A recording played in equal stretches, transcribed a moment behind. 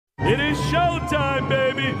It is showtime,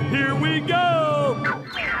 baby. Here we go.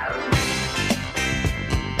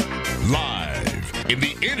 Live in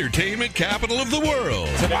the entertainment capital of the world.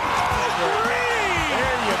 Green!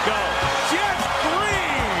 There you go. Jeff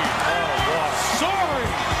Green! Oh, boy.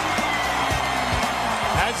 Soaring!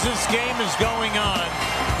 As this game is going on,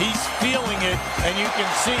 he's feeling it, and you can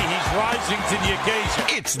see he's rising to the occasion.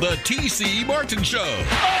 It's the T.C. Martin Show. Oh!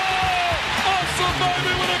 Awesome,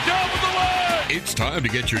 baby, with a count of the leg! It's time to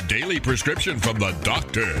get your daily prescription from the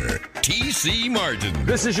doctor, T.C. Martin.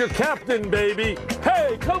 This is your captain, baby.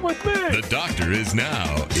 Hey, come with me. The doctor is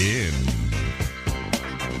now in.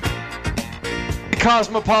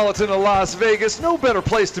 Cosmopolitan of Las Vegas. No better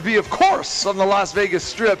place to be, of course, on the Las Vegas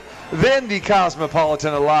Strip than the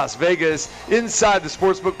Cosmopolitan of Las Vegas. Inside the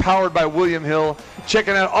sportsbook, powered by William Hill.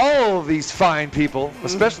 Checking out all of these fine people,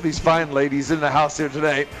 especially these fine ladies in the house here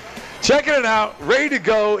today. Checking it out, ready to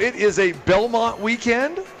go. It is a Belmont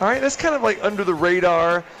weekend. All right, that's kind of like under the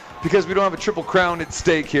radar because we don't have a Triple Crown at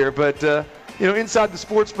stake here. But, inside the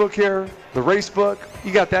sports book here, the race book,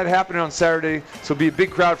 you got that happening on Saturday. So be a big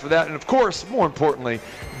crowd for that. And, of course, more importantly,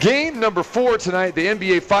 game number 4 tonight, the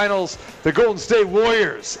NBA Finals, the Golden State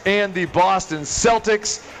Warriors and the Boston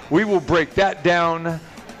Celtics. We will break that down.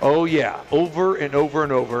 Oh, yeah, over and over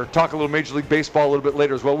and over. Talk a little Major League Baseball a little bit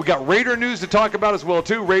later as well. We got Raider news to talk about as well,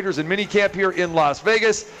 too. Raiders in minicamp here in Las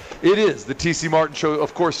Vegas. It is the T.C. Martin Show,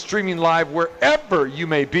 of course, streaming live wherever you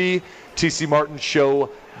may be,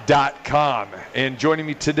 tcmartinshow.com. And joining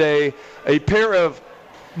me today, a pair of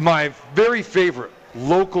my very favorite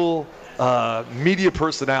local media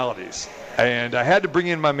personalities. And I had to bring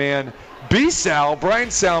in my man, B-Sal. Brian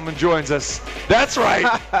Salmon joins us. That's right.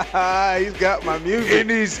 He's got my music. And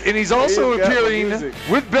he's also appearing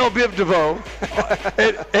with Belle Biv DeVoe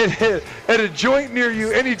at a joint near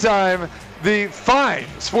you anytime. The fine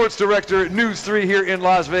sports director at News 3 here in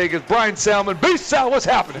Las Vegas, Brian Salmon. B-Sal, what's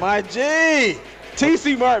happening? My G.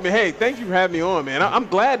 TC Martin, hey, thank you for having me on, man. I'm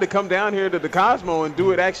glad to come down here to the Cosmo and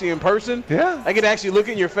do it actually in person. Yeah. I can actually look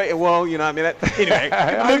in your face. Well, anyway, I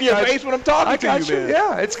can look in your face when I'm talking to you, man.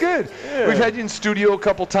 Yeah, it's good. Yeah. We've had you in studio a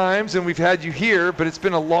couple times, and we've had you here, but it's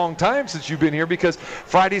been a long time since you've been here because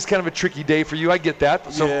Friday's kind of a tricky day for you. I get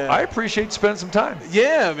that. So yeah. I appreciate spending some time.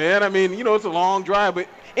 Yeah, man. I mean, it's a long drive, but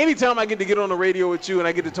anytime I get to get on the radio with you and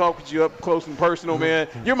I get to talk with you up close and personal, man,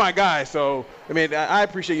 you're my guy. So, I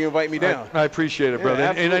appreciate you inviting me down. I appreciate it, brother.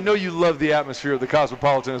 And I know you love the atmosphere of the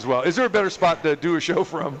Cosmopolitan as well. Is there a better spot to do a show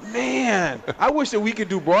from? Man, I wish that we could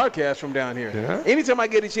do broadcasts from down here. Yeah. Anytime I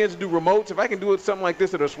get a chance to do remotes, if I can do something like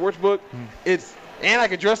this at a sports book, and I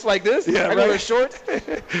can dress like this. Yeah, I wear shorts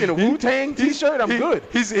in a Wu-Tang T-shirt. I'm good.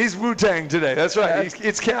 He's Wu-Tang today. That's right.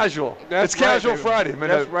 It's casual. It's casual Friday.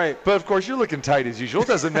 That's right. But of course, you're looking tight as usual. It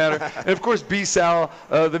doesn't matter. And of course, B-Sal,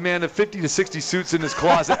 the man of 50 to 60 suits in his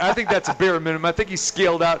closet. I think that's a bare minimum. I think he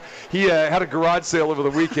scaled out. He had a garage sale over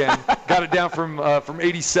the weekend. Got it down from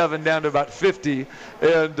 87 down to about 50.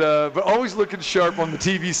 And but always looking sharp on the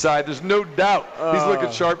TV side. There's no doubt he's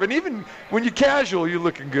looking sharp. And even when you're casual, you're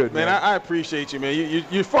looking good, man. I appreciate you, man.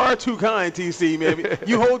 You're far too kind, TC, man.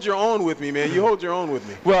 You hold your own with me, man. You hold your own with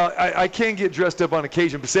me. Well, I can get dressed up on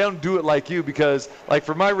occasion, but say I don't do it like you because, like,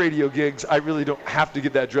 for my radio gigs, I really don't have to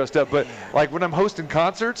get that dressed up. But, like, when I'm hosting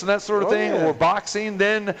concerts and that sort of thing, or boxing,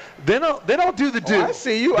 then I'll do the do. I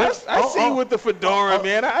see you. I see you with the fedora,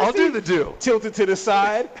 man. I'll do the do. Tilted to the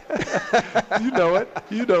side. You know it.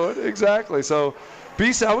 Exactly. So,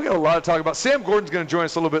 B-Sal, we got a lot to talk about. Sam Gordon's going to join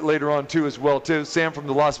us a little bit later on, too, as well, too. Sam from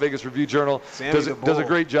the Las Vegas Review-Journal does a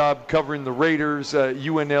great job covering the Raiders,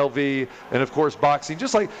 UNLV, and, of course, boxing.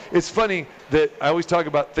 Just like it's funny that I always talk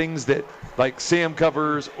about things that, like, Sam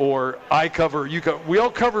covers or I cover, you cover. We all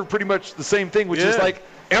cover pretty much the same thing, which is, like,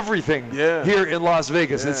 everything here in Las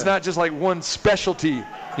Vegas. It's not just, like, one specialty,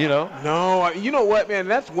 No, you know what, man?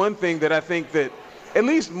 That's one thing that I think that at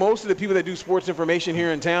least most of the people that do sports information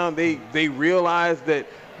here in town, they realize that,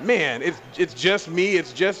 man, it's just me,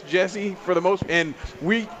 it's just Jesse for the most, and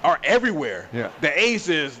we are everywhere. Yeah. The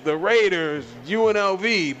Aces, the Raiders,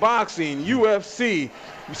 UNLV, boxing, UFC.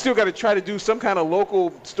 We still got to try to do some kind of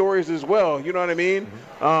local stories as well. You know what I mean?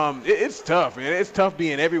 It's tough, man. It's tough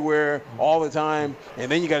being everywhere all the time, and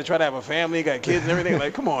then you got to try to have a family, you got kids and everything.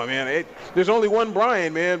 Like, come on, man. There's only one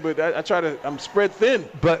Brian, man, but I'm spread thin.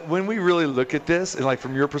 But when we really look at this, and like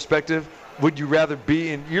from your perspective, would you rather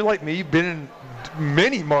be in? You're like me. You've been in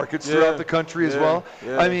many markets throughout the country as well.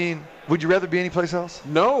 Yeah. I mean, would you rather be anyplace else?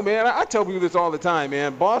 No, man. I tell people this all the time,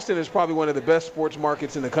 man. Boston is probably one of the best sports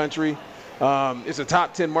markets in the country. It's a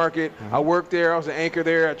top 10 market. I worked there. I was an anchor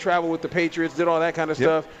there. I traveled with the Patriots, did all that kind of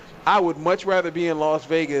stuff. I would much rather be in Las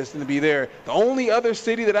Vegas than to be there. The only other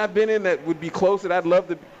city that I've been in that would be close that I'd love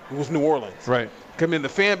to was New Orleans. Right. Come in, the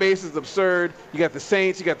fan base is absurd. You got the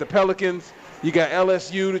Saints, you got the Pelicans, you got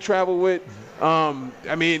LSU to travel with.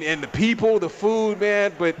 I mean, and the people, the food,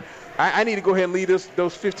 man. But I need to go ahead and leave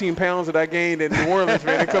those 15 pounds that I gained in New Orleans,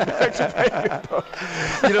 man, and come back to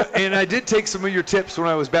Vegas. And I did take some of your tips when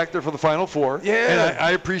I was back there for the Final Four. Yeah. And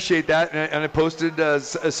I appreciate that. And I posted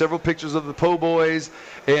several pictures of the Po' Boys.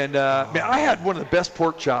 And, man, I had one of the best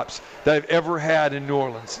pork chops that I've ever had in New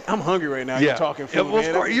Orleans. I'm hungry right now. You're talking food, well,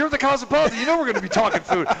 of course, you're the Cosmopolitan. You know we're going to be talking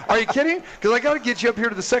food. Are you kidding? Because I got to get you up here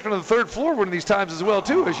to the second or the third floor one of these times as well,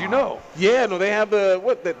 too, as you know. Yeah, no, they have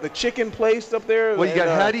the chicken place up there. Well, you got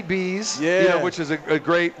Hattie B's, which is a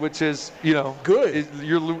great, which is, good.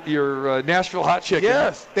 Your Nashville hot chicken.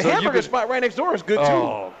 Yes. The hamburger spot right next door is good,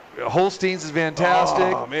 too. Holstein's is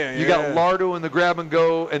fantastic. Oh, man, you got Lardo in the grab and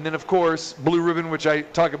go, and then of course Blue Ribbon, which I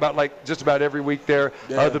talk about like just about every week there.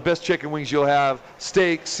 The best chicken wings you'll have: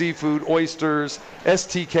 steak, seafood, oysters,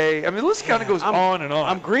 STK. I mean, the list kind of goes on and on.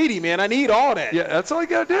 I'm greedy, man. I need all that. Yeah, that's all you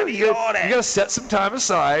got to do. I need all that. You got to set some time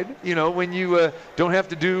aside. When you don't have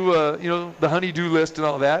to do the honey-do list and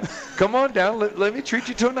all that. Come on down. Let me treat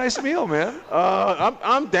you to a nice meal, man.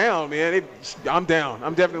 I'm down, man. I'm down.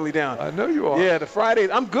 I'm definitely down. I know you are. Yeah, the Fridays.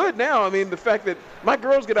 I'm good now. I mean, the fact that my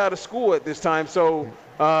girls get out of school at this time, so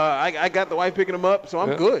I got the wife picking them up, so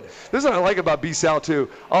I'm good. This is what I like about B-Sal, too.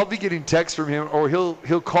 I'll be getting texts from him, or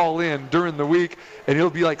he'll call in during the week, and he'll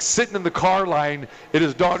be like sitting in the car line at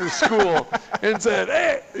his daughter's school and said,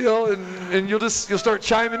 hey, and you'll start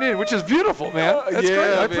chiming in, which is beautiful, man. That's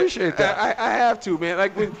great. I appreciate that. I have to, man.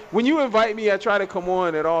 Like when you invite me, I try to come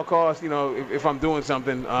on at all costs, if I'm doing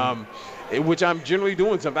something. Which I'm generally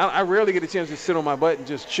doing something. I rarely get a chance to sit on my butt and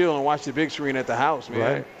just chill and watch the big screen at the house,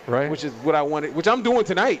 man. Right. Which is what I wanted, which I'm doing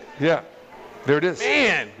tonight. Yeah. There it is.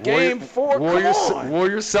 Man, Game 4,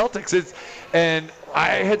 Warriors Celtics. And I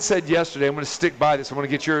had said yesterday, I'm going to stick by this. I want to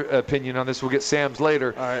get your opinion on this. We'll get Sam's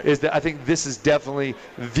later. All right. Is that I think this is definitely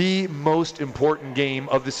the most important game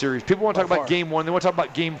of the series. People want to talk about Game 1. They want to talk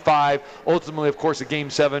about Game 5. Ultimately, of course, a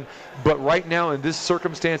Game 7. But right now, in this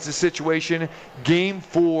circumstance, this situation, Game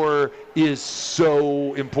 4 is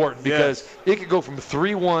so important because it could go from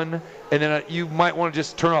 3-1, and then you might want to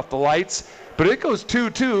just turn off the lights. But it goes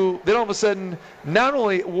 2-2, then all of a sudden, not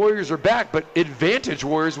only Warriors are back, but advantage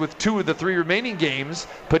Warriors with 2 of the 3 remaining games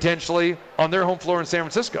potentially on their home floor in San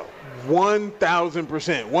Francisco.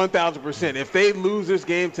 1,000%. If they lose this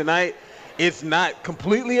game tonight, it's not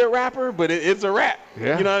completely a wrapper, but it's a wrap.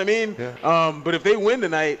 Yeah. You know what I mean? Yeah. But if they win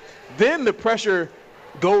tonight, then the pressure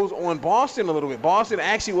goes on Boston a little bit. Boston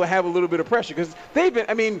actually will have a little bit of pressure because they've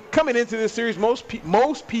been, coming into this series, most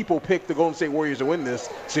people picked the Golden State Warriors to win this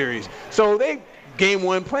series. So they, Game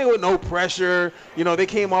 1, playing with no pressure. They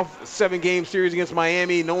came off a 7-game series against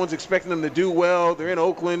Miami. No one's expecting them to do well. They're in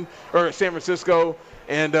Oakland or San Francisco.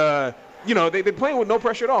 And, they've been playing with no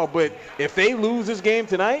pressure at all. But if they lose this game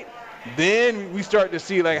tonight, then we start to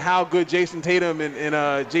see like how good Jason Tatum and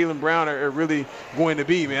Jaylen Brown are really going to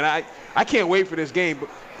be, man. I can't wait for this game, but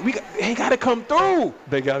they got to come through.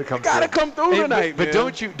 They got to come through tonight, but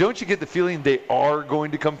don't you get the feeling they are going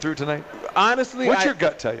to come through tonight? Honestly, what's your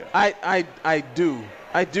gut tell you? I do.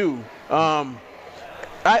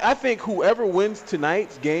 I think whoever wins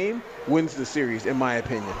tonight's game wins the series, in my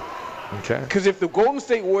opinion. Okay. Because if the Golden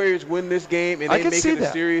State Warriors win this game and they make it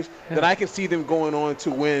a series, then I can see them going on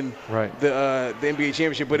to win the NBA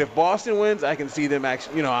championship. But if Boston wins, I can see them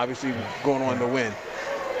actually, obviously going on to win.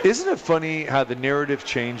 Isn't it funny how the narrative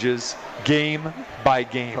changes game by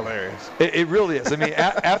game? Hilarious. It really is. I mean,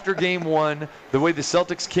 after Game 1, the way the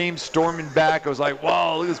Celtics came storming back, I was like,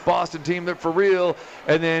 wow, look at this Boston team. They're for real.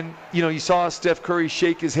 And then, you saw Steph Curry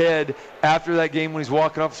shake his head after that game when he's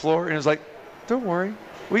walking off the floor. And it was like, don't worry.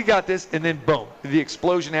 We got this, and then boom, the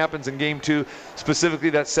explosion happens in Game 2, specifically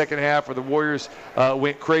that second half where the Warriors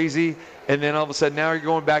went crazy, and then all of a sudden now you're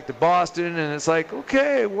going back to Boston, and it's like,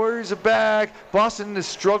 okay, Warriors are back. Boston has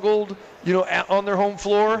struggled, on their home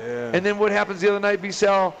floor, and then what happens the other night,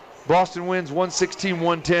 B-Sal? Boston wins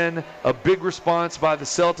 116-110, a big response by the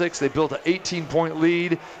Celtics. They built an 18-point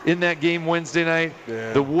lead in that game Wednesday night.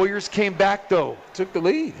 Yeah. The Warriors came back, though. Took the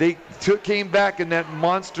lead. They came back in that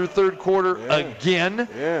monster third quarter again.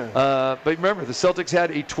 Yeah. But remember, the Celtics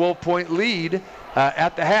had a 12-point lead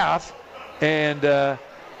at the half. And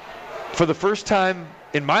for the first time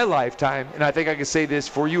in my lifetime, and I think I can say this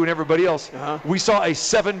for you and everybody else, we saw a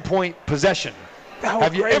 7-point possession.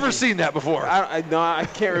 Have you ever seen that before? No, I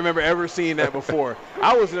can't remember ever seeing that before.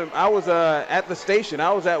 I was at the station.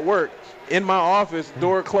 I was at work in my office,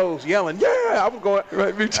 door closed, yelling, yeah! I was going.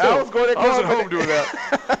 Right, me too. I was going. I wasn't home doing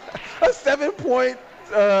that. A 7-point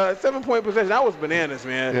 7-point possession. That was bananas,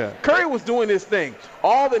 man. Yeah. Curry was doing his thing.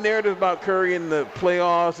 All the narrative about Curry in the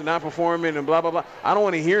playoffs and not performing and blah, blah, blah, I don't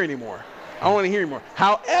want to hear anymore.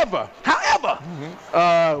 However,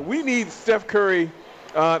 we need Steph Curry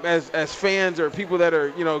as fans or people that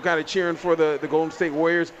are, kind of cheering for the Golden State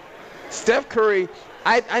Warriors. Steph Curry,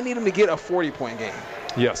 I need him to get a 40-point game.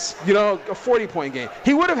 Yes. A 40-point game.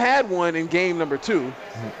 He would have had one in game number 2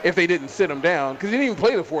 if they didn't sit him down, because he didn't even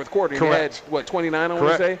play the fourth quarter. Correct. He had, 29, I want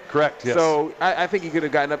to say? Correct, yes. So I think he could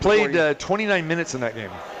have gotten up to Played 29 minutes in that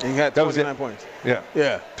game. and he had 29 points. Yeah.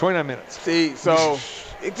 Yeah. 29 minutes. See, so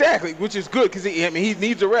exactly, which is good because he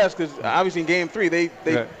needs a rest because obviously in game 3 they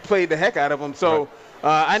played the heck out of him. So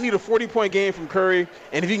I need a 40-point game from Curry,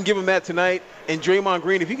 and if you can give him that tonight, and Draymond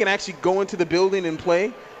Green, if he can actually go into the building and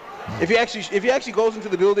play, if he actually goes into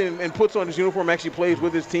the building and puts on his uniform, actually plays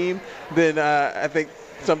with his team, then I think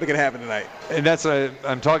something can happen tonight. And that's what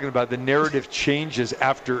I'm talking about. The narrative changes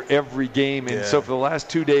after every game. And so for the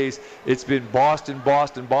last 2 days, it's been Boston,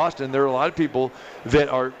 Boston, Boston. There are a lot of people that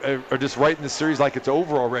are just writing the series like it's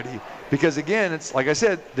over already. Because, again, it's like I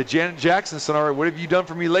said, the Janet Jackson scenario, what have you done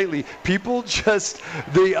for me lately? People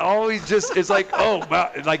they always just, it's like, oh,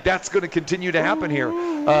 wow, like that's going to continue to happen here.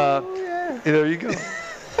 There you go.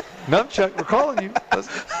 Nunchuck, we're calling you.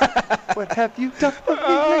 What have you done for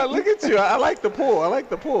me? Look at you. I like the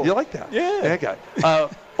pull. You like that? Yeah. That guy.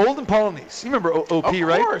 Olden Polynice. You remember OP,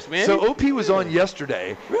 right? Of course, man. So OP was on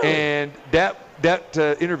yesterday, and that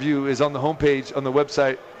interview is on the homepage on the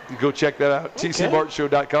website. You go check that out,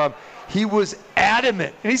 tcmartinshow.com. He was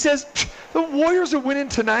adamant, and he says, the Warriors are winning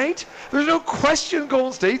tonight. There's no question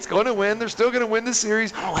Golden State's going to win. They're still going to win the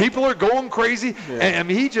series. People are going crazy. Yeah. And I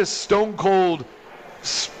mean, he just stone cold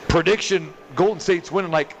prediction Golden State's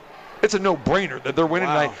winning, like it's a no-brainer that they're winning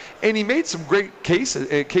tonight. And he made some great case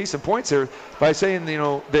and points there by saying,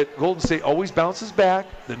 that Golden State always bounces back.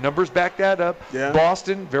 The numbers back that up. Yeah.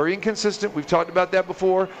 Boston, very inconsistent. We've talked about that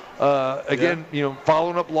before.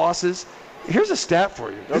 Following up losses. Here's a stat for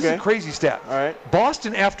you. This is a crazy stat. All right.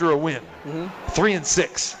 Boston after a win,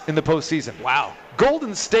 3-6 in the postseason. Wow.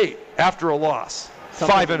 Golden State after a loss,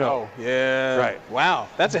 5-0. Yeah. Right. Wow.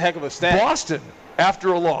 That's a heck of a stat. Boston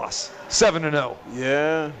after a loss, 7-0.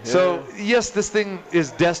 Yeah. So, yes, this thing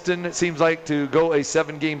is destined, it seems like, to go a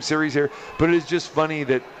 7-game series here. But it is just funny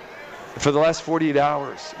that for the last 48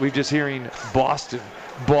 hours, we've just hearing Boston.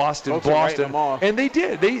 And they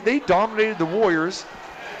did. They dominated the Warriors.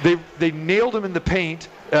 They nailed them in the paint.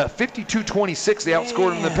 52-26, they outscored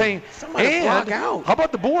them in the paint. Block out. How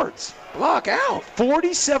about the boards? Block out.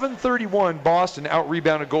 47-31, Boston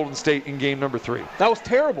out-rebounded Golden State in game number 3. That was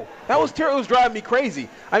terrible. It was driving me crazy.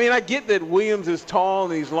 I mean, I get that Williams is tall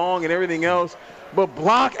and he's long and everything else, but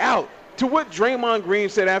block out. To what Draymond Green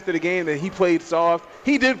said after the game that he played soft,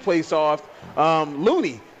 he did play soft.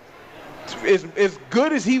 Looney, as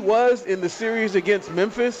good as he was in the series against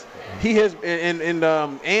Memphis, he has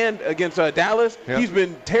and against Dallas, he's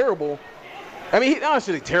been terrible. I mean, not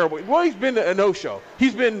necessarily terrible. Well, he's been a no-show.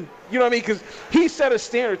 He's been, because he set a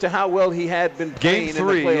standard to how well he had been playing Game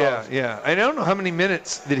 3, in the playoffs. yeah. And I don't know how many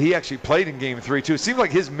minutes that he actually played in Game 3, too. It seems like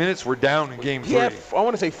his minutes were down in Game 3. He had, I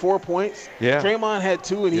want to say, 4 points. Yeah. Draymond had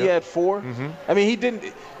 2, and he had 4. Mm-hmm. I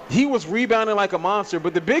mean, he was rebounding like a monster.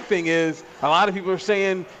 But the big thing is, a lot of people are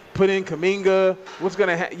saying, put in Kuminga. What's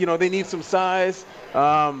going to they need some size.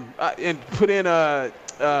 And put in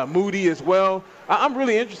Moody as well. I'm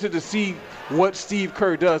really interested to see what Steve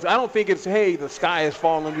Kerr does. I don't think it's, hey, the sky is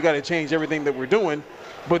falling, we got to change everything that we're doing.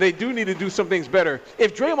 But they do need to do some things better.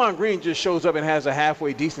 If Draymond Green just shows up and has a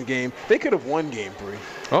halfway decent game, they could have won Game 3.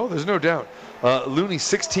 Oh, there's no doubt. Looney,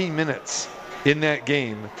 16 minutes in that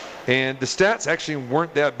game. And the stats actually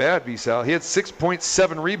weren't that bad, B-Sal. He had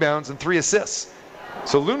 6.7 rebounds and 3 assists.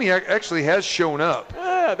 So Looney actually has shown up.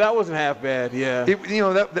 That wasn't half bad, yeah.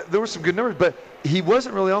 There were some good numbers, but he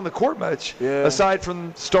wasn't really on the court much, aside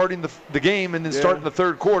from starting the game and then starting the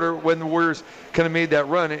third quarter when the Warriors kind of made that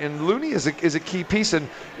run. And Looney is a key piece,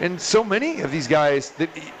 and so many of these guys,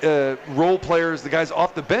 that role players, the guys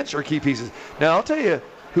off the bench are key pieces. Now, I'll tell you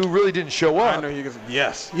who really didn't show up. I know you guys.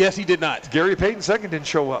 Yes, he did not. Gary Payton II didn't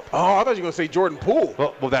show up. Oh, I thought you were going to say Jordan Poole.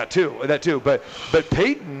 Well, that too. But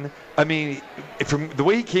Payton, I mean, from the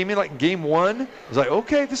way he came in, like in Game 1, it was like,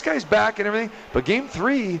 okay, this guy's back and everything. But Game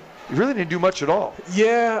 3, he really didn't do much at all.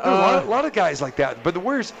 Yeah. A lot of guys like that. But the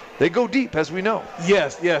Warriors, they go deep, as we know.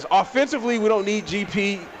 Yes. Offensively, we don't need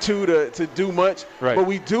GP2 to do much. Right. But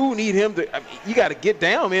we do need him to you got to get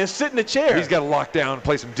down, man. Sit in the chair. He's got to lock down and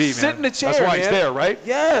play some D, man. Sit in the chair, That's why man. he's there, right?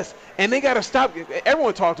 Yes. And they got to stop.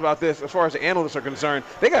 Everyone talked about this as far as the analysts are concerned.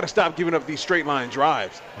 They got to stop giving up these straight line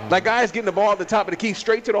drives. Like guys getting the ball at the top of the key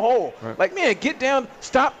straight to the hole. hole. Right. Like, man, get down.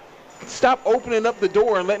 Stop opening up the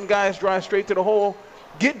door and letting guys drive straight to the hole.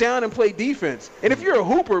 Get down and play defense. And if you're a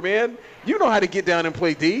hooper, man, you know how to get down and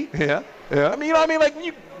play D. Yeah, yeah. I mean, you know what I mean? Like,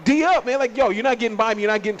 you D up, man. Like, yo, you're not getting by me.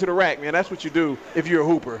 You're not getting to the rack, man. That's what you do if you're a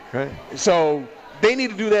hooper. Right. So they need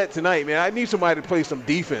to do that tonight, man. I need somebody to play some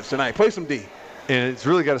defense tonight. Play some D. And it's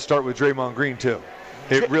really got to start with Draymond Green, too.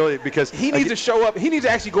 It really, because he needs to show up. He needs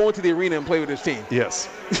to actually go into the arena and play with his team. Yes.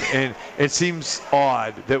 And it seems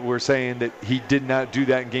odd that we're saying that he did not do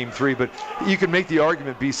that in Game 3, but you can make the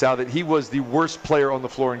argument, B-Sal, that he was the worst player on the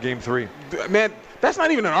floor in Game 3. Man, that's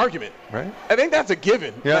not even an argument. Right. I think that's a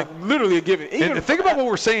given. Yeah. Like, literally a given. And think about what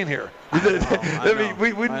we're saying here. I mean,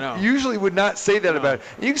 we usually would not say that about it.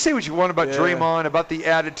 You can say what you want about Draymond, about the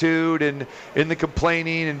attitude and the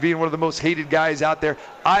complaining and being one of the most hated guys out there.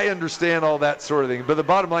 I understand all that sort of thing. But the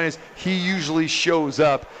bottom line is he usually shows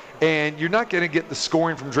up, and you're not going to get the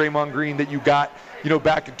scoring from Draymond Green that you got,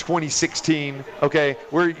 back in 2016, okay,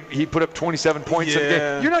 where he put up 27 points in a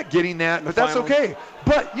game. You're not getting that, but that's okay.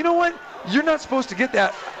 But you know what? You're not supposed to get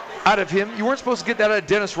that out of him. You weren't supposed to get that out of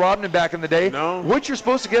Dennis Rodman back in the day. No. What you're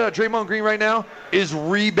supposed to get out of Draymond Green right now is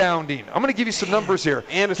rebounding. I'm going to give you some numbers here.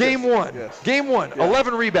 And Game 1, yes. Game 1,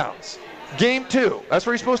 11 rebounds. Game 2, that's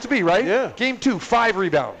where he's supposed to be, right? Yeah. Game 2, 5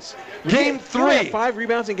 rebounds. Game 3, You had 5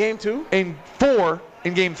 rebounds in Game 2? And 4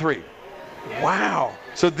 in Game 3. Wow.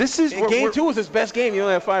 So this is Game 2 was his best game. You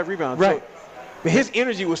only had 5 rebounds. Right. So, but his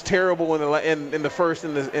energy was terrible in the first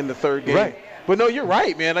and the third game. Right. But no, you're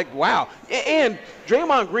right, man. Like, wow. And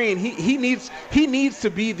Draymond Green, he needs to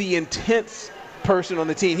be the intense person on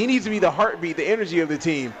the team. He needs to be the heartbeat, the energy of the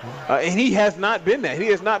team. And he has not been that. He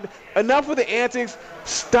has not been. Enough with the antics.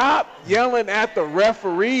 Stop yelling at the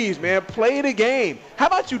referees, man. Play the game. How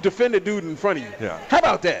about you defend a dude in front of you? Yeah. How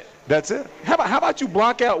about that? That's it. How about you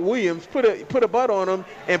block out Williams, put a butt on him,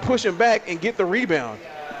 and push him back and get the rebound?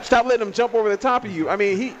 Stop letting him jump over the top of you. I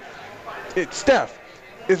mean, Steph.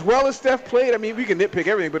 As well as Steph played, I mean, we can nitpick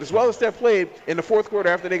everything, but as well as Steph played in the fourth quarter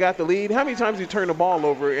after they got the lead, how many times did he turn the ball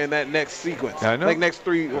over in that next sequence? I know. Like next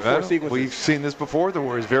 3 or 4 sequences. We've seen this before. The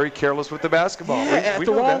Warriors very careless with the basketball. Yeah, at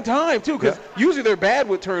the wrong time, too, because usually they're bad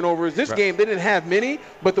with turnovers. This game, they didn't have many,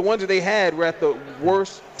 but the ones that they had were at the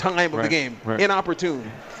worst time of the game, inopportune.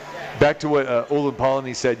 Back to what Olin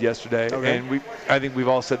Polanyi said yesterday, and I think we've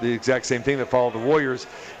all said the exact same thing that follow the Warriors,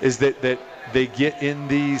 is that they get in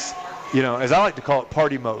these, as I like to call it,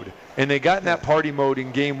 party mode. And they got in that party mode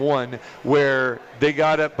in Game 1 where they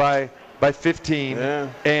got up by 15,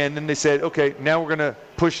 and then they said, okay, now we're going to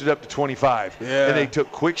push it up to 25. Yeah. And they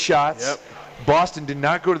took quick shots. Yep. Boston did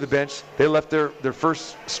not go to the bench. They left their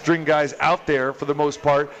first string guys out there for the most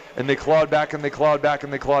part, and they clawed back and they clawed back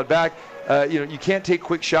and they clawed back. You can't take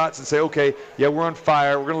quick shots and say, okay, yeah, we're on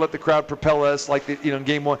fire. We're going to let the crowd propel us like in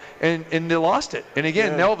Game 1. And they lost it. And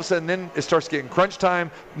again, now all of a sudden then it starts getting crunch time.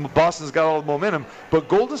 Boston's got all the momentum. But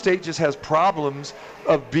Golden State just has problems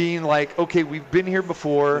of being like, okay, we've been here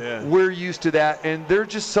before. Yeah. We're used to that. And there's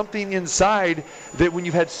just something inside that when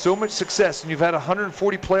you've had so much success and you've had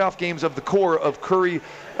 140 playoff games of the core of Curry,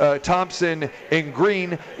 Thompson, and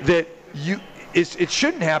Green that it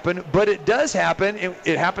shouldn't happen, but it does happen.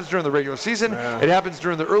 It happens during the regular season. Yeah. It happens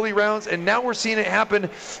during the early rounds, and now we're seeing it happen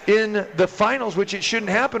in the finals, which it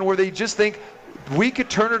shouldn't happen, where they just think we could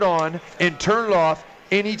turn it on and turn it off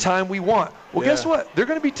anytime we want. Well, guess what? There are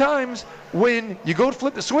going to be times when you go to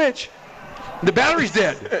flip the switch, the battery's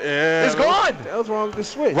dead. It's gone. What the hell's wrong with the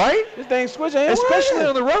switch? Right? This dang switch ain't especially working.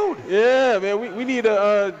 on the road. Yeah, man. We need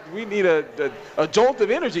a jolt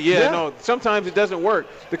of energy. Yeah, no. Sometimes it doesn't work.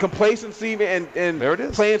 The complacency and there it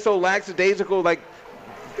is. Playing so lackadaisical, like.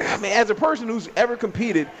 I mean, as a person who's ever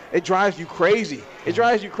competed, it drives you crazy. It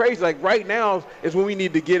drives you crazy. Like, right now is when we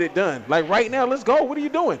need to get it done. Like, right now, let's go. What are you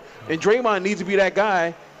doing? And Draymond needs to be that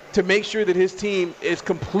guy to make sure that his team is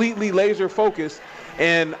completely laser focused.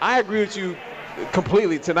 And I agree with you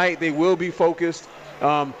completely. Tonight, they will be focused.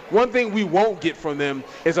 One thing we won't get from them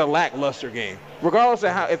is a lackluster game. Regardless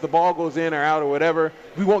of if the ball goes in or out or whatever,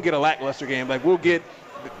 we won't get a lackluster game. Like, we'll get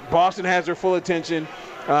 – Boston has their full attention.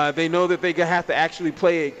 They know that they have to actually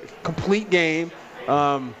play a complete game.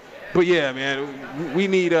 But yeah, man, we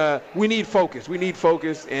need focus. We need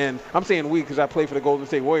focus, and I'm saying we because I play for the Golden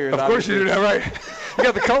State Warriors. Of course you do that, right? You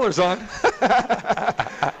got the colors on.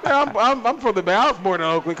 I'm from the Bay. I was born in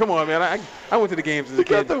Oakland. Come on, man. I went to the games as a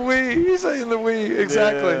kid. You got the we. He's saying the we.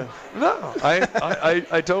 Exactly. Yeah. No,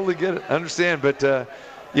 I totally get it. I understand, but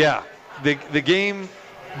yeah, the game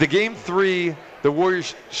 3. the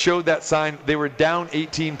Warriors showed that sign. They were down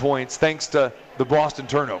 18 points thanks to the Boston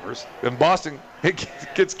turnovers. And Boston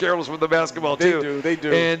gets careless with the basketball, too. They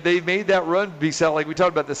do. And they made that run, B-Sal, like we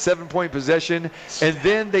talked about, the 7-point possession. And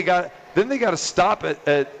then they got to stop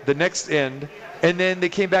at the next end. And then they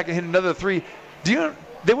came back and hit another three.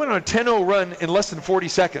 They went on a 10-0 run in less than 40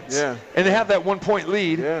 seconds. Yeah. And they have that 1-point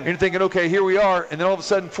lead. Yeah. And you're thinking, okay, here we are. And then all of a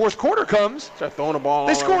sudden, fourth quarter comes. Start throwing the ball.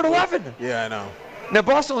 They scored 11. Yeah, I know. Now,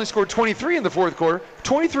 Boston only scored 23 in the fourth quarter,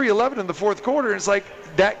 23-11 in the fourth quarter. And it's like,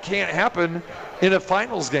 that can't happen in a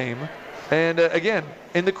finals game. And, again,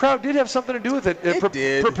 and the crowd did have something to do with it,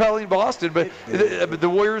 did. propelling Boston. But the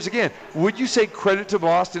Warriors, again, would you say credit to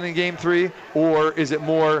Boston in Game 3, or is it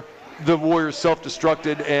more the Warriors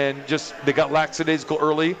self-destructed and just they got lackadaisical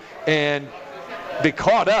early and they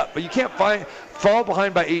caught up? But you can't fall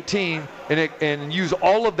behind by 18 and use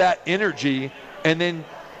all of that energy and then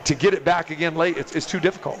to get it back again late. It's too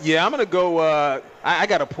difficult. Yeah, I'm going to go I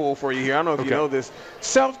got a pull for you here. I don't know if you know this.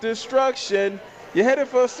 Self-destruction. You're headed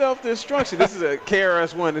for self-destruction. This is a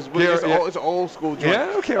KRS-One. It's an old school joint.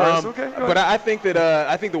 Yeah, okay, okay. But I think that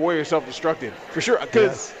I think the Warriors self-destructed for sure.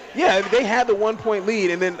 Because they had the 1-point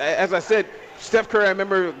lead, and then as I said, Steph Curry. I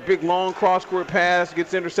remember big long cross-court pass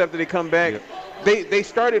gets intercepted. They come back. Yep. They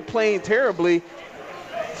started playing terribly.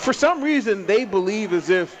 For some reason, they believe as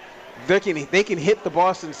if they can hit the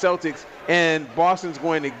Boston Celtics, and Boston's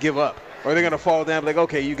going to give up. Or they're going to fall down, like,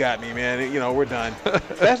 okay, you got me, man. We're done.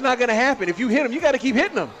 That's not going to happen. If you hit them, you got to keep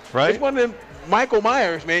hitting them. Right. It's one of them Michael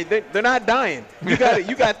Myers, man. They're not dying.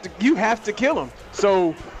 You have to kill them.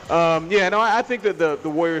 So, I think that the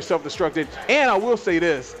Warriors self-destructed. And I will say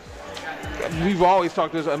this. We've always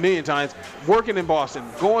talked this a million times. Working in Boston,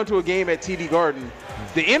 going to a game at TD Garden,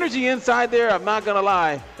 the energy inside there, I'm not going to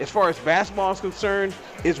lie, as far as basketball is concerned,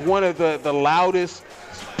 is one of the loudest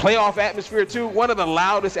playoff atmosphere too, one of the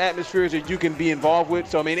loudest atmospheres that you can be involved with.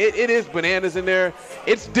 So I mean, it is bananas in there.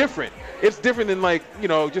 It's different. It's different than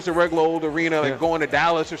just a regular old arena, like going to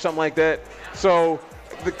Dallas or something like that. So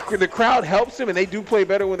the crowd helps them, and they do play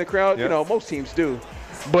better when the crowd. Most teams do,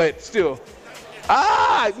 but still.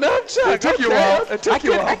 Nunchuck. It took you a while.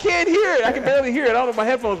 I can't hear it. I can barely hear it. I don't have my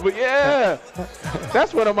headphones, but yeah,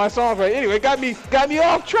 that's one of my songs. Right. Anyway, got me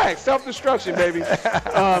off track. Self-destruction, baby.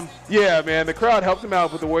 Man, the crowd helped them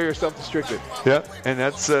out, but the Warriors self-destructed. Yeah, and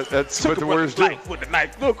that's what the Warriors do. With the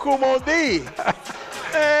knife, little Kumo D.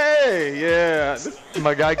 Hey, yeah.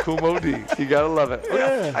 My guy Kumo D. You gotta love it.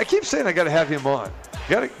 Yeah. I keep saying I gotta have him on.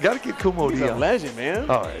 Gotta get Kumo D He's a on. legend, man.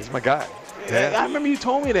 Oh, he's my guy. Yeah. I remember you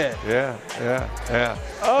told me that. Yeah.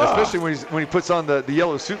 Especially when he puts on the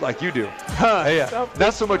yellow suit like you do. Yeah.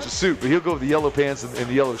 Not so much a suit, but he'll go with the yellow pants and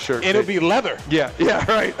the yellow shirt. And it'll be leather. Yeah,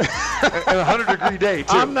 right. And a 100-degree day,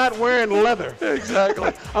 too. I'm not wearing leather.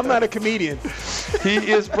 Exactly. I'm not a comedian. He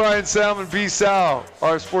is Brian Salmon, B-Sal,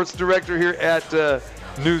 our sports director here at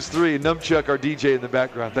News 3. Nunchuck, our DJ in the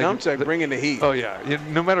background. Nunchuck bringing the heat. Oh, yeah.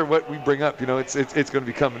 No matter what we bring up, it's going to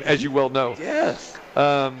be coming, as you well know. Yes.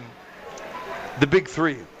 The big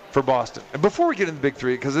three for Boston. And before we get into the big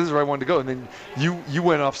three, because this is where I wanted to go, and then you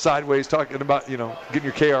went off sideways talking about, getting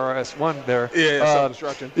your KRS-One there. Yeah,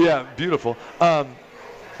 self-destruction. Yeah, beautiful.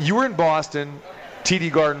 You were in Boston.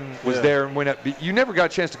 TD Garden was there and went up. You never got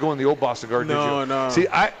a chance to go in the old Boston Garden, did you? No. See,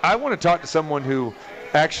 I want to talk to someone who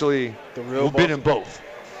actually been in both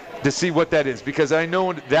to see what that is, because I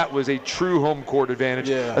know that was a true home court advantage,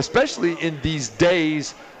 especially in these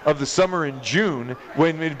days of the summer in June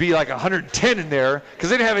when it'd be like 110 in there because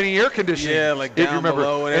they didn't have any air conditioning. Yeah, like down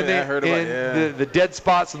below and I heard about the dead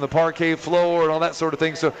spots on the parquet floor and all that sort of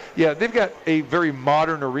thing. So, yeah, they've got a very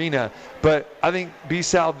modern arena. But I think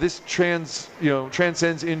B-Sal, this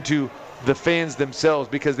transcends into the fans themselves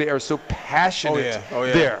because they are so passionate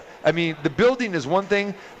there. I mean, the building is one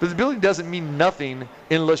thing, but the building doesn't mean nothing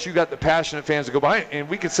unless you got the passionate fans to go behind it. And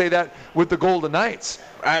we could say that with the Golden Knights.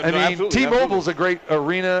 I mean, T-Mobile's a great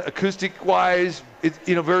arena, acoustic-wise. It's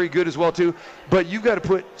very good as well, too. But you've got to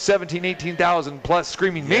put 17,000, 18,000 plus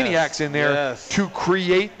screaming maniacs in there to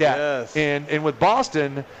create that. Yes. And with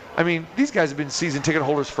Boston, I mean, these guys have been season ticket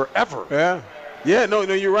holders forever. Yeah, no,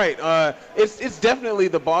 you're right. It's definitely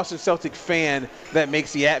the Boston Celtics fan that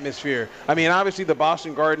makes the atmosphere. I mean, obviously the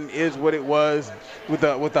Boston Garden is what it was with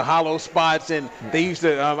the hollow spots, and they used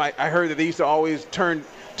to. I heard that they used to always turn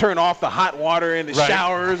off the hot water in the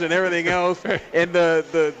showers and everything else, and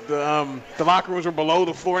the locker rooms were below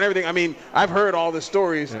the floor and everything. I mean, I've heard all the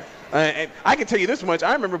stories. And I can tell you this much: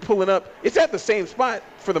 I remember pulling up. It's at the same spot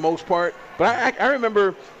for the most part, but I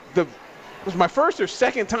remember it was my first or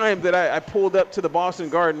second time that I pulled up to the Boston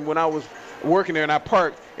Garden when I was working there, and I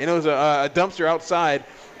parked, and there was a dumpster outside,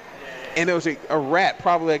 and there was a rat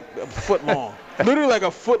probably like a foot long. literally like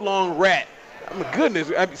a foot-long rat. Oh my goodness.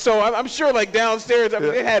 So I'm sure like downstairs,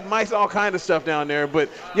 they had mice, all kind of stuff down there. But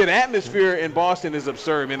yeah, the atmosphere in Boston is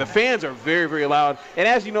absurd, man. The fans are very, very loud. And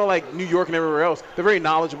as you know, like New York and everywhere else, they're very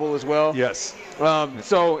knowledgeable as well. Yes.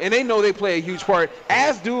 And they know they play a huge part,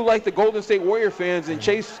 as do like the Golden State Warrior fans in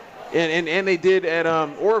Chase, and they did at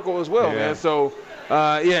Oracle as well, man. So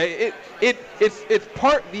it's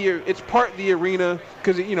part the arena,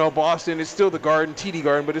 because Boston is still the Garden, TD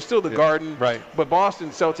Garden, but it's still the Garden. Right. But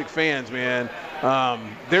Boston Celtic fans, man,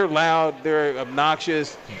 they're loud, they're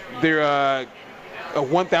obnoxious, they're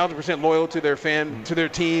 1,000% loyal to their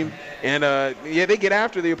team, and they get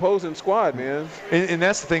after the opposing squad, man. And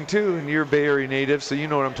that's the thing too. And you're a Bay Area native, so you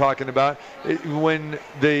know what I'm talking about. When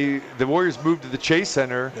the Warriors moved to the Chase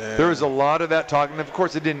Center, there was a lot of that talk, and of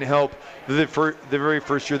course it didn't help. The very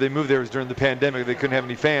first year they moved there was during the pandemic. They couldn't have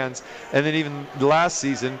any fans, and then even the last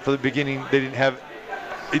season, for the beginning, they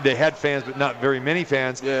had fans, but not very many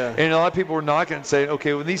fans. Yeah. And a lot of people were knocking and saying,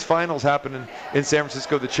 okay, when these finals happen in San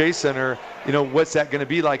Francisco, the Chase Center, what's that going to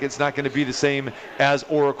be like? It's not going to be the same as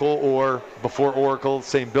Oracle or before Oracle,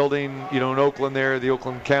 same building, in Oakland there, the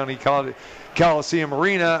Oakland County Coliseum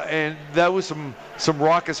Arena, and that was some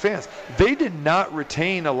raucous fans. They did not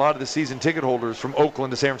retain a lot of the season ticket holders from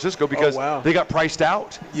Oakland to San Francisco because they got priced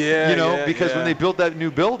out. Because when they built that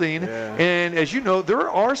new building, and as you know, there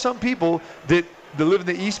are some people that live in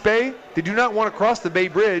the East Bay, they do not want to cross the Bay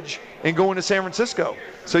Bridge and go into San Francisco.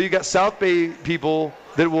 So you got South Bay people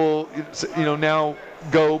that will, now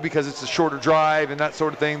go because it's a shorter drive and that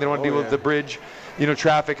sort of thing. They don't want to deal with the bridge,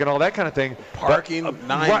 traffic and all that kind of thing. Parking,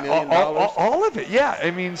 $9 million. All of it, yeah.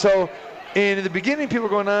 I mean, so, and in the beginning, people were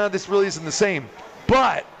going, this really isn't the same.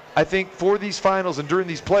 But I think for these finals and during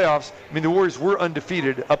these playoffs, the Warriors were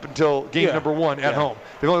undefeated up until game number 1 at home.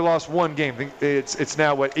 They've only lost one game. It's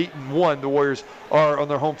now 8-1. The Warriors are on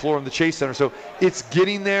their home floor in the Chase Center. So it's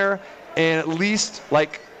getting there, and at least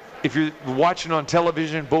if you're watching on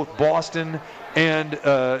television, both Boston and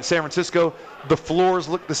San Francisco, the floors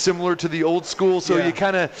look similar to the old school. So you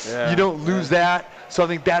kind of you don't lose that. So I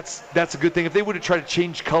think that's a good thing. If they would have tried to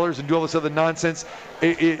change colors and do all this other nonsense,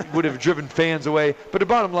 it would have driven fans away. But the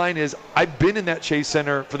bottom line is, I've been in that Chase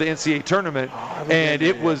Center for the NCAA tournament, and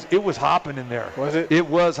it was hopping in there. Was it? It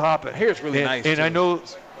was hopping. Here it's really nice. And too. I know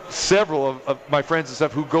several of my friends and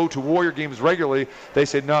stuff who go to Warrior games regularly. They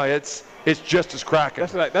say, no, it's just as cracking.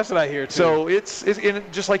 That's what I hear too. So it's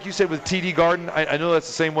just like you said with TD Garden. I know that's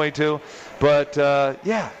the same way too. But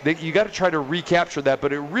you got to try to recapture that.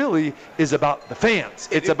 But it really is about the fans.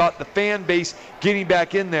 It's about the fan base getting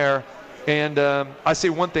back in there. And I say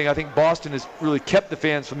one thing. I think Boston has really kept the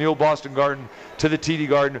fans from the old Boston Garden to the TD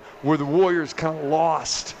Garden, where the Warriors kind of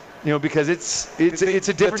lost. Because it's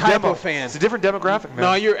a different type of fan. It's a different demographic, man.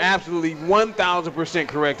 No, you're absolutely 1,000%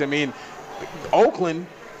 correct. I mean, Oakland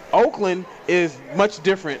is much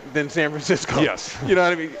different than San Francisco. Yes. You know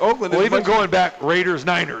what I mean? Oakland is even going back, Raiders,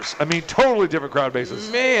 Niners. I mean, totally different crowd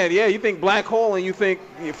bases. Man, you think Black Hole and you think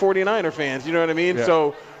 49er fans. You know what I mean? Yeah.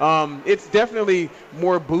 So it's definitely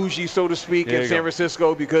more bougie, so to speak, in San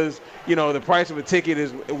Francisco because, the price of a ticket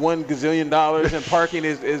is $1 gazillion and parking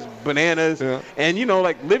is bananas. Yeah. And,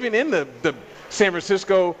 living in the San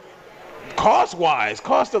Francisco cost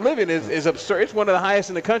of living is absurd. It's one of the highest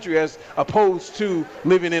in the country as opposed to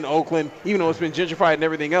living in Oakland, even though it's been gentrified and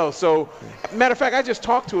everything else. So, matter of fact, I just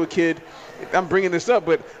talked to a kid. I'm bringing this up,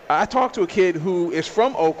 but I talked to a kid who is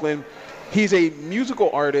from Oakland. He's a musical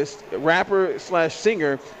artist, rapper /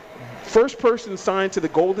 singer. First person signed to the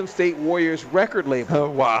Golden State Warriors record label. Oh,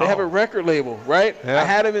 wow. They have a record label, right? Yeah. I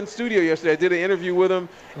had him in studio yesterday. I did an interview with him,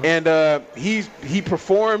 and he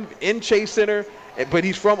performed in Chase Center. But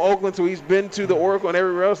he's from Oakland, so he's been to the Oracle and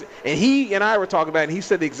everywhere else. And he and I were talking about it, and he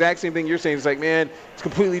said the exact same thing you're saying. It's like, man, it's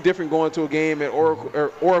completely different going to a game at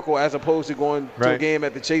Oracle as opposed to going to a game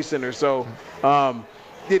at the Chase Center. So, and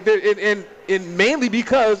mainly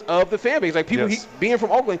because of the fan base. Like, people being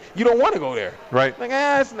from Oakland, you don't want to go there. Right. Like,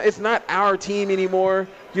 it's not our team anymore.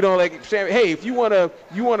 Hey, if you want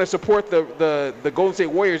to support the Golden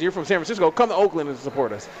State Warriors, you're from San Francisco, come to Oakland and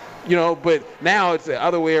support us. But now it's the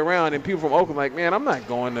other way around, and people from Oakland like, man, I'm not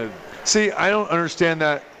going to. See, I don't understand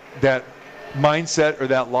that mindset or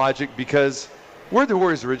that logic because where did the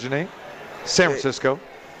Warriors originate? San Francisco.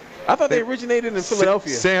 I thought they originated in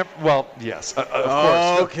Philadelphia. Well, yes, of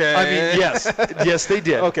course. Okay. I mean, yes, they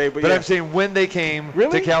did. Okay, but I'm saying when they came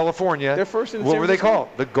to California, they're first in what San were they Francisco?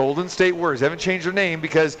 called? The Golden State Warriors. They haven't changed their name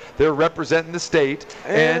because they're representing the state.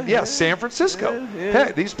 San Francisco.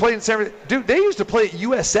 Heck, they used to play in San Francisco. Dude, they used to play at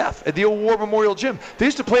USF at the old War Memorial Gym. They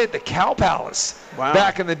used to play at the Cow Palace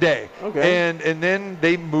back in the day. Okay. And then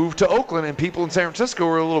they moved to Oakland, and people in San Francisco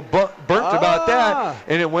were a little burnt about that.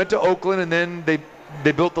 And it went to Oakland, and then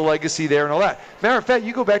they built the legacy there and all that. Matter of fact,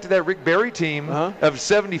 you go back to that Rick Barry team of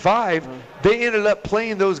 75, they ended up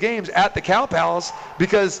playing those games at the Cow Palace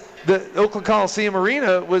because the Oakland Coliseum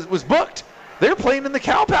Arena was booked. They were playing in the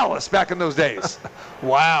Cow Palace back in those days.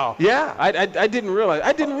 Wow. Yeah. I didn't realize.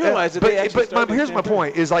 I didn't realize that they actually But here's my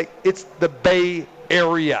point, is like it's the Bay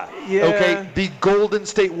Area. Yeah. Okay? The Golden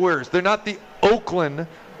State Warriors. They're not the Oakland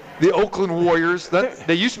Warriors.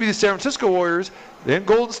 They used to be the San Francisco Warriors, then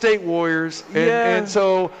Golden State Warriors. And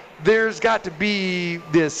so there's got to be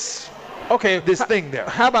this thing there.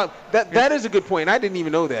 How about that? That is a good point. I didn't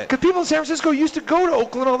even know that. Because people in San Francisco used to go to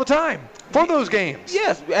Oakland all the time for those games.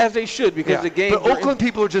 Yes, as they should, because the game. But Oakland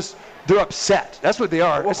people are they're upset. That's what they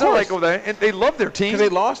are. Well, it's not like over there, and they love their team. Because they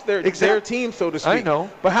lost their team, so to speak. I know.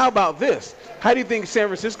 But how about this? How do you think San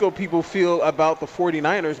Francisco people feel about the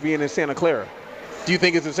 49ers being in Santa Clara? Do you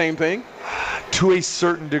think it's the same thing? To a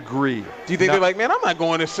certain degree. Do you think they're like, man, I'm not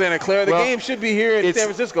going to Santa Clara. The game should be here in San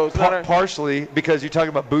Francisco. It's partially because you're talking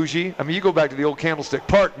about bougie. I mean, you go back to the old Candlestick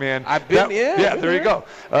Park, man. I've been, there you go.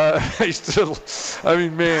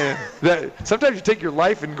 Sometimes you take your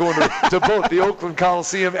life and go to both the Oakland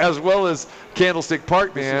Coliseum as well as Candlestick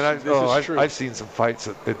Park, man. I've seen some fights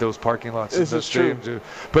at those parking lots. This is true. Too.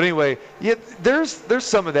 But anyway, there's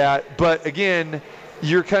some of that. But again,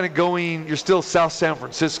 you're kind of you're still South San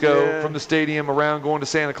Francisco from the stadium around going to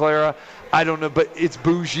Santa Clara. I don't know, but it's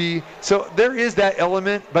bougie. So there is that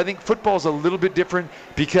element. But I think football's a little bit different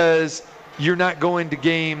because you're not going to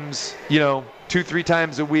games, 2-3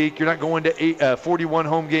 times a week. You're not going to 41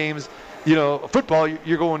 home games. Football,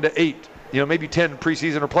 you're going to 8, maybe 10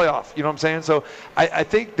 preseason or playoff. You know what I'm saying? So I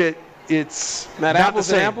think that it's not apples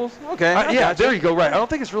the same. and apples? Okay. There you go. Right. I don't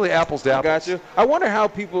think it's really apples to apples. Gotcha. I wonder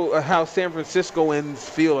how San Franciscoans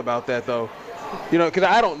feel about that, though. Because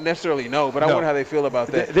I don't necessarily know, but I wonder how they feel about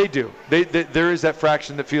that. They do. There is that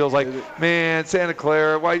fraction that feels like, man, Santa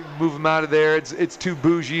Clara, why move them out of there? It's too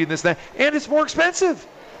bougie and this and that. And it's more expensive.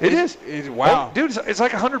 It is. Wow. Oh, dude, it's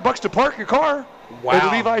like $100 to park your car. Wow. At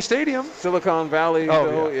the Levi Stadium. Silicon Valley.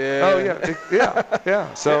 Yeah.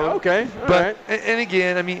 So okay. But and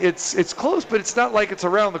again, I mean, it's close, but it's not like it's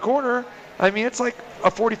around the corner. I mean, it's like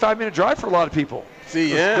a 45-minute drive for a lot of people.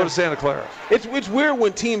 Go to Santa Clara. It's weird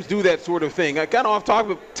when teams do that sort of thing. Kind of off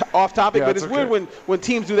topic, but it's weird when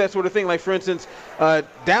teams do that sort of thing. Like for instance,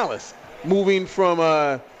 Dallas moving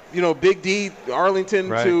from Big D, Arlington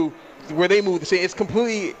to where they moved. It's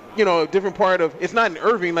completely a different part of. It's not in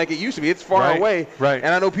Irving like it used to be. It's far away. Right.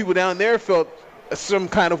 And I know people down there felt some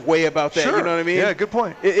kind of way about that. Sure. You know what I mean? Yeah. Good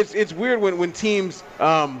point. It's weird when teams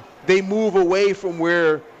they move away from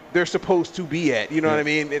where they're supposed to be at. You know what I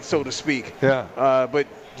mean? It's so to speak. Yeah. But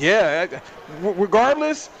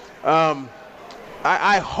regardless,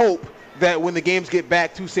 I hope that when the games get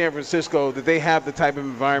back to San Francisco, that they have the type of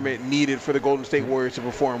environment needed for the Golden State Warriors to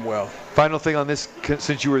perform well. Final thing on this,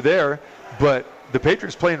 since you were there, but the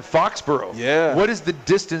Patriots play in Foxborough. Yeah. What is the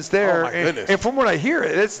distance there? Oh, my goodness. And from what I hear,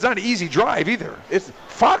 it's not an easy drive either. It's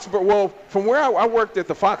Foxborough. Well, from where I worked at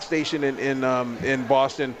the Fox station in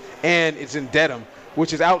Boston, and it's in Dedham,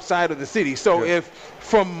 which is outside of the city. So if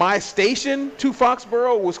from my station to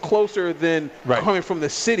Foxborough was closer than coming from the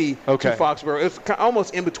city to Foxborough, it's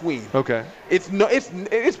almost in between. Okay. It's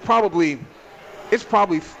probably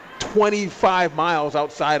 25 miles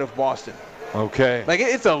outside of Boston. Okay. Like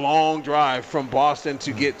it's a long drive from Boston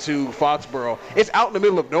to get to Foxborough. It's out in the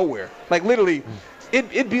middle of nowhere. Like literally,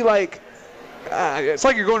 it'd be like. It's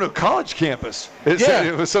like you're going to a college campus.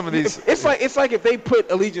 With some of these. It's like if they put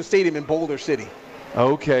Allegiant Stadium in Boulder City.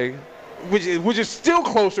 Okay. Which is still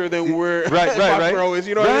closer than where Foxborough is.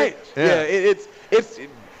 You know what I mean? Yeah. It's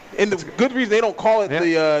and the good reason they don't call it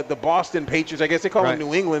the Boston Patriots. I guess they call them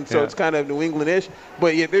New England, so it's kind of New England-ish.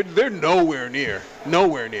 But they're nowhere near.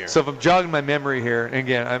 So if I'm jogging my memory here, and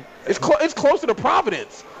again, it's closer to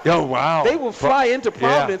Providence. Oh wow! They will fly into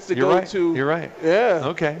Providence to go to. You're right. Yeah.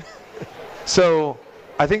 Okay. So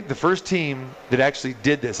I think the first team that actually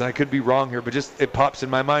did this, and I could be wrong here, but just it pops in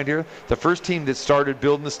my mind here. The first team that started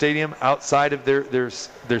building the stadium outside of their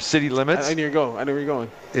city limits. I know where you're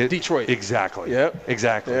going. Detroit. Exactly. Yep.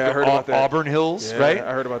 Exactly. Yeah, I heard about that. Auburn Hills, right?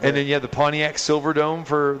 I heard about that. And then you have the Pontiac Silverdome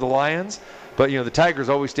for the Lions. But, the Tigers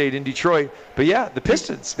always stayed in Detroit. But, yeah, the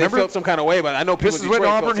Pistons. They felt some kind of way about it. I know people Pistons in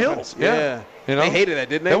Detroit went to Auburn felt Hills. some kind of, They hated that,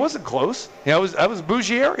 didn't they? That wasn't close. That was a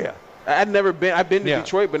bougie area. I've been to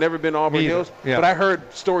Detroit, but never been to Auburn Hills. Yeah. But I heard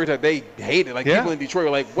stories that they hated. Like, people in Detroit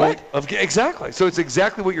were like, what? Well, exactly. So it's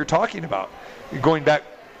exactly what you're talking about. Going back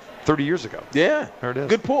 30 years ago. Yeah. There it is.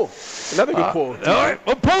 Good pull. Another good pull. All right.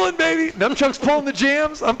 I'm pulling, baby. Nunchuck's pulling the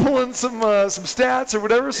jams. I'm pulling some stats or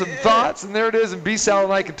whatever, some thoughts, and there it is. And B-Sal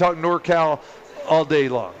and I can talk NorCal all day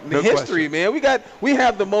long. No history, question. man. We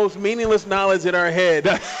have the most meaningless knowledge in our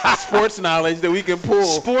head, sports knowledge that we can pull.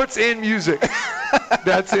 Sports and music.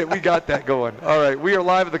 That's it. We got that going. All right. We are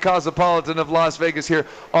live at the Cosmopolitan of Las Vegas here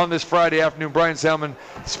on this Friday afternoon. Brian Salmon,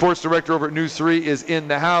 sports director over at News 3, is in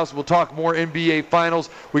the house. We'll talk more NBA Finals.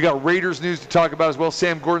 We got Raiders news to talk about as well.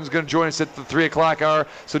 Sam Gordon's going to join us at the 3 o'clock hour.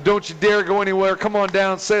 So don't you dare go anywhere. Come on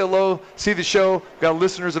down, say hello, see the show. We've got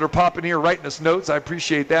listeners that are popping here writing us notes. I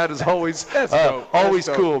appreciate that as always. That's dope. Always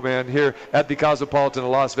That's cool, man, here at the Cosmopolitan of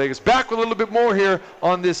Las Vegas. Back with a little bit more here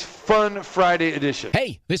on this fun Friday edition.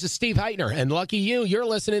 Hey, this is Steve Heitner, and lucky you're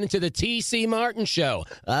listening to the T.C. Martin Show.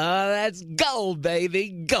 That's gold, baby,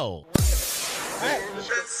 gold.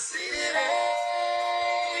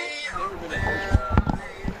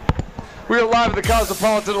 We are live at the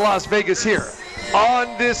Cosmopolitan of Las Vegas here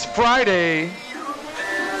on this Friday.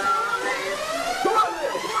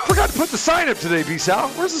 Forgot to put the sign up today, B-Sal.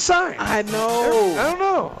 Where's the sign? I know. I don't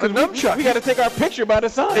know. A Nunchuck. We got to take our picture by the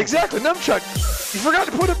sign. Exactly, Nunchuck. You forgot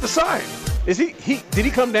to put up the sign. Is he did he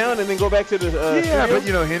come down and then go back to the yeah, studio? but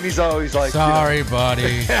you know him, he's always like, sorry, buddy.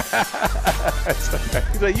 He's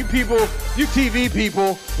like, you people, you TV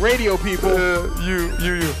people, radio people. You.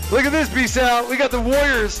 Look at this, B-Sal. We got the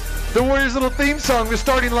Warriors little theme song, the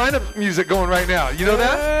starting lineup music going right now. You know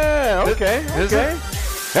that? Yeah, okay.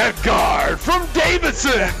 At guard from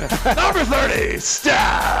Davidson, number 30,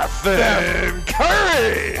 Stephen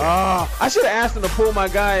Curry. I should have asked him to pull my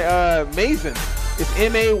guy Mazin. It's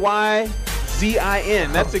Mayzin.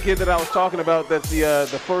 That's the kid that I was talking about. That's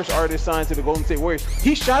the first artist signed to the Golden State Warriors.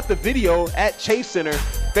 He shot the video at Chase Center.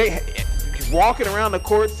 He's walking around the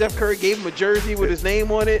court. Steph Curry gave him a jersey with his name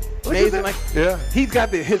on it. Amazing. He's got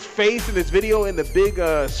his face in this video in the big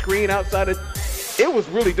screen outside of. It was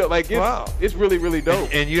really dope. Like, it's really, really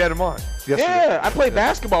dope. And you had him on yesterday. Yeah, I played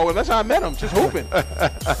basketball with him. That's how I met him, just hooping.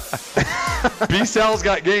 B-Sal's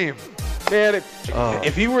got game. Man,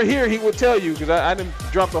 if he were here, he would tell you, because I done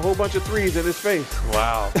dropped a whole bunch of threes in his face.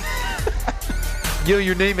 Wow.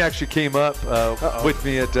 Your name actually came up with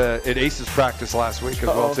me at Aces practice last week as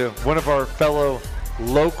well, too. One of our fellow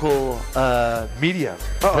local media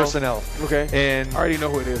personnel. Okay. And I already know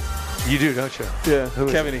who it is. You do, don't you? Yeah,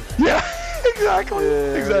 Kevin. Yeah, exactly.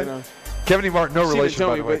 Yeah, exactly. Kevin Martin, no relation,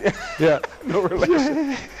 by the way. Yeah, no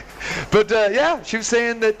relation. But she was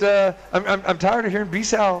saying that I'm tired of hearing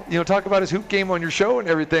B-Sal, talk about his hoop game on your show and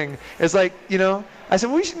everything. It's like, I said,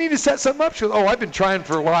 we should need to set something up. She goes, I've been trying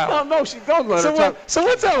for a while. No, she don't let her talk. So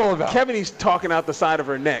what's that all about? Kevin's talking out the side of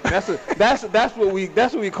her neck. That's what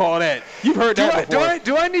we call that. You've heard that before.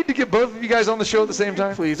 Do I need to get both of you guys on the show at the same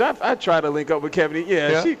time? Please, I try to link up with Kevin.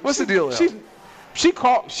 Yeah. What's the deal? She's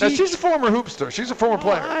a former hoopster. She's a former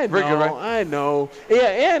player. I know. Very good, right? I know.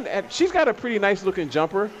 Yeah, and she's got a pretty nice looking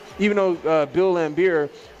jumper. Even though Bill Laimbeer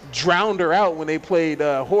drowned her out when they played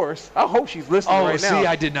horse. I hope she's listening right now. Oh, see,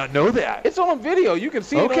 I did not know that. It's on video. You can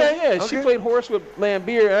see it. Okay. She played horse with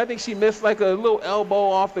Laimbeer, and I think she missed like a little elbow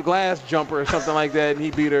off the glass jumper or something like that, and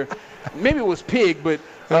he beat her. Maybe it was pig, but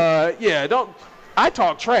don't. I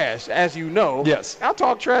talk trash, as you know. Yes. I'll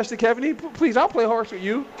talk trash to Kevin. Please, I'll play horse with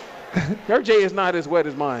you. Her J is not as wet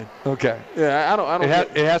as mine. Okay. Yeah, I don't.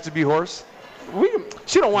 It has to be horse.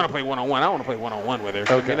 She don't want to play one-on-one. I want to play one-on-one with her.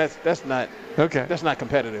 Okay. I mean, that's not. Okay. That's not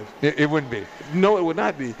competitive. It wouldn't be. No, it would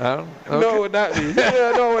not be. Okay. No, it would not be.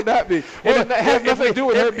 Yeah, no, it would not be. It has nothing to do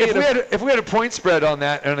with her being. If we had a point spread on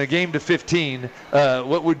that and a game to 15,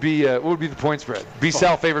 what would be the point spread?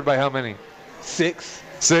 B-Sal favored by how many? 6.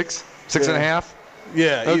 6? 6.5?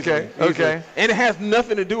 Yeah. Okay. Easily. Okay. And it has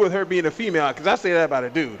nothing to do with her being a female, because I say that about a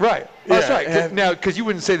dude. Right. Yeah. That's right. Now, because you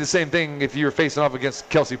wouldn't say the same thing if you were facing off against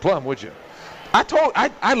Kelsey Plum, would you?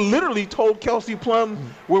 I literally told Kelsey Plum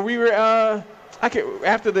when we were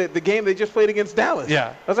after the game they just played against Dallas.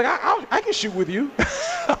 Yeah. I was like, I can shoot with you.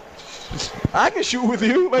 I can shoot with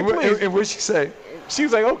you. Like, please. And what did she say? She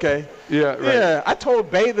was like, okay. Yeah. Right. Yeah. I told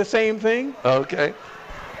Bay the same thing. Okay.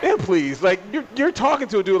 And please, like you're talking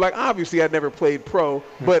to a dude. Like, obviously I'd never played pro,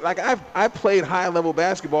 but like I've played high level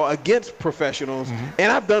basketball against professionals,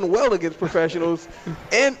 and I've done well against professionals,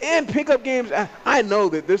 and pickup games. I know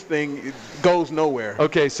that this thing goes nowhere.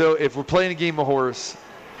 Okay, so if we're playing a game of horse,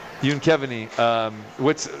 You and Kevin,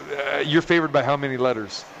 what's you're favored by how many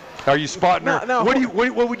letters? Are you spotting her? No,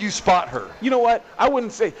 what would you spot her? You know what? I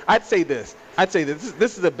wouldn't say. I'd say this.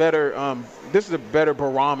 This is a better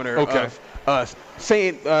barometer of us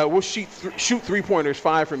saying we'll shoot 3-pointers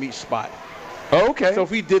 5 from each spot. Oh, okay. So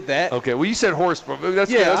if we did that. Okay. Well, you said horsepower.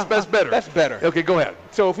 That's better. That's better. Okay, go ahead.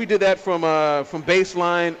 So if we did that from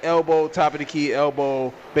baseline, elbow, top of the key,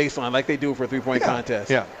 elbow, baseline, like they do for a 3-point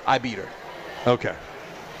contest, I beat her. Okay.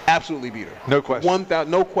 Absolutely beat her. No question.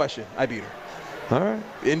 No question. I beat her. All right.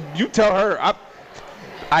 And you tell her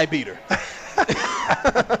I beat her.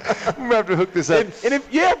 I'm gonna have to hook this up. And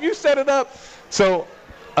if you set it up. So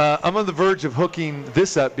I'm on the verge of hooking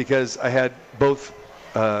this up because I had both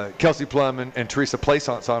Kelsey Plum and Teresa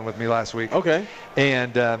Plaisance on with me last week. Okay.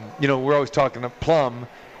 And we're always talking to Plum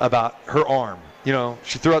about her arm.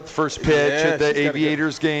 She threw out the first pitch at the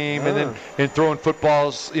Aviators game and throwing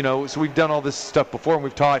footballs, so we've done all this stuff before and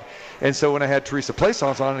we've taught. And so when I had Teresa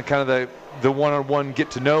Plaisance on and kind of the one-on-one get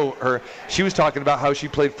to know her, she was talking about how she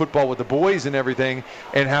played football with the boys and everything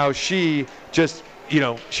and how she just,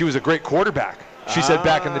 she was a great quarterback. She said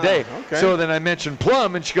back in the day. Okay. So then I mentioned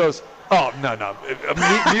Plum and she goes, oh, no.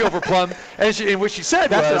 Me over Plum. And what she said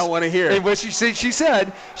That's what I want to hear. And what she said,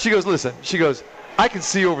 she goes, listen, she goes, I can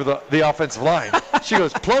see over the offensive line. She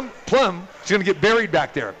goes, Plum, she's going to get buried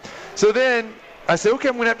back there. So then I said, okay,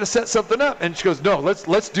 I'm going to have to set something up. And she goes, no,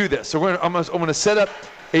 let's do this. So I'm going to set up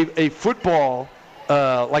a football,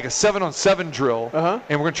 like a 7-on-7 drill, and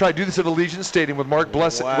we're going to try to do this at Allegiant Stadium with Mark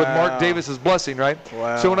Davis's blessing, right?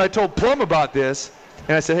 Wow. So when I told Plum about this,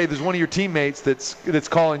 and I said, hey, there's one of your teammates that's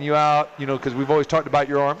calling you out, because we've always talked about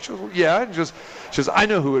your arm. She goes, well, yeah. And she goes, I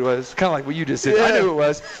know who it was. Kind of like what you just said. Yeah. I knew who it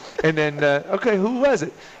was. And then, okay, who was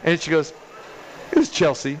it? And she goes, it was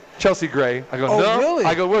Chelsea Gray. I go, no. Really?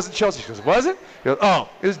 I go, it wasn't Chelsea. She goes, was it? She goes, oh,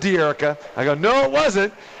 it was De'Erica. I go, no, it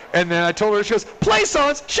wasn't. And then I told her, she goes,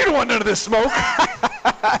 Plaisance, she don't want none of this smoke.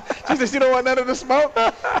 She said she don't want none of the smoke?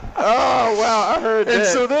 Oh, wow, I heard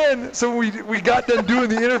that. And so we got done doing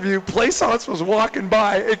the interview. Plaisance was walking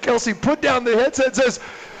by, and Kelsey put down the headset and says,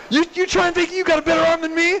 you try and think you got a better arm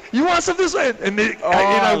than me? You want something this way?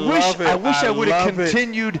 I wish I would have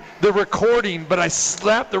continued the recording, but I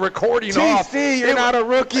slapped the recording off. TC, you're not a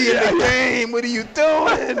rookie in the game. What are you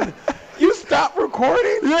doing? You stopped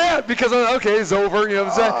recording? Yeah, because it's over. You know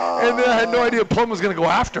what I'm saying? And then I had no idea Plum was going to go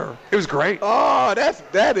after her. It was great. Oh,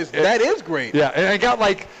 that is great. Yeah, and I got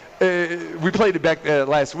we played it back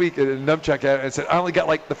last week at Numchuck and said I only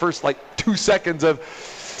got the first 2 seconds of.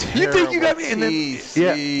 You think you got me? And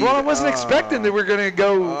then, well, I wasn't expecting that we're going to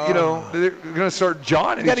go, they're going to start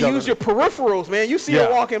jawing at each other. You got to use your peripherals, man. You see her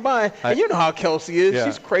walking by, and you know how Kelsey is. Yeah.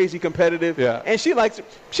 She's crazy competitive. Yeah. And she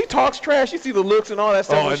talks trash. You see the looks and all that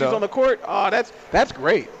stuff when she's on the court. Oh, that's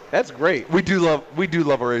great. That's great. We do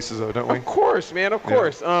love our aces, though, don't we? Of course, man. Of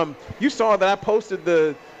course. Yeah. You saw that I posted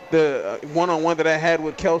the one-on-one that I had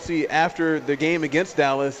with Kelsey after the game against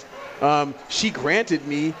Dallas. She granted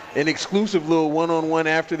me an exclusive little one-on-one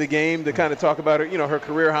after the game to kind of talk about her, her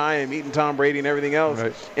career high and meeting Tom Brady and everything else.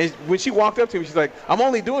 Right. And when she walked up to me, she's like, I'm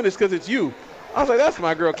only doing this because it's you. I was like, that's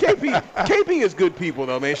my girl. KP is good people,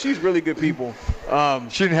 though, man. She's really good people.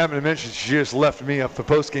 She didn't happen to mention she just left me up the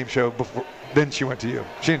post-game show before. Then she went to you.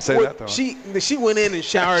 She didn't say that though. She went in and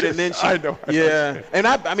showered and then she. I know. Yeah. And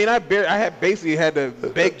I had basically had to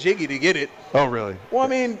beg Jiggy to get it. Oh really?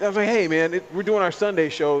 Well, I was like, hey man, we're doing our Sunday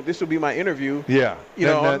show. This will be my interview. Yeah. I'm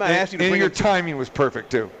not asking you to bring. And your timing was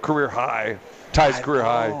perfect too. Career high. Ty's career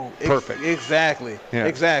high. Perfect. Exactly. Yeah.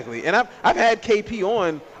 Exactly. And I've had KP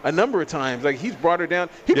on a number of times. He's brought her down.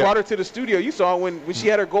 He brought her to the studio. You saw when she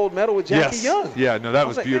had her gold medal with Jackie Young. Yeah, no, that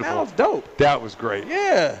was beautiful. Man, that was dope. That was great.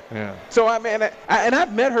 Yeah. Yeah. So I've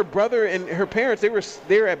met her brother and her parents.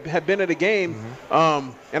 They have been at a game.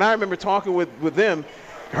 Mm-hmm. And I remember talking with them.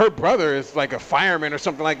 Her brother is like a fireman or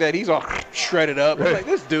something like that. He's all shredded up. Right. I'm like,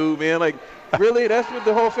 this dude, man, really? That's what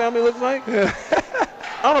the whole family looks like? Yeah.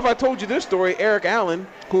 I don't know if I told you this story. Eric Allen,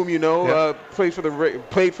 whom you know, played for the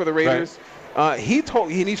Raiders. Right.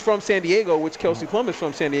 He's from San Diego, which Kelsey Plum is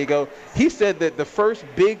from San Diego. He said that the first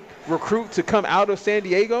big recruit to come out of San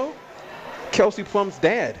Diego, Kelsey Plum's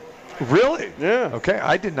dad. Really? Yeah. Okay,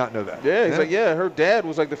 I did not know that. Yeah, he's like, her dad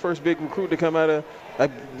was the first big recruit to come out of a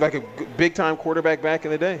big-time quarterback back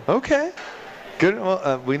in the day. Okay. Good.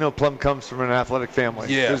 Well, we know Plum comes from an athletic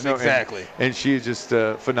family. Yeah, exactly. And she is just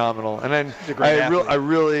phenomenal. And then I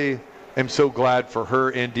really am so glad for her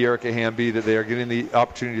and De'Erica Hamby that they are getting the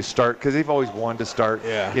opportunity to start because they've always wanted to start.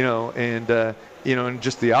 Yeah. And and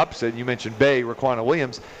just the opposite. You mentioned Bay, Raquana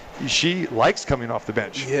Williams. She likes coming off the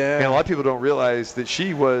bench. Yeah. And a lot of people don't realize that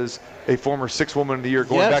she was a former 6th Woman of the Year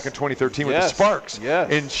going back in 2013 with the Sparks.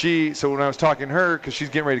 Yes. And so when I was talking to her, because she's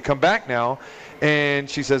getting ready to come back now, and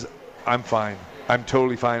she says, I'm fine. I'm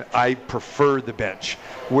totally fine. I prefer the bench.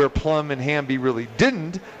 Where Plum and Hamby really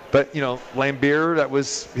didn't, but, Lambier, that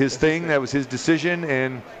was his thing. That was his decision,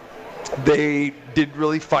 and they did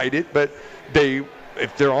really fight it, but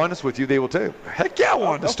if they're honest with you, they will tell you, heck yeah, I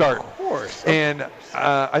wanted to start. Of course. And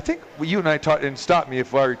I think you and I talked, and stop me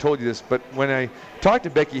if I already told you this, but when I talked to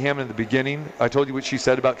Becky Hammon in the beginning, I told you what she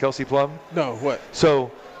said about Kelsey Plum. No, what?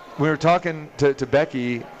 So we were talking to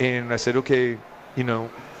Becky, and I said, okay,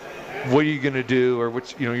 what are you going to do, or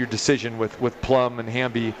what's your decision with Plum and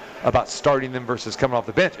Hamby about starting them versus coming off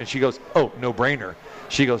the bench? And she goes, oh, no brainer.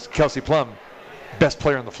 She goes, Kelsey Plum, best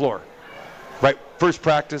player on the floor. Right? First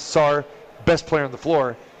practice, saw her, best player on the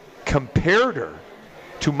floor. Compared her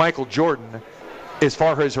to Michael Jordan as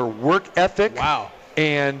far as her work ethic. Wow.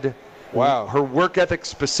 And her work ethic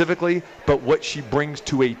specifically, but what she brings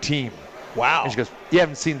to a team. Wow. And she goes, you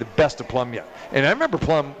haven't seen the best of Plum yet. And I remember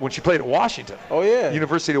Plum when she played at Washington. Oh, yeah.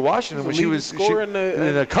 University of Washington, when she was in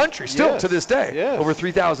the country still to this day. Yes. Over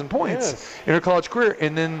 3,000 points in her college career.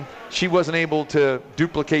 And then she wasn't able to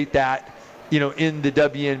duplicate that, in the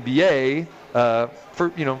WNBA for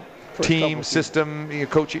team, system,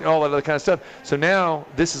 coaching, all that other kind of stuff. So now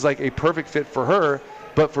this is like a perfect fit for her.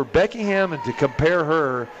 But for Becky Hammon to compare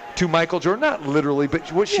her to Michael Jordan, not literally,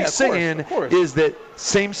 but what she's saying is that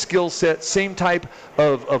same skill set, same type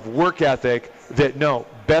of work ethic, that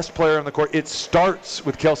best player on the court. It starts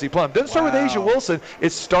with Kelsey Plum. Doesn't start with Asia Wilson.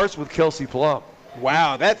 It starts with Kelsey Plum.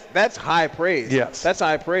 Wow, that's high praise. Yes. That's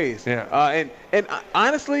high praise. Yeah. And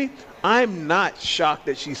honestly, I'm not shocked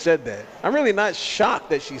that she said that. I'm really not shocked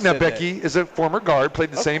that she said that. Now, Becky is a former guard,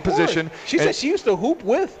 played the same position. She said she used to hoop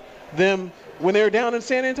with them when they were down in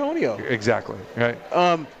San Antonio. Exactly, right.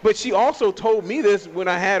 But she also told me this when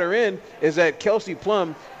I had her in, is that Kelsey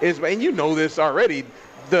Plum is, and you know this already,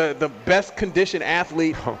 the best conditioned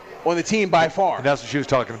athlete on the team by far. And that's what she was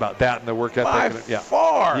talking about, that and the work ethic. By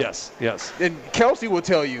far. Yes. And Kelsey will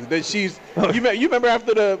tell you that she's. You remember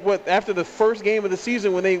after the first game of the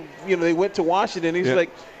season when they went to Washington, he's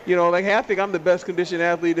like, hey, I think I'm the best conditioned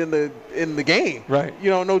athlete in the game. Right.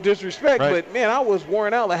 No disrespect, but man, I was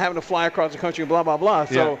worn out having to fly across the country and blah blah blah.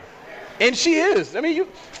 So, and she is. I mean,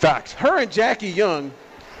 fact. Her and Jackie Young.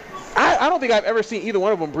 I don't think I've ever seen either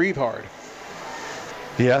one of them breathe hard.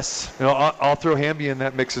 Yes, I'll throw Hamby in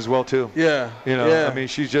that mix as well too. Yeah. I mean,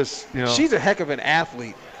 she's just, she's a heck of an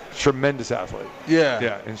athlete. Tremendous athlete.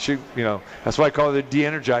 Yeah. And she, that's why I call her the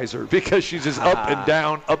de-energizer, because she's just up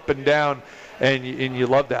and down, and you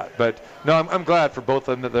love that. But no, I'm glad for both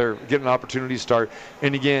of them that they're getting an opportunity to start.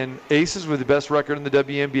 And again, Aces with the best record in the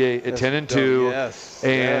WNBA at 10-2. Yes.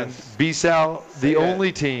 And B-Sal, the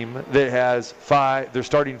only team that has they're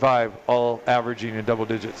starting 5 all averaging in double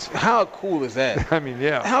digits. How cool is that? I mean,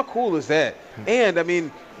 yeah. How cool is that? And I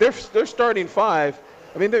mean, they're starting 5.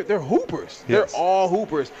 I mean, they're hoopers. Yes. They're all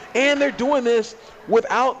hoopers. And they're doing this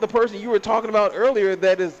without the person you were talking about earlier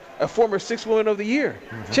that is a former 6th Woman of the Year.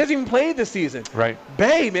 Mm-hmm. She hasn't even played this season. Right.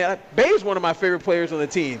 Bay is one of my favorite players on the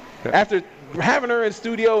team. Yeah. After having her in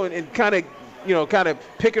studio and kind of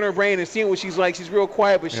picking her brain and seeing what she's like, she's real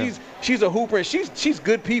quiet, but she's a hooper, and she's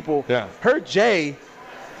good people. Yeah. Her Jay,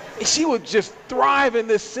 she would just thrive in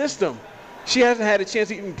this system. She hasn't had a chance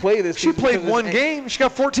to even play this season. She played one game. She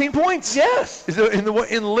got 14 points. Yes. In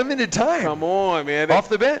limited time. Come on, man. Off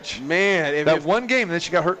the bench. Man. That one game, then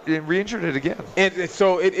she got hurt and re-injured it again. And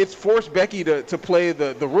so it's forced Becky to play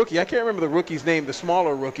the rookie. I can't remember the rookie's name, the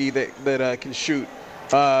smaller rookie that can shoot.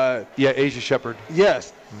 Asia Shepherd.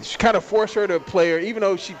 Yes. She kind of forced her to play her, even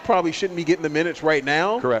though she probably shouldn't be getting the minutes right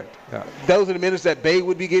now. Correct. Yeah. Those are the minutes that Bay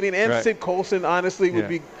would be getting, and right. Sid Colson, honestly, would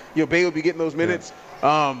be. Bay would be getting those minutes.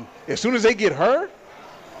 Yeah. As soon as they get her,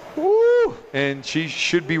 woo! And she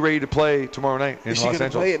should be ready to play tomorrow night in Los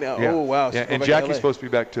Angeles. Play it now? Yeah. Oh wow! Yeah. And Jackie's supposed to be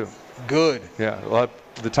back too. Good. Yeah.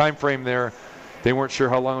 The time frame there, they weren't sure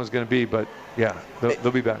how long it was going to be, but yeah,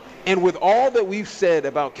 they'll be back. And with all that we've said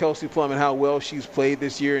about Kelsey Plum and how well she's played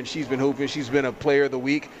this year, and she's been hooping, she's been a player of the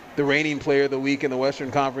week, the reigning player of the week in the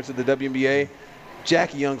Western Conference of the WNBA.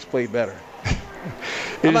 Jackie Young's played better.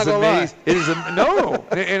 It is amazing. It is no,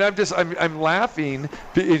 and I'm laughing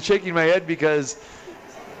and shaking my head because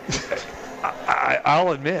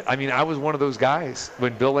I'll admit, I mean, I was one of those guys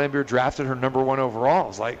when Bill Laimbeer drafted her #1 overall.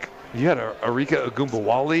 It's like you had Arika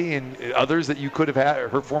Ogunbowale and others that you could have had,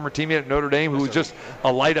 her former teammate at Notre Dame, who was just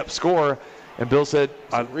a light-up scorer. And Bill said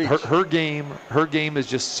reach. her game is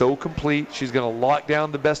just so complete. She's going to lock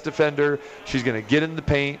down the best defender. She's going to get in the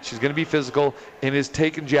paint. She's going to be physical, and it's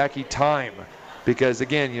taken Jackie time because,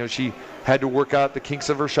 again, you know, she had to work out the kinks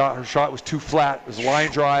of her shot. Her shot was too flat. It was a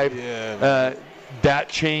line drive. Yeah, that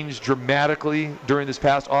changed dramatically during this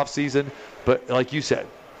past offseason. But like you said,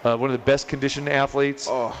 one of the best conditioned athletes,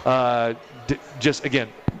 just, again,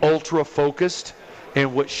 ultra focused.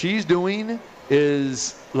 And what she's doing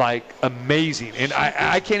is, like, amazing. And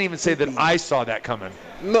I can't even say that I saw that coming.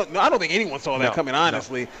 No, I don't think anyone saw that coming,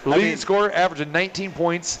 honestly. No. Leading scorer, averaging 19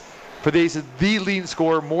 points for the Aces. The leading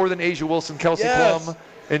scorer, more than Asia Wilson, Kelsey Plum,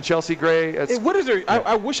 and Chelsea Gray. What is her? Yeah.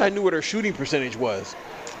 I wish I knew what her shooting percentage was.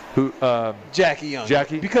 Who? Jackie Young.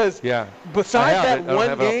 Jackie? Because besides that one I don't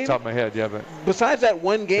have it off game, the top of my head, but besides that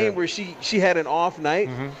one game where she had an off night,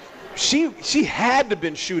 she had to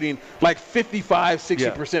been shooting like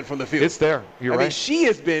 55-60% from the field. It's there. You're right. I mean, she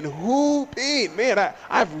has been hooping. Man,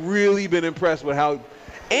 I've really been impressed with how.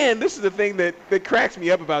 And this is the thing that cracks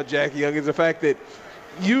me up about Jackie Young is the fact that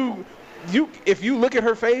if you look at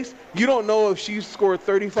her face, you don't know if she scored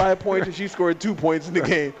 35 points or she scored 2 points in the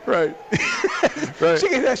game. Right. Right. She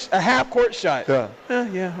gets a half-court shot. Yeah.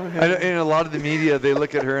 Okay. And a lot of the media, they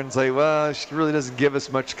look at her and say, well, she really doesn't give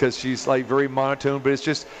us much because she's, like, very monotone. But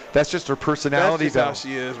that's just her personality. That's just how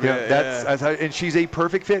she is, man. That's how, and she's a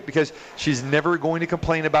perfect fit because she's never going to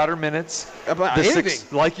complain about her minutes. About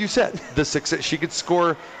anything. Like you said, the success. She could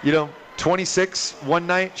score, 26 one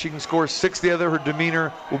night. She can score 6 the other. Her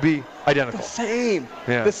demeanor will be identical. The same.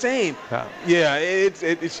 Yeah. The same. Yeah.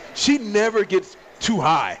 It's she never gets too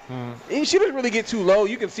high. And she doesn't really get too low.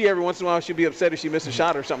 You can see every once in a while she'll be upset if she misses a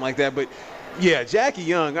shot or something like that. But yeah, Jackie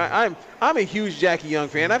Young, I'm a huge Jackie Young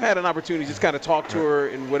fan. I've had an opportunity to just kind of talk to her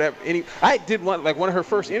and whatever. I did one of her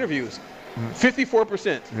first interviews.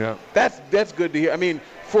 54%. Yeah. That's good to hear. I mean,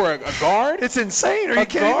 for a guard, it's insane. Are you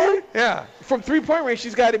kidding guard? me? Yeah. From three-point range,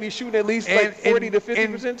 she's got to be shooting at least 40 to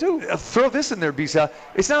 50% too. Throw this in there, B-Sal.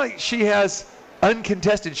 It's not like she has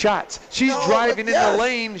uncontested shots. She's driving in the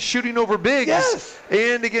lane, shooting over bigs. Yes.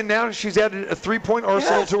 And again, now she's added a three-point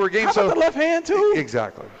arsenal to her game. How about the left hand too?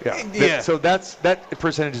 Exactly. Yeah. So that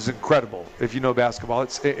percentage is incredible. If you know basketball,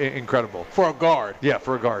 it's incredible. For a guard. Yeah,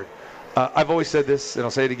 for a guard. I've always said this, and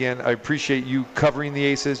I'll say it again. I appreciate you covering the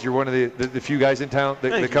Aces. You're one of the few guys in town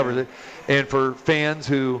that covers it. And for fans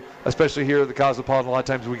who, especially here at the Cosmopolitan, a lot of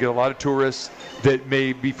times we get a lot of tourists that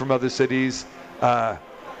may be from other cities. I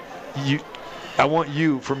want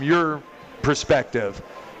you, from your perspective,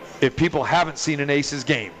 if people haven't seen an Aces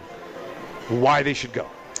game, why they should go.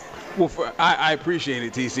 Well, I appreciate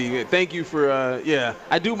it, TC. Thank you for,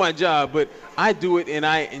 I do my job, but I do it and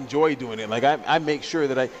I enjoy doing it. Like, I make sure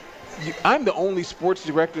that I'm the only sports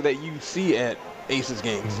director that you see at Aces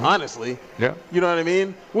games, honestly. Yeah. You know what I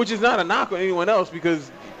mean? Which is not a knock on anyone else because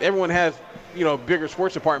everyone has, bigger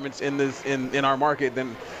sports departments in our market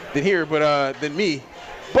than here, but than me.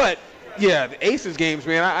 But yeah, the Aces games,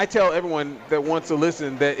 man. I tell everyone that wants to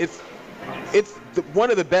listen that it's one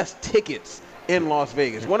of the best tickets in Las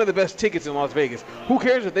Vegas. One of the best tickets in Las Vegas. Who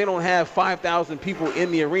cares if they don't have 5,000 people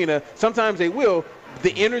in the arena? Sometimes they will.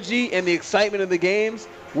 The energy and the excitement of the games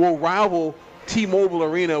will rival T-Mobile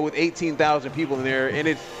Arena with 18,000 people in there,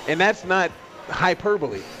 and that's not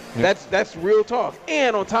hyperbole. Yeah. That's real talk.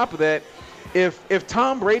 And on top of that, if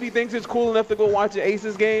Tom Brady thinks it's cool enough to go watch an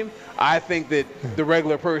Aces game, I think that the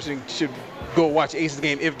regular person should go watch Aces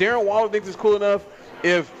game. If Darren Waller thinks it's cool enough,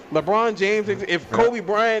 if LeBron James, if Kobe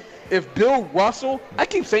Bryant, if Bill Russell, I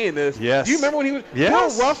keep saying this. Yes. Do you remember when he was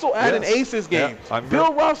Bill Russell at an Aces game? Yeah,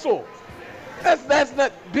 Bill Russell. That's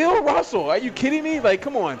not Bill Russell. Are you kidding me? Like,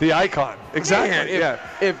 come on. The icon. Exactly. Man,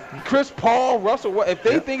 if Chris Paul, Russell, if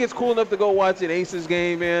they think it's cool enough to go watch an Aces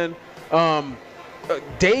game, man.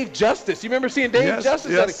 Dave Justice. You remember seeing Dave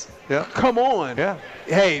Justice? Yes. Come on. Yeah.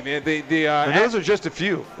 Hey, man. And those are just a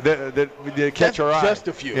few that catch our eye. Just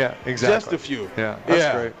a few. Yeah, exactly. Just a few. Yeah,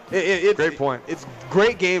 that's great. Great point. It's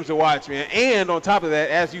great games to watch, man. And on top of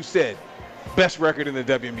that, as you said, best record in the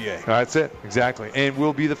WNBA. That's it. Exactly. And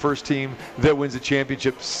we'll be the first team that wins the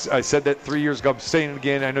championship. I said that 3 years ago. I'm saying it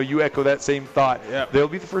again. I know you echo that same thought. Yep. They'll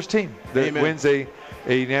be the first team that wins a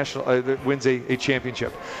national that wins a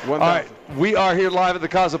championship. 1,000. All right. We are here live at the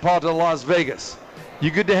Cosmopolitan in Las Vegas.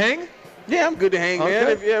 You good to hang? Yeah, I'm good to hang,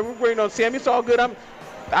 man. We're waiting on Sammy. It's all good.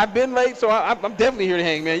 I've been late, so I'm definitely here to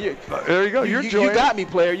hang, man. There you go. You got me,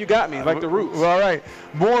 player. You got me, like the Roots. Well, all right.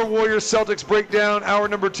 More Warriors-Celtics breakdown. Hour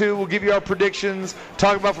number 2. We'll give you our predictions.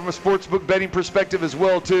 Talk about from a sportsbook betting perspective as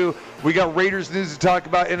well, too. We got Raiders news to talk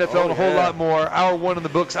about, NFL, and a whole lot more. Hour 1 in the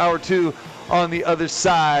books. Hour 2 on the other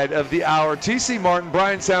side of the hour. TC Martin,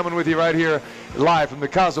 Brian Salmon with you right here live from the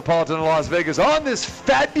Cosmopolitan in Las Vegas on this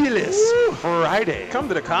fabulous Friday. Come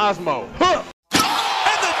to the Cosmo. Huh.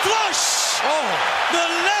 And the flush. Oh. The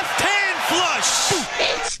left hand flush.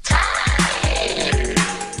 It's time.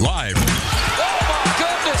 Live. Oh, my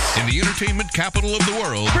goodness. In the entertainment capital of the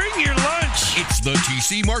world. Bring your lunch. It's the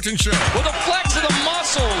TC Martin Show. With a flex of the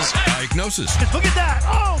muscles. Diagnosis. Look at that.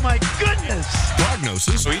 Oh, my goodness.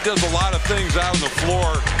 Prognosis. So he does a lot of things out on the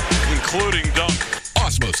floor, including dunk.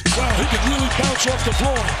 Osmosis. Wow, he could really bounce off the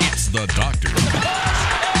floor. It's the doctor. And the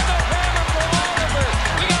hammer for Oliver.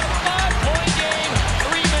 We got a 5-point game,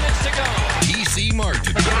 3 minutes to go. TC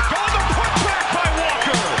Martin. The putback by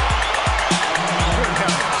Walker.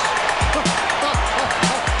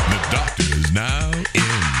 The doctor is now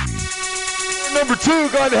in. Number 2,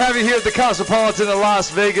 glad to have you here at the Cosmopolitan in Las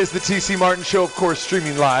Vegas. The TC Martin Show, of course,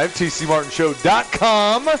 streaming live.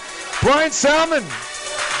 TCMartinShow.com. Brian Salmon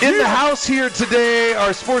in the house here today,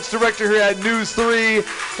 our sports director here at News 3.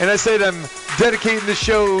 And I said I'm dedicating the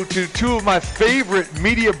show to 2 of my favorite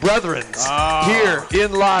media brethren here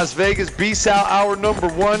in Las Vegas. B-Sal, hour number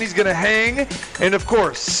 1. He's going to hang. And, of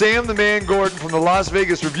course, Sam the Man Gordon from the Las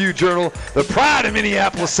Vegas Review-Journal, the pride of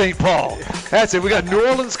Minneapolis, St. Paul. That's it. We got New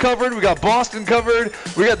Orleans covered. We got Boston covered.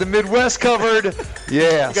 We got the Midwest covered.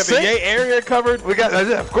 Yeah. We got the Bay Area covered. We got,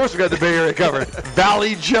 of course, we got the Bay Area covered.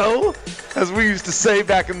 Valley Joe, as we used to say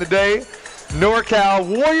back in the day. NorCal,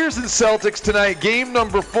 Warriors and Celtics tonight. Game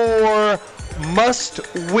number 4.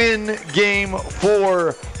 Must-win game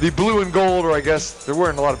for the blue and gold, or I guess they're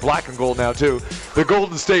wearing a lot of black and gold now too, the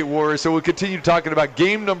Golden State Warriors. So we'll continue talking about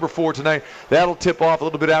game number 4 tonight. That'll tip off a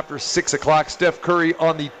little bit after 6 o'clock. Steph Curry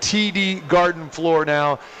on the TD Garden floor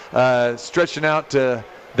now, stretching out to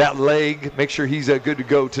that leg. Make sure he's good to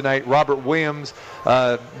go tonight. Robert Williams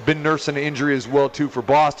been nursing an injury as well too for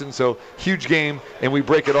Boston, so huge game, and we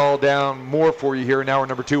break it all down more for you here in hour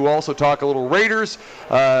number 2. We'll also talk a little Raiders,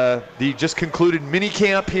 the just concluded mini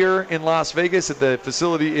camp here in Las Vegas at the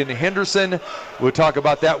facility in Henderson. We'll talk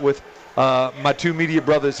about that with my 2 media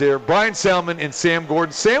brothers here, Brian Salmon and Sam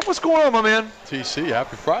Gordon. Sam, what's going on, my man? TC,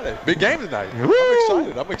 happy Friday. Big game tonight.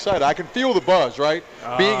 Woo! I'm excited. I can feel the buzz, right?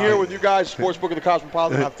 Being here with you guys, Sportsbook of the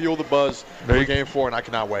Cosmopolitan, I feel the buzz for game 4, and I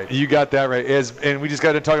cannot wait. You got that right. And we just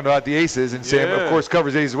got to talking about the Aces, and Sam, of course,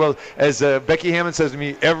 covers Aces as well. As Becky Hammond says to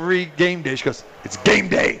me every game day, she goes, it's game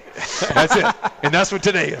day. That's it. And that's what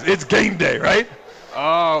today is. It's game day, right?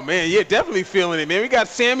 Oh man, yeah, definitely feeling it, man. We got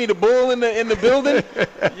Sammy the Bull in the building.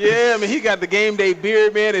 Yeah, man, he got the game day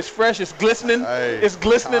beard, man. It's fresh, it's glistening. Hey, it's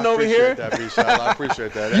glistening over here. I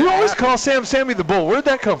appreciate that. You always call Sam Sammy the Bull. Where'd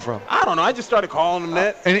that come from? I don't know. I just started calling him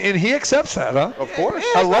that. And he accepts that, huh? Of course.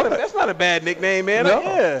 Yeah, I love it. That's not a bad nickname, man. No,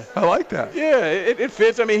 Yeah. I like that. Yeah, it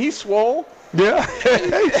fits. I mean, he's swole. Yeah.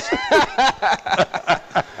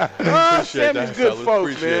 Sammy's good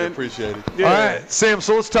folks, man. Appreciate it. Yeah. All right, Sam,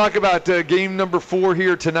 so let's talk about game number 4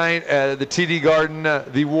 here tonight at the TD Garden.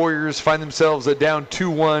 The Warriors find themselves down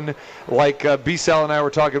 2-1 like B-Sal and I were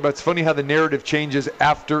talking about. It's funny how the narrative changes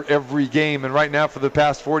after every game, and right now for the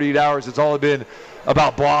past 48 hours it's all been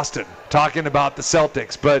about Boston, talking about the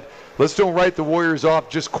Celtics, but let's don't write the Warriors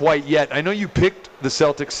off just quite yet. I know you picked the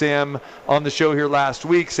Celtics, Sam, on the show here last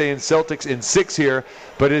week, saying Celtics in 6 here,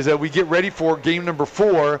 but as we get ready for game number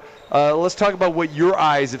 4, let's talk about what your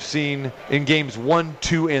eyes have seen in games 1,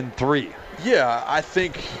 2, and 3. Yeah, I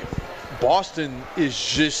think Boston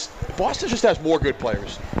just has more good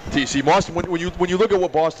players. TC, Boston, when you look at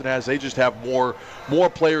what Boston has, they just have more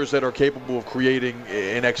players that are capable of creating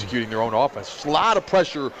and executing their own offense. There's a lot of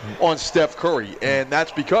pressure on Steph Curry, and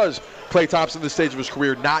that's because Klay Thompson, at this stage of his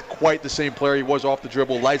career, not quite the same player he was off the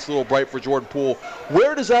dribble. Lights a little bright for Jordan Poole.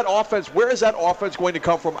 Where is that offense going to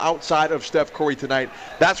come from outside of Steph Curry tonight?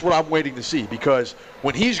 That's what I'm waiting to see, because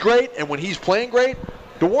when he's great and when he's playing great,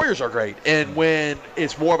 the Warriors are great. And when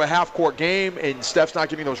it's more of a half-court game and Steph's not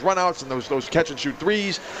getting those runouts and those catch-and-shoot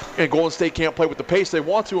threes, and Golden State can't play with the pace they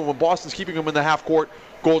want to, and when Boston's keeping them in the half-court,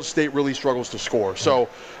 Golden State really struggles to score. So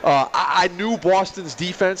I knew Boston's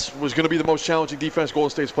defense was going to be the most challenging defense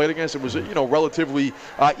Golden State's played against. It was a relatively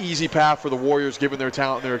easy path for the Warriors given their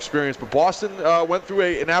talent and their experience. But Boston went through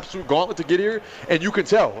an absolute gauntlet to get here, and you can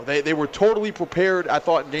tell. They were totally prepared, I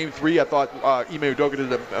thought, in Game 3. I thought Ime Udoka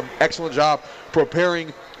did an excellent job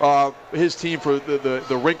preparing his team for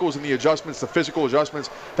the wrinkles and the adjustments, the physical adjustments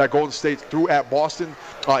that Golden State threw at Boston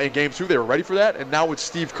in Game 2. They were ready for that, and now it's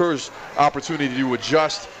Steve Kerr's opportunity to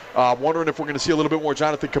adjust. Wondering if we're going to see a little bit more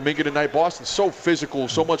Jonathan Kuminga tonight. Boston's so physical,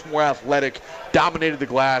 so much more athletic, dominated the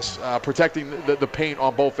glass, protecting the paint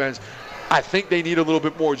on both ends. I think they need a little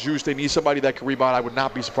bit more juice. They need somebody that can rebound. I would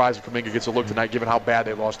not be surprised if Kuminga gets a look tonight, given how bad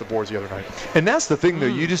they lost the boards the other night. And that's the thing, though.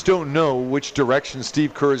 You just don't know which direction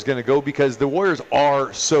Steve Kerr is going to go because the Warriors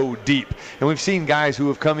are so deep. And we've seen guys who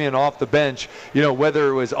have come in off the bench,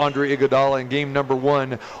 whether it was Andre Iguodala in game number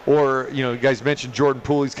 1 or, you guys mentioned Jordan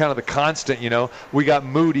Poole. He's kind of the constant, We got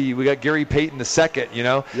Moody. We got Gary Payton II,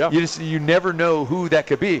 Yeah. You never know who that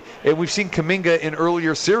could be. And we've seen Kuminga in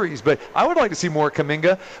earlier series, but I would like to see more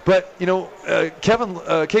Kuminga. But,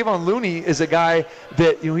 Kevon Looney is a guy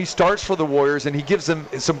that he starts for the Warriors and he gives them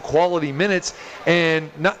some quality minutes.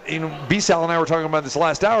 And B-Sal and I were talking about this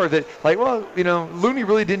last hour that Looney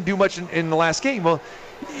really didn't do much in the last game. Well,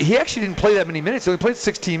 he actually didn't play that many minutes. He only played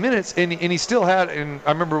 16 minutes, and he still had, and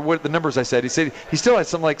I remember what the numbers I said. He said he still had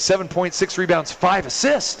some 7 points, 6 rebounds, 5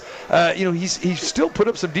 assists. He's still put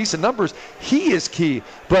up some decent numbers. He is key,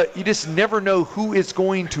 but you just never know who it's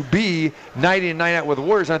going to be night in, night out with the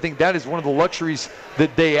Warriors. And I think that is one of the luxuries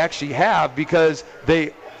that they actually have because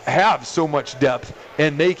they have so much depth,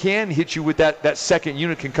 and they can hit you with that second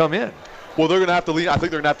unit can come in. Well, they're going to have to lean. I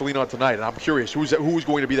think they're going to have to lean on tonight, and I'm curious who's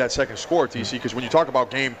going to be that second scorer, TC. Because when you talk about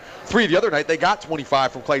Game 3 the other night, they got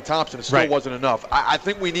 25 from Klay Thompson. It still wasn't enough. I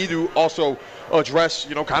think we need to also address,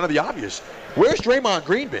 kind of the obvious. Where's Draymond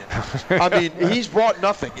Green been? I mean, he's brought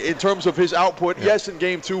nothing in terms of his output. Yeah. Yes, in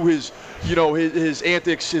Game 2, his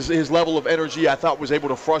antics, his level of energy, I thought was able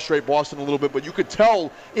to frustrate Boston a little bit. But you could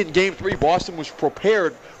tell in Game 3, Boston was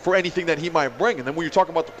prepared for anything that he might bring. And then when you're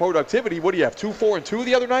talking about the productivity, what do you have, 2, 4, and 2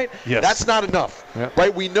 the other night? Yes. That's not enough,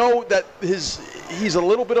 right? We know that he's a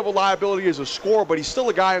little bit of a liability as a scorer, but he's still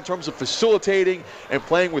a guy in terms of facilitating and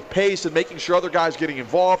playing with pace and making sure other guys getting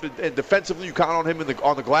involved. And defensively, you count on him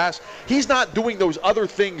on the glass. He's not doing those other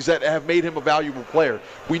things that have made him a valuable player.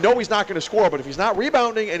 We know he's not going to score, but if he's not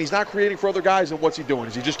rebounding and he's not creating for other guys, then what's he doing?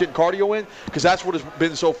 Is he just getting cardio in? Because that's what has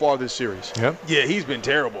been so far this series. Yeah, he's been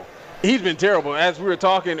terrible. He's been terrible. As we were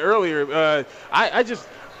talking earlier, I just,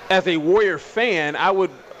 as a Warrior fan,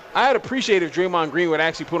 I'd appreciate if Draymond Green would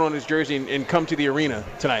actually put on his jersey and come to the arena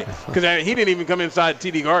tonight. Because he didn't even come inside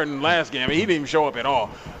TD Garden last game. He didn't even show up at all.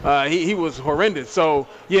 He was horrendous. So,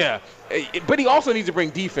 yeah. But he also needs to bring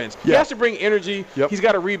defense. He has to bring energy. Yep. He's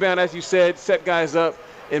got to rebound, as you said, set guys up,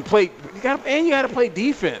 and play. You got to play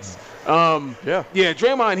defense.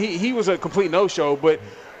 Draymond, he was a complete no-show. But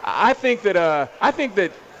I think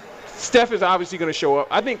that Steph is obviously going to show up.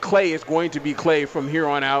 I think Klay is going to be Klay from here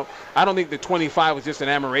on out. I don't think the 25 was just an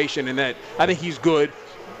aberration in that. I think he's good.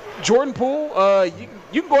 Jordan Poole,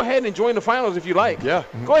 you can go ahead and join the finals if you like. Yeah.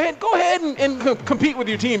 Go ahead and compete with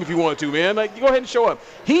your team if you want to, man. Go ahead and show up.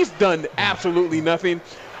 He's done absolutely nothing.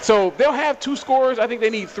 So they'll have 2 scorers. I think they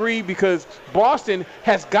need 3 because Boston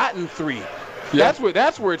has gotten 3. Yeah.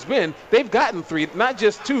 That's where it's been. They've gotten 3, not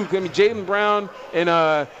just 2. I mean, Jaylen Brown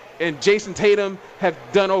and Jason Tatum have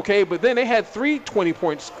done okay, but then they had 3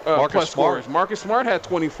 20-point plus scorers. Marcus Smart had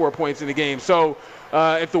 24 points in the game. So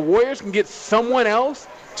if the Warriors can get someone else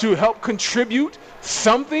to help contribute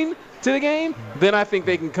something to the game, then I think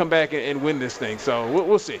they can come back and win this thing. So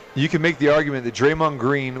we'll see. You can make the argument that Draymond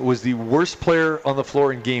Green was the worst player on the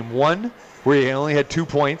floor in Game 1, where he only had 2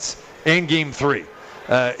 points, and Game 3.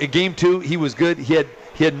 In Game 2, he was good. He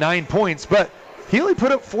had 9 points, but he only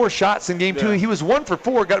put up 4 shots in Game 2. He was 1 for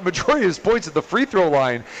 4, got a majority of his points at the free throw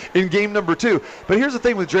line in Game number 2. But here's the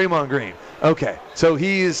thing with Draymond Green. Okay, so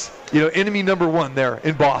he is enemy number 1 there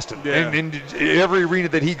in Boston, and in every arena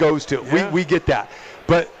that he goes to. Yeah. We get that.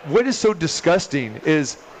 But what is so disgusting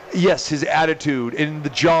is, yes, his attitude and the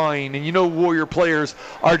jawing, and Warrior players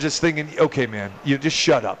are just thinking, okay, man, just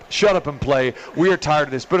shut up and play. We are tired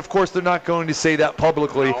of this. But of course, they're not going to say that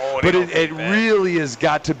publicly. No, but it really has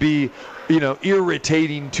got to be,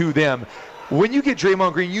 irritating to them. When you get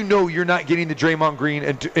Draymond Green, you're not getting the Draymond Green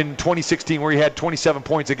in 2016 where he had 27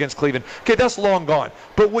 points against Cleveland. Okay, that's long gone.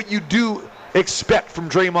 But what you do expect from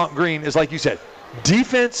Draymond Green is, like you said,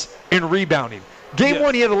 defense and rebounding. Game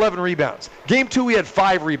 1, he had 11 rebounds. Game 2, he had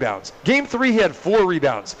 5 rebounds. Game 3, he had 4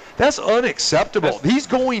 rebounds. That's unacceptable. He's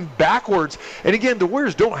going backwards. And again, the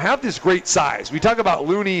Warriors don't have this great size. We talk about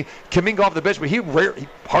Looney coming off the bench, but he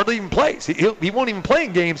hardly even plays. He won't even play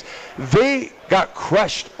in games. They got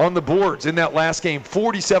crushed on the boards in that last game,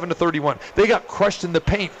 47-31. They got crushed in the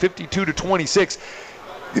paint, 52-26.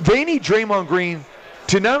 They need Draymond Green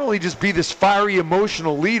to not only just be this fiery,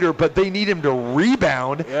 emotional leader, but they need him to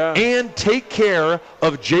rebound and take care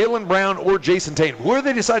of Jaylen Brown or Jason Tatum. Where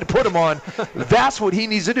they decide to put him on, that's what he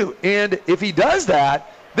needs to do. And if he does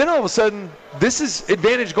that, then all of a sudden, this is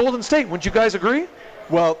advantage Golden State. Wouldn't you guys agree?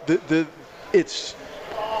 Well, it's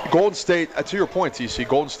Golden State. To your point, TC,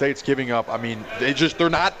 Golden State's giving up. I mean, they're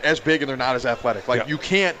not as big and they're not as athletic. Like you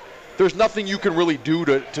can't. There's nothing you can really do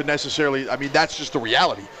to necessarily. I mean, that's just the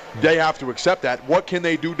reality. They have to accept that. What can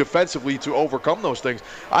they do defensively to overcome those things?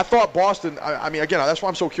 I thought Boston. I mean, again, that's why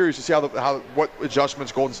I'm so curious to see what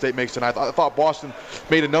adjustments Golden State makes tonight. I thought Boston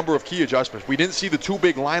made a number of key adjustments. We didn't see the two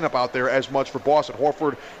big lineup out there as much for Boston.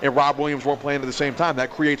 Horford and Rob Williams weren't playing at the same time. That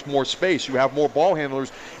creates more space. You have more ball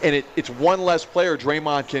handlers, and it's one less player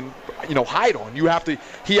Draymond can hide on.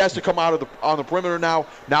 He has to come out on the perimeter now.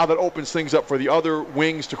 Now that opens things up for the other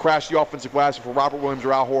wings to crash the offensive glass, and for Robert Williams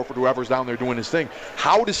or Al Horford, whoever's down there doing his thing.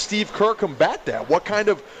 How does Steve Kerr combat that? What kind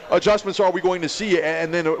of adjustments are we going to see?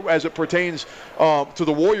 And then as it pertains to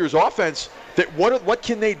the Warriors offense, what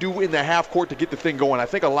can they do in the half court to get the thing going? I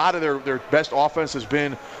think a lot of their best offense has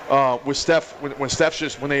been with Steph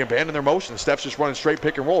when they abandon their motion. Steph's just running straight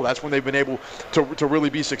pick and roll. That's when they've been able to really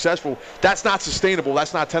be successful. That's not sustainable.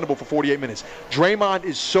 That's not tenable for 48 minutes. Draymond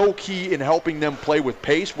is so key in helping them play with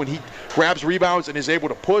pace. When he grabs rebounds and is able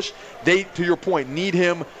to push, they, to your point, need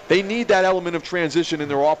him. They need that element of transition in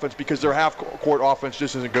their offense because their half-court offense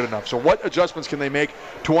just isn't good enough. So what adjustments can they make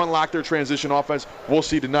to unlock their transition offense? We'll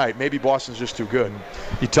see tonight. Maybe Boston's just too good.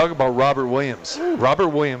 You talk about Robert Williams. Robert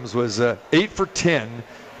Williams was 8 for 10.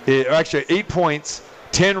 Actually, 8 points,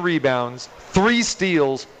 10 rebounds, 3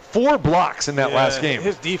 steals, 4 blocks in that last game.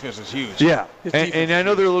 His defense is huge. Yeah, and I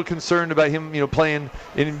know they're a little concerned about him, playing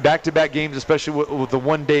in back-to-back games, especially with the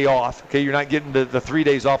 1 day off. Okay, you're not getting the 3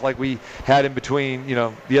 days off like we had in between,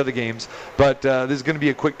 the other games. But this is going to be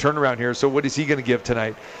a quick turnaround here. So what is he going to give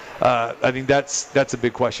tonight? I think that's a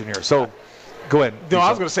big question here. So go ahead. No, I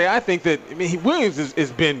was going to say, I think that Williams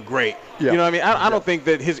has been great. Yeah. I don't think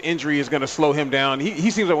that his injury is going to slow him down.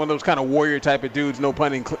 He seems like one of those kind of warrior type of dudes, no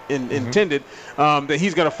pun intended, that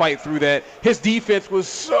he's going to fight through that. His defense was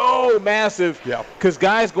so massive because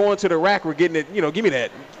guys going to the rack were getting it, give me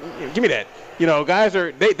that. Give me that. Guys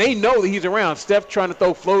they know that he's around. Steph trying to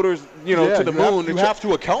throw floaters, to the moon. You have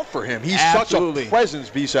to account for him. He's such a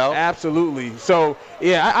presence, B-Sal. Absolutely. So,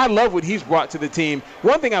 I love what he's brought to the team.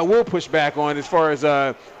 One thing I will push back on as far as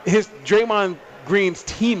his Draymond Green's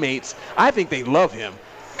teammates, I think they love him.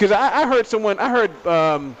 Because I heard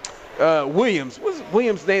Williams. What's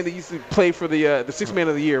Williams' name that used to play for the Sixth Man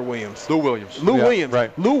of the Year, Williams? Lou Williams. Lou Williams.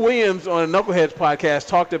 Right. Lou Williams on a Knuckleheads podcast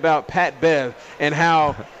talked about Pat Bev and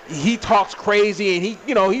how he talks crazy and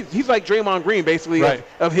he's like Draymond Green basically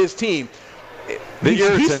of his team.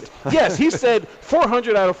 He said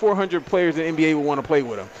 400 out of 400 players in the NBA will want to play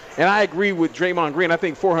with him. And I agree with Draymond Green. I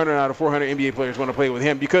think 400 out of 400 NBA players want to play with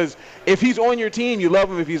him because if he's on your team, you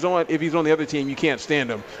love him. If he's on the other team, you can't stand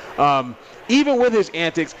him. Even with his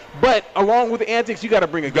antics, but along with the antics, you got to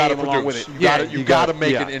bring a game along with it. You got to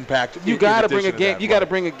make an impact. You got to bring a game. You got to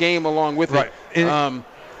bring a game along with it.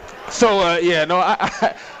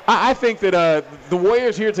 I think that the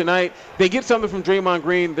Warriors here tonight, they get something from Draymond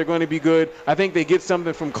Green, they're going to be good. I think they get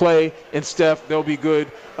something from Clay and Steph, they'll be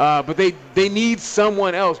good. But they need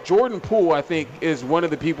someone else. Jordan Poole, I think, is one of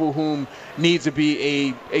the people whom needs to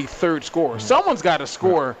be a third scorer. Someone's got to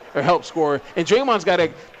score or help score, and Draymond's got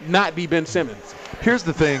to not be Ben Simmons. Here's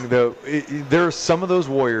the thing, though. There are some of those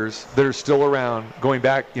Warriors that are still around, going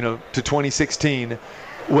back, to 2016,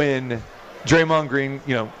 when Draymond Green,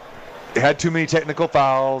 had too many technical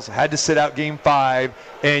fouls, had to sit out Game 5,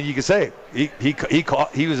 and you could say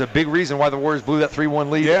he was a big reason why the Warriors blew that 3-1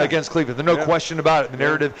 lead against Cleveland. There's no question about it. The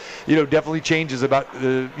narrative, definitely changes about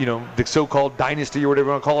the so-called dynasty or whatever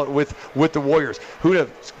you want to call it with the Warriors.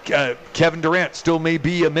 Kevin Durant still may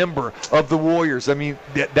be a member of the Warriors. I mean,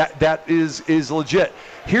 that is legit.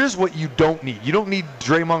 Here's what you don't need. You don't need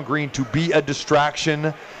Draymond Green to be a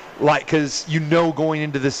distraction, because going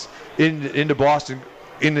into this into Boston.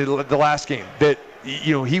 In the last game, that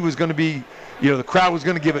he was going to be, the crowd was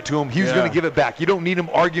going to give it to him. He was going to give it back. You don't need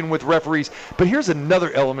him arguing with referees. But here's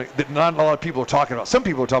another element that not a lot of people are talking about. Some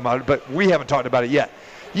people are talking about it, but we haven't talked about it yet.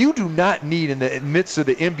 You do not need, in the midst of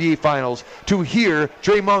the NBA Finals, to hear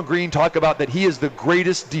Draymond Green talk about that he is the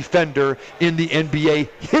greatest defender in the NBA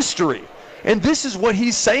history. And this is what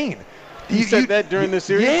he's saying. He said that during the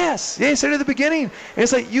series? Yes. Yeah, he said it at the beginning. And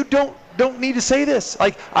it's like, you don't need to say this.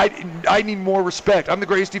 Like, I need more respect. I'm the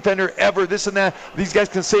greatest defender ever, this and that. These guys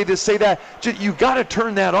can say this, say that. You got to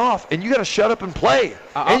turn that off, and you got to shut up and play.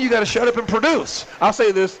 And you got to shut up and produce. I'll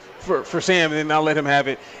say this. for Sam, and then I'll let him have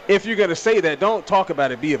it. If you're going to say that, don't talk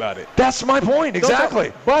about it, be about it. That's my point,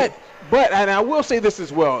 exactly. But and I will say this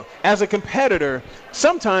as well. As a competitor,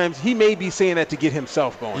 sometimes he may be saying that to get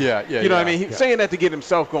himself going. Yeah. You know what I mean? He's saying that to get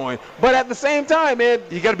himself going. But at the same time, man,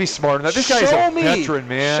 you got to be smart enough. This guy's a veteran,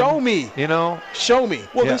 man. Show me. You know? Show me.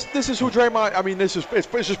 Well, this is who Draymond. I mean, it's just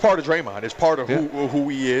part of Draymond. It's part of who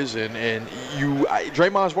he is, and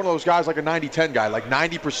Draymond's one of those guys like a 90-10 guy. Like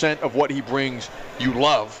 90% of what he brings, you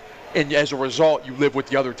love. And as a result, you live with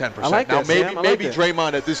the other 10%. I like now, that, maybe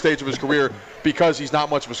Draymond at this stage of his career, because he's not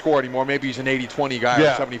much of a scorer anymore, maybe he's an 80-20 guy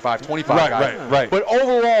or 75-25 guy. Right. But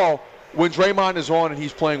overall, when Draymond is on and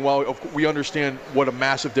he's playing well, we understand what a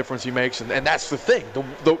massive difference he makes, and that's the thing.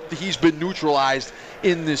 He's been neutralized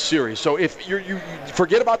in this series. So if you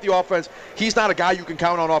forget about the offense, he's not a guy you can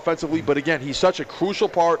count on offensively, but again, he's such a crucial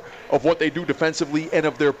part of what they do defensively and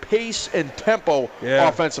of their pace and tempo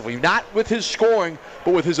offensively. Not with his scoring,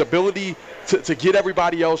 but with his ability to get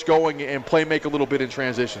everybody else going and make a little bit in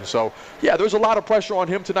transition. So, there's a lot of pressure on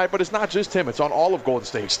him tonight, but it's not just him. It's on all of Golden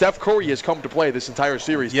State. Steph Curry has come to play this entire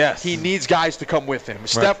series. Yes. He needs guys to come with him.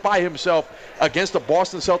 Steph by himself against a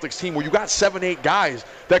Boston Celtics team where you got 7-8 guys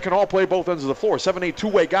that can all play both ends of the floor. 7-8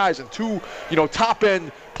 two-way guys and two,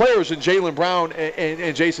 top-end players in Jaylen Brown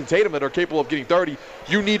and Jason Tatum that are capable of getting 30.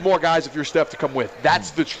 You need more guys if you're Steph to come with.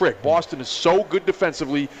 That's the trick. Boston is so good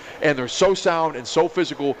defensively, and they're so sound and so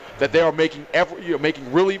physical that they are making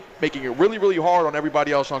it really hard on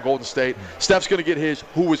everybody else on Golden State. Steph's going to get his.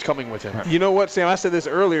 Who is coming with him? You know what, Sam? I said this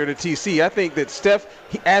earlier to TC. I think that Steph,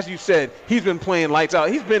 as you said, he's been playing lights out.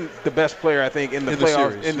 He's been the best player, I think, in the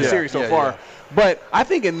playoffs, in the series so far. But I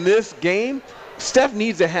think in this game, Steph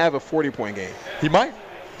needs to have a 40-point game. He might.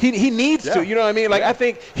 He needs to, you know what I mean? Like, I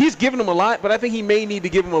think he's given him a lot, but I think he may need to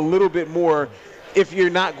give him a little bit more if you're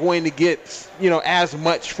not going to get, as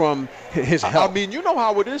much from his help. I mean, you know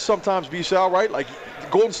how it is sometimes, B-Sal, right? Like,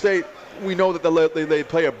 Golden State, we know that they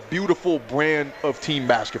play a beautiful brand of team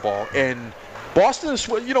basketball, and Boston is,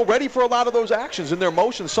 ready for a lot of those actions and their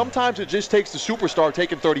motions. Sometimes it just takes the superstar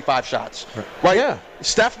taking 35 shots, right? Yeah.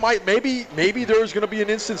 Steph might, maybe there's going to be an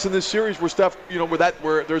instance in this series where Steph,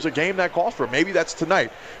 where there's a game that calls for it. Maybe that's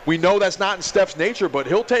tonight. We know that's not in Steph's nature, but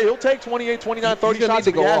he'll take 28, 29, 30 shots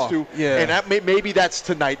if he has to. Yeah. And that maybe that's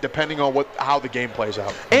tonight, depending on how the game plays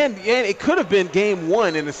out. And it could have been game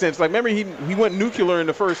one in a sense. Like, remember he went nuclear in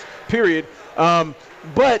the first period,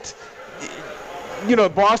 but.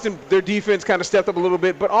 Boston, their defense kind of stepped up a little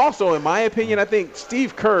bit. But also, in my opinion, I think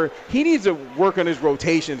Steve Kerr, he needs to work on his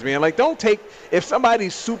rotations, man. Like, if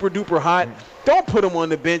somebody's super duper hot, don't put him on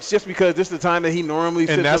the bench just because this is the time that he normally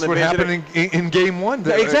sits on the bench. And that's what happened in game one.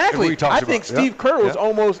 Exactly. I think Steve Kerr was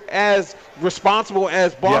almost as responsible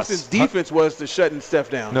as Boston's defense was to shutting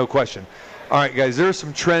Steph down. No question. All right, guys, there are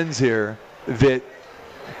some trends here that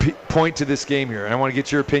point to this game here, and I want to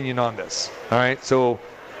get your opinion on this. All right, so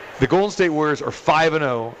the Golden State Warriors are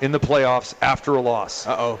 5-0 in the playoffs after a loss.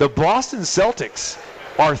 The Boston Celtics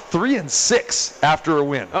are 3-6 after a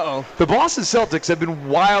win. The Boston Celtics have been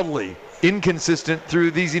wildly inconsistent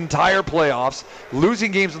through these entire playoffs,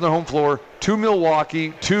 losing games on their home floor to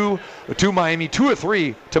Milwaukee, to Miami,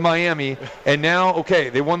 2-3 to Miami, and now,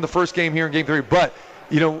 they won the first game here in Game 3, but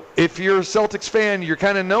if you're a Celtics fan, you're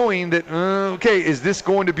kind of knowing that, is this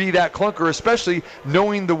going to be that clunker, especially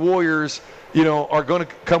knowing the Warriors, are going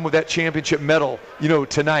to come with that championship medal,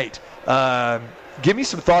 tonight. Give me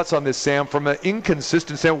some thoughts on this, Sam, from an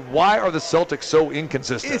inconsistent standpoint. Why are the Celtics so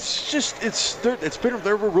inconsistent?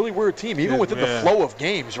 They're a really weird team, even within the flow of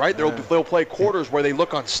games, right? They'll play quarters where they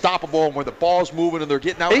look unstoppable and where the ball's moving and they're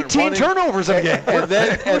getting out 18 turnovers in a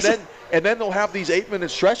game. And then they'll have these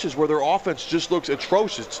 8-minute stretches where their offense just looks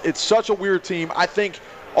atrocious. It's such a weird team. I think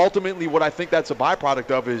ultimately what I think that's a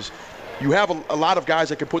byproduct of is you have a lot of guys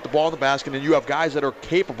that can put the ball in the basket, and you have guys that are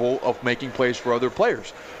capable of making plays for other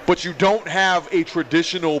players. But you don't have a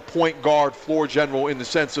traditional point guard floor general in the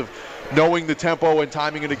sense of knowing the tempo and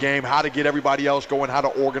timing of the game, how to get everybody else going, how to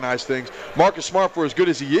organize things. Marcus Smart, for as good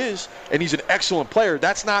as he is, and he's an excellent player,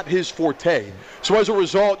 that's not his forte. So as a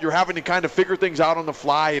result, you're having to kind of figure things out on the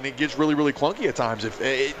fly, and it gets really, really clunky at times.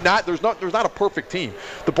 There's not a perfect team.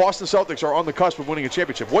 The Boston Celtics are on the cusp of winning a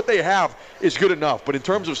championship. What they have is good enough, but in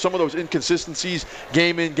terms of some of those inconsistencies,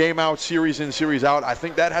 game in, game out, series in, series out, I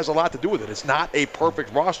think that has a lot to do with it. It's not a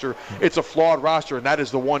perfect roster. It's a flawed roster, and that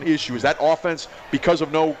is the one issue, is that offense, because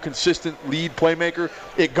of no consistent lead playmaker,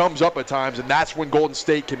 it gums up at times, and that's when Golden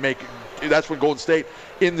State can make that's when Golden State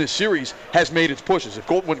in this series has made its pushes.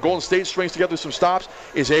 When Golden State strings together some stops,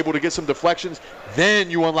 is able to get some deflections, then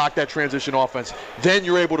you unlock that transition offense. Then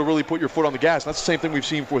you're able to really put your foot on the gas. And that's the same thing we've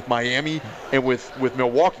seen with Miami and with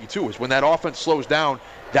Milwaukee too. Is when that offense slows down,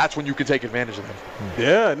 that's when you can take advantage of them.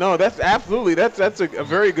 Yeah, no, that's absolutely that's a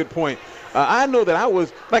very good point. I know that I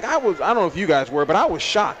don't know if you guys were, but I was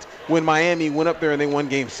shocked when Miami went up there and they won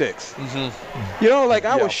Game 6. Mm-hmm. You know,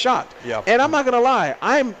 I was shocked. Yeah. And I'm not gonna lie,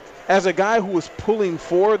 as a guy who was pulling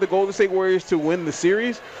for the Golden State Warriors to win the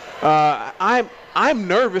series, I'm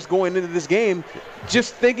nervous going into this game,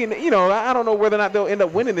 just thinking, I don't know whether or not they'll end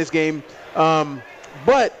up winning this game.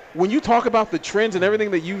 But when you talk about the trends and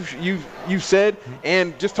everything that you said,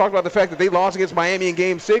 and just talk about the fact that they lost against Miami in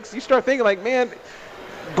Game 6, you start thinking like, man,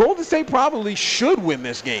 Golden State probably should win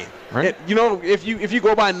this game. Right. If you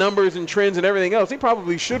go by numbers and trends and everything else, they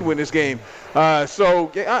probably should win this game. So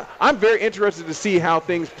I'm very interested to see how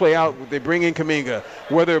things play out. They bring in Kuminga,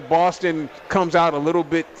 whether Boston comes out a little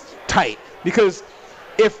bit tight. Because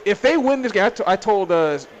if they win this game, I told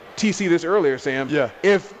TC this earlier, Sam. Yeah.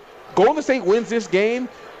 If Golden State wins this game,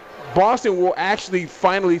 Boston will actually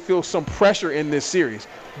finally feel some pressure in this series.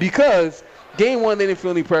 Because Game 1, they didn't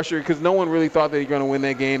feel any pressure because no one really thought they were going to win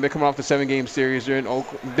that game. They're coming off the 7-game series. They're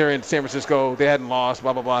in San Francisco. They hadn't lost,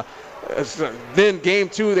 blah, blah, blah. Then Game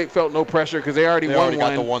 2, they felt no pressure because they already won one.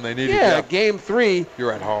 Got the one they needed. Yeah, Game 3.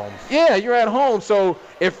 You're at home. Yeah, you're at home. So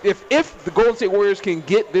if the Golden State Warriors can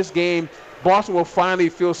get this game, Boston will finally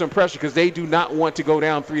feel some pressure because they do not want to go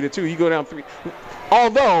down 3-2. You go down 3.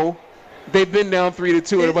 Although they've been down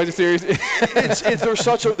 3-2 in a bunch of series. They're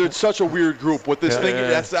such a weird group with this thing.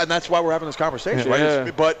 That's why we're having this conversation, right?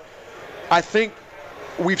 Yeah. But I think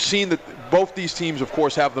we've seen that both these teams, of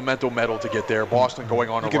course, have the mental mettle to get there. Boston going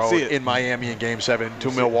on a road in Miami in Game 7,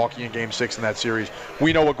 to Milwaukee in Game 6 in that series.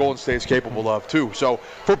 We know what Golden State's capable of too. So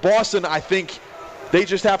for Boston, I think they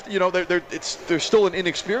just have to, there's still an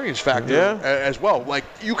inexperience factor as well. Like,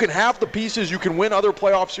 you can have the pieces, you can win other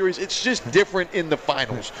playoff series. It's just different in the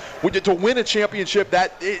finals. To win a championship,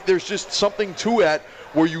 there's just something to it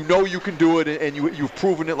where you can do it, and you've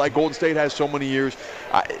proven it like Golden State has so many years.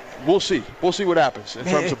 We'll see. We'll see what happens in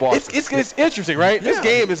terms of Boston. It's interesting, right? Yeah. This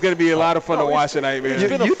game is going to be a lot of fun to watch tonight, man. It's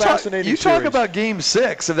been a fascinating series. You talk about Game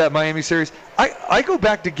 6 of that Miami series. I go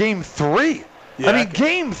back to Game 3. Yeah,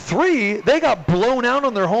 Game 3, they got blown out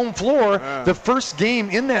on their home floor. The first game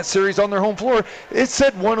in that series on their home floor, it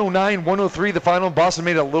said 109-103 the final. Boston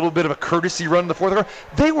made a little bit of a courtesy run in the fourth quarter.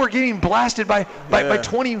 They were getting blasted by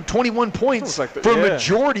 20, 21 points for a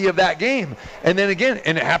majority of that game. And then again,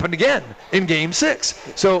 and it happened again in Game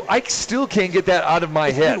 6. So I still can't get that out of my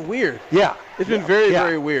head. It's been weird. Yeah. It's been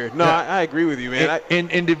very weird. No, I agree with you, man.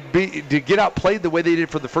 And to get outplayed the way they did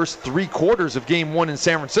for the first 3 quarters of Game 1 in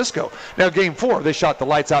San Francisco. Now, Game 4, they shot the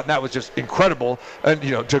lights out, and that was just incredible. And,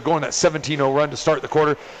 to go on that 17-0 run to start the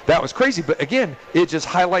quarter, that was crazy. But, again, it just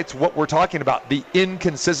highlights what we're talking about, the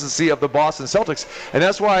inconsistency of the Boston Celtics. And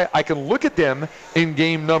that's why I can look at them in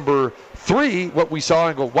game number 3, what we saw,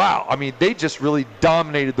 and go, wow, I mean, they just really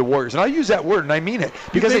dominated the Warriors. And I use that word, and I mean it,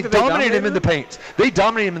 because they dominated them in the paint. They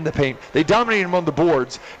dominated them in the paint. They dominated them on the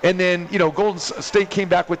boards. And then, Golden State came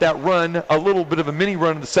back with that run, a little bit of a mini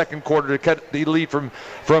run in the second quarter to cut the lead from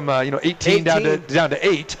 18 down to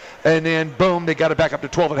 8. And then, boom, they got it back up to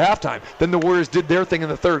 12 at halftime. Then the Warriors did their thing in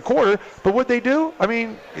the third quarter. But what'd they do? I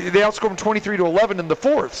mean, they outscored them 23-11 in the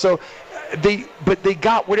fourth. So they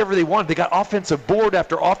got whatever they wanted. They got offensive board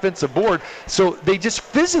after offensive board. So they just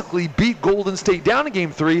physically beat Golden State down in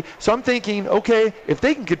Game 3. So I'm thinking, okay, if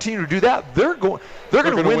they can continue to do that, they're going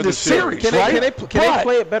to win this series. Can they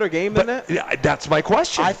play a better game than that? Yeah, that's my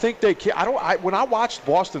question. I think they can. When I watched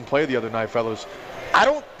Boston play the other night, fellas, I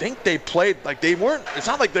don't think they played like they weren't. It's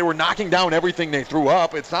not like they were knocking down everything they threw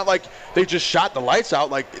up. It's not like they just shot the lights out.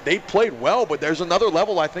 Like, they played well, but there's another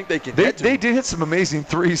level I think they can get to. They did hit some amazing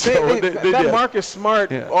threes. That Marcus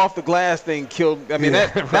Smart off the glass thing killed. I mean,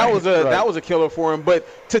 that was a killer for him. But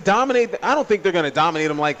to dominate, I don't think they're going to dominate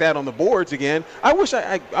them like that on the boards again. I wish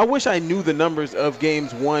I knew the numbers of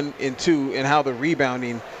games 1 and 2 and how the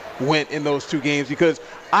rebounding went in those 2 games, because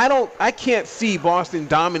I can't see Boston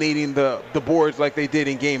dominating the boards like they did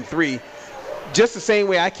in Game 3. Just the same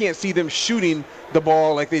way I can't see them shooting the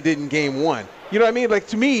ball like they did in Game 1. You know what I mean? Like,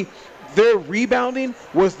 to me, their rebounding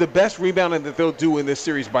was the best rebounding that they'll do in this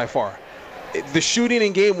series by far. The shooting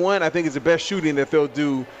in Game 1, I think, is the best shooting that they'll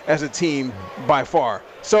do as a team by far.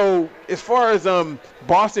 So as far as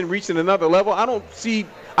Boston reaching another level, I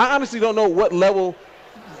honestly don't know what level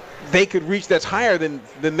they could reach that's higher than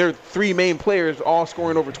their 3 main players all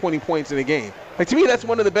scoring over 20 points in a game. Like, to me, that's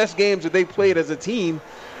one of the best games that they played as a team.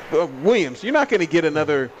 Williams, you're not going to get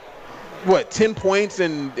another what, 10 points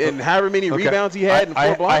and however many rebounds he had and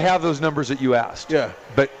 4 blocks? I have those numbers that you asked. Yeah.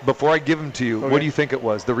 But before I give them to you, what do you think it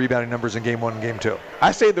was, the rebounding numbers in Game 1 and Game 2?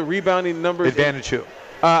 I say the rebounding numbers. Advantage who?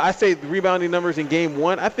 I say the rebounding numbers in Game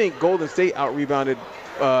 1. I think Golden State out-rebounded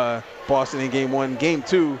Boston in Game 1. Game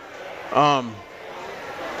 2,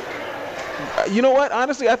 you know what?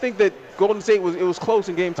 Honestly, I think that Golden State was close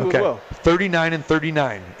in Game 2 as well. 39 and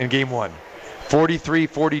 39 in Game 1.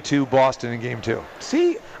 43-42 Boston in Game 2.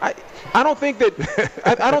 See, I don't think that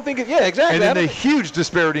I don't think it. Yeah, exactly. And then a huge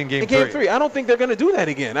disparity in Game 3. In Game 3, I don't think they're going to do that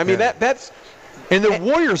again. I mean, that's. And the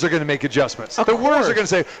Warriors are going to make adjustments. The Warriors are going to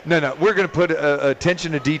say, no, we're going to put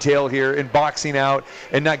attention to detail here in boxing out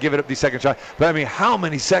and not give it up these second shots. But, I mean, how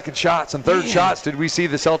many second shots and third shots did we see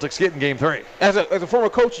the Celtics get in Game 3? As a former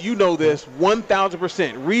coach, you know this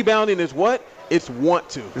 1,000%. Rebounding is what? It's want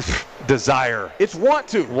to. Desire. It's want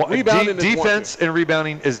to. Rebounding is defense and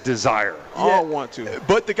rebounding is desire. All want to.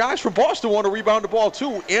 But the guys from Boston want to rebound the ball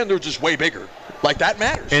too, and they're just way bigger. Like, that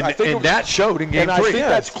matters. And that showed in Game 3. And I think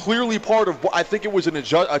that's clearly part of – I think it was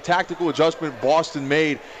a tactical adjustment Boston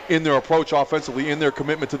made in their approach offensively, in their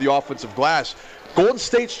commitment to the offensive glass. Golden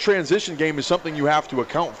State's transition game is something you have to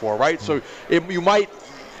account for, right? So you might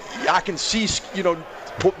 – I can see,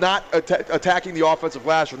 not attacking the offensive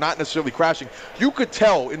glass or not necessarily crashing. You could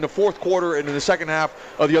tell in the fourth quarter and in the second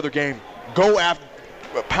half of the other game, go after –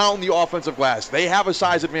 pound the offensive glass. They have a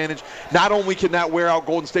size advantage. Not only can that wear out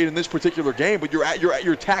Golden State in this particular game, but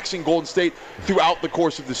you're taxing Golden State throughout the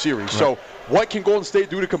course of the series. Right. So what can Golden State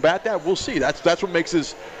do to combat that? We'll see. That's what makes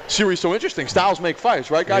this series so interesting. Styles make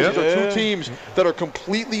fights, right, guys? These are two teams that are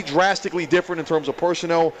completely drastically different in terms of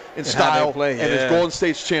personnel and style. And it's Golden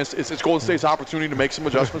State's chance. It's Golden State's opportunity to make some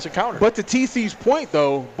adjustments and counter. But to TC's point,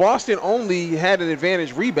 though, Boston only had an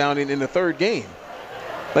advantage rebounding in the third game.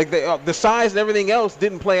 Like the size and everything else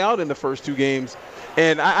didn't play out in the first 2 games.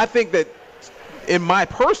 And I think that, in my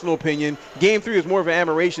personal opinion, Game 3 is more of an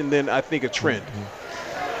aberration than I think a trend.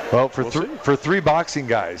 Well, for 3 boxing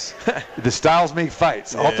guys, the Styles make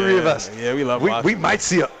fights. All 3 of us. Yeah, we love boxing. We might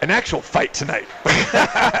see an actual fight tonight.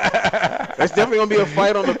 That's definitely going to be a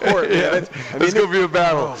fight on the court. Man. It's going to be a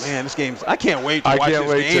battle. Oh, man, I can't wait to watch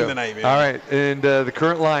this game tonight, man. All right, and the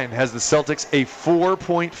current line has the Celtics a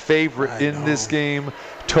 4-point favorite in this game.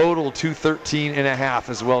 Total 213.5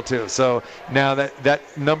 as well, too. So now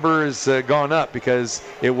that number has gone up because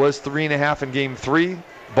it was 3.5 in Game 3.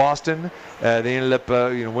 Boston, they ended up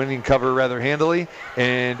winning cover rather handily,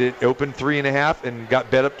 and it opened 3.5 and got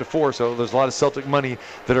bet up to 4. So there's a lot of Celtic money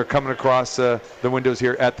that are coming across the windows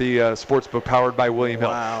here at the Sportsbook powered by William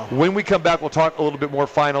Hill. Wow. When we come back, we'll talk a little bit more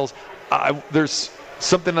finals. There's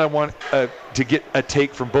something I want to get a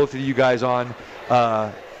take from both of you guys on.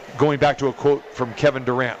 Going back to a quote from Kevin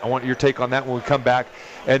Durant. I want your take on that when we come back,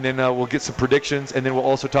 and then we'll get some predictions, and then we'll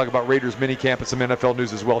also talk about Raiders minicamp and some NFL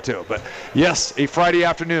news as well, too. But, yes, a Friday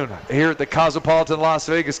afternoon here at the Cosmopolitan Las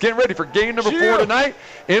Vegas. Getting ready for game number 4 tonight.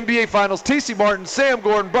 NBA Finals, T.C. Martin, Sam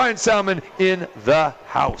Gordon, Brian Salmon in the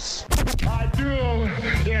house. I do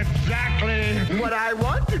exactly what I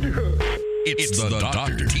want to do. It's the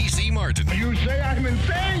Dr. T.C. Martin. You say I'm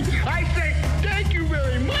insane. I say thank you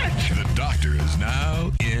very much. The doctor is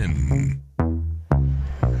now in.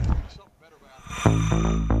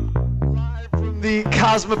 Live from the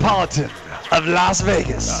Cosmopolitan of Las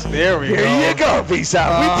Vegas. There we go. Here you go, peace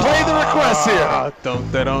out. We play the requests here.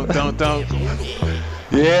 Don't.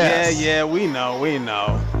 Yes. Yeah, we know.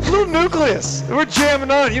 Blue Nucleus. We're jamming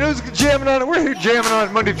on it. You know who's jamming on it? We're here jamming on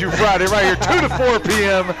it Monday through Friday, right here, 2 to 4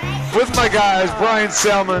 p.m. with my guys, Brian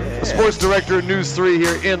Salmon, sports director at News 3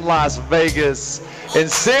 here in Las Vegas, and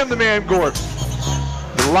Sam the Man Gordon,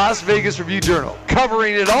 the Las Vegas Review-Journal,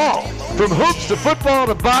 covering it all, from hoops to football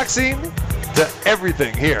to boxing to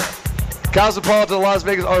everything here. Cosmopolitan Las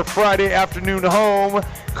Vegas, our Friday afternoon home.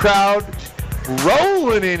 Crowd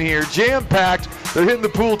rolling in here, jam-packed. They're hitting the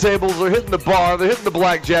pool tables, they're hitting the bar, they're hitting the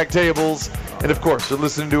blackjack tables. And, of course, they're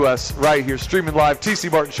listening to us right here, streaming live,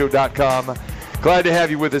 tcmartinshow.com. Glad to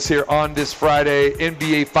have you with us here on this Friday.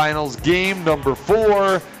 NBA Finals game number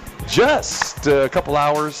 4, just a couple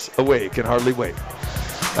hours away. Can hardly wait.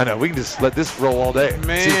 I know, we can just let this roll all day.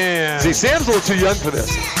 Man. See, Sam's a little too young for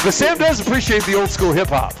this. But Sam does appreciate the old school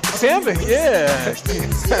hip-hop. Sam, yeah.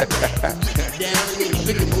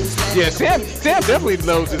 Yeah, Sam definitely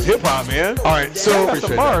knows his hip-hop, man. All right, so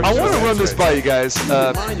I want to run this by you guys.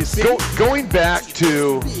 Going back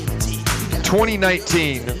to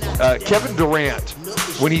 2019, Kevin Durant,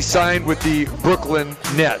 when he signed with the Brooklyn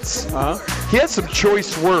Nets, he had some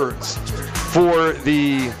choice words for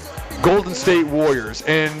the Golden State Warriors,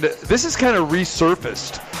 and this is kind of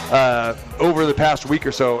resurfaced over the past week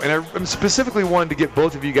or so, and I'm specifically wanted to get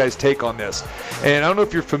both of you guys' take on this. And I don't know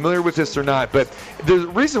if you're familiar with this or not, but the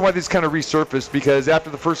reason why this kind of resurfaced, because after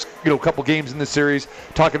the first couple games in the series,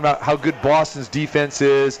 talking about how good Boston's defense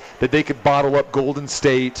is, that they could bottle up Golden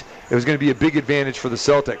State, it was going to be a big advantage for the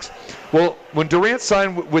Celtics. Well, when Durant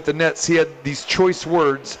signed with the Nets, he had these choice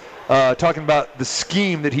words talking about the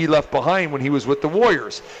scheme that he left behind when he was with the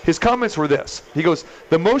Warriors. His comments were this. He goes,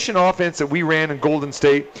 the motion offense that we ran in Golden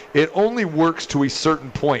State, it only works to a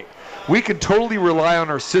certain point. We can totally rely on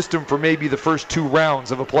our system for maybe the first 2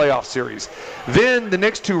 rounds of a playoff series. Then the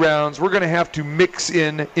next 2 rounds, we're going to have to mix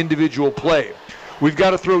in individual play. We've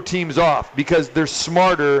got to throw teams off because they're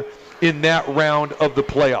smarter in that round of the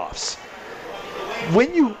playoffs.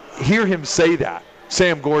 When you hear him say that,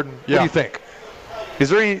 Sam Gordon, what do you think? Is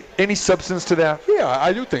there any substance to that? Yeah,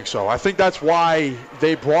 I do think so. I think that's why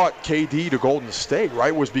they brought KD to Golden State,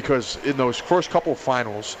 right, was because in those first couple of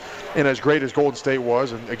finals, and as great as Golden State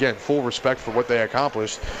was, and again, full respect for what they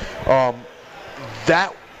accomplished,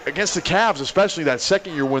 that against the Cavs, especially that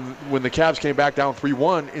second year when the Cavs came back down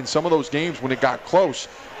 3-1, in some of those games when it got close,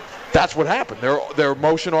 that's what happened. Their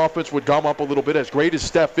motion offense would gum up a little bit. As great as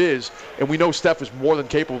Steph is, and we know Steph is more than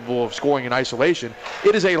capable of scoring in isolation,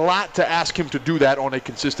 it is a lot to ask him to do that on a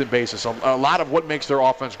consistent basis. A lot of what makes their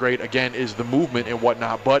offense great, again, is the movement and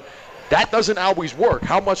whatnot, but that doesn't always work.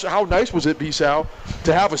 How nice was it, B-Sal,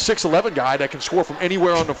 to have a 6'11 guy that can score from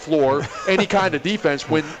anywhere on the floor, any kind of defense.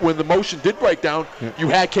 When the motion did break down, you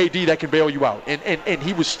had KD that can bail you out. And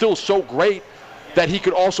he was still so great that he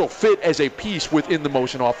could also fit as a piece within the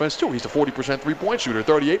motion offense, too. He's a 40% three-point shooter,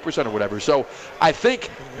 38% or whatever. So I think,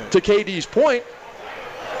 to KD's point,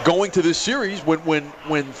 going to this series,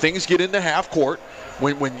 when things get into half court,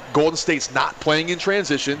 when Golden State's not playing in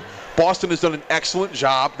transition, Boston has done an excellent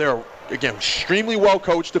job. They're, again, extremely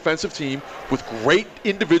well-coached defensive team with great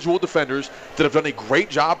individual defenders that have done a great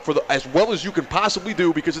job as well as you can possibly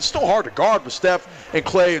do, because it's still hard to guard with Steph and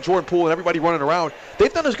Clay and Jordan Poole and everybody running around.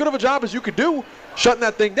 They've done as good of a job as you could do shutting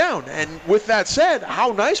that thing down. And with that said,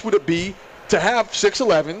 how nice would it be to have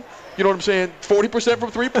 6'11", you know what I'm saying, 40%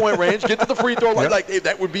 from three-point range, get to the free throw line. Like,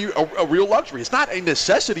 that would be a real luxury. It's not a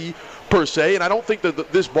necessity per se, and I don't think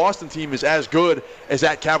that this Boston team is as good as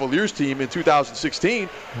that Cavaliers team in 2016,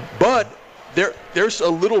 but there's a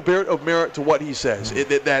little bit of merit to what he says,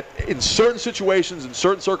 that in certain situations, in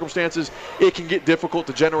certain circumstances, it can get difficult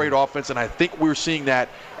to generate offense, and I think we're seeing that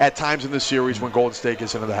at times in this series when Golden State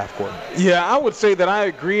gets into the half court. Yeah, I would say that I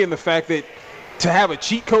agree in the fact that to have a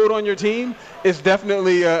cheat code on your team is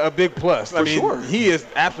definitely a big plus. I mean, sure. He is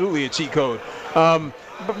absolutely a cheat code.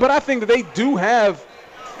 But I think that they do have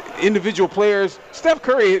individual players. Steph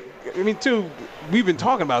Curry, I mean, too, we've been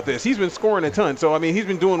talking about this. He's been scoring a ton. So, I mean, he's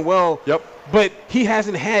been doing well. Yep. But he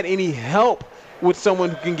hasn't had any help with someone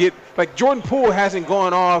who can get – like Jordan Poole hasn't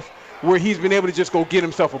gone off where he's been able to just go get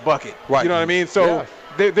himself a bucket. Right. You know what I mean? So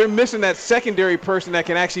they're missing that secondary person that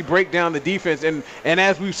can actually break down the defense. And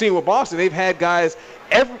as we've seen with Boston, they've had guys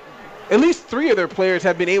at least 3 of their players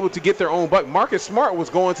have been able to get their own bucket. Marcus Smart was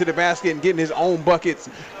going to the basket and getting his own buckets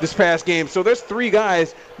this past game. So there's 3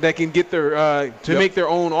 guys that can get their make their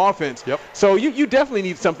own offense. Yep. So you definitely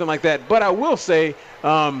need something like that. But I will say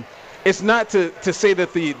it's not to say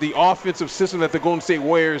that the offensive system that the Golden State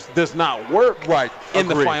Warriors does not work in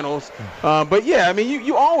the finals. But, yeah, I mean,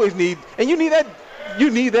 you always need – and you need that –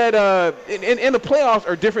 and the playoffs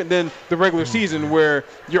are different than the regular season where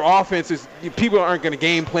your offense is – people aren't going to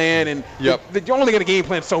game plan, and you're only going to game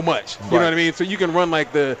plan so much. You know what I mean? So you can run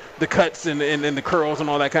like the cuts and the curls and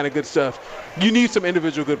all that kind of good stuff. You need some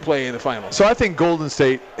individual good play in the finals. So I think Golden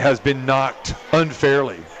State has been knocked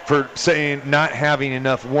unfairly for saying not having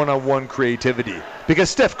enough one-on-one creativity, because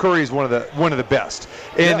Steph Curry is one of the best.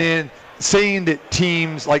 And then saying that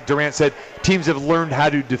teams, like Durant said, teams have learned how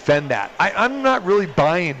to defend that. I'm not really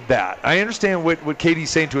buying that. I understand what KD's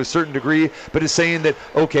saying to a certain degree, but it's saying that,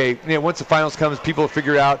 okay, once the finals comes, people have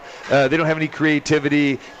figured out they don't have any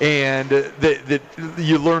creativity, and that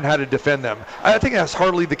you learn how to defend them. I think that's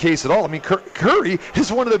hardly the case at all. I mean, Curry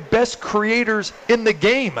is one of the best creators in the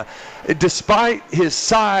game. Despite his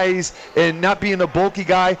size and not being a bulky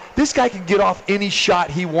guy, this guy can get off any shot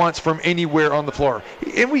he wants from anywhere on the floor.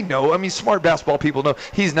 And we know, I mean, smart basketball people know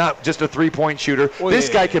he's not just a three-point shooter. This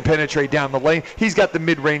guy can penetrate down the lane. He's got the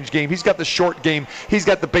mid-range game. He's got the short game. He's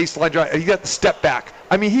got the baseline drive. He's got the step back.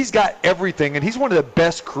 I mean, he's got everything, and he's one of the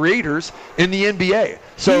best creators in the NBA.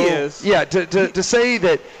 So, he is. Yeah, to say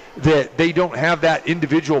that they don't have that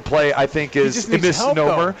individual play, I think, is a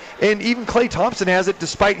misnomer. And even Klay Thompson has it,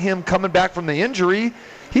 despite him coming back from the injury.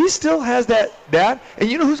 he still has that. And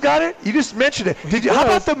you know who's got it? You just mentioned it. How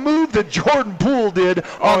about the move that Jordan Poole did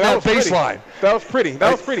on that baseline? That was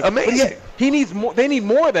pretty. Amazing. He needs more. They need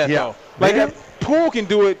more of that though. Like Poole can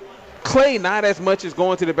do it. Clay not as much as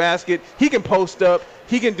going to the basket. He can post up.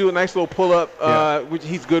 He can do a nice little pull up, which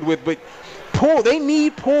he's good with. But Poole, they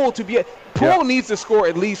need Poole to be. Poole needs to score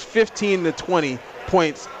at least 15 to 20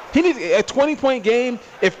 points. He needs a 20-point game.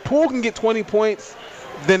 If Poole can get 20 points,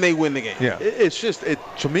 then they win the game. Yeah, it's just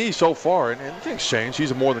to me so far, and things change.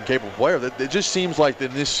 He's a more than capable player. It just seems like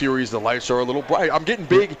in this series the lights are a little bright. I'm getting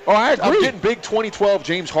big. Oh, I agree. I'm getting big 2012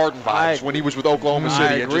 James Harden vibes when he was with Oklahoma City.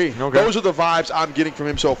 I agree. Those are the vibes I'm getting from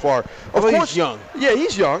him so far. Of course, he's young. Yeah,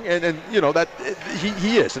 he's young, and you know that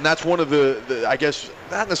he is, and that's one of the I guess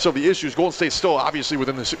not necessarily issues. Golden State's still obviously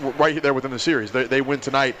right there within the series. They win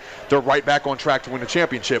tonight. They're right back on track to win the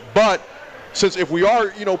championship, but. Since if we are,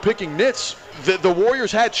 picking nits, the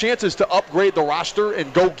Warriors had chances to upgrade the roster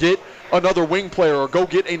and go get another wing player or go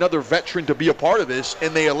get another veteran to be a part of this,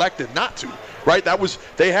 and they elected not to, right?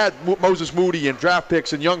 They had Moses Moody and draft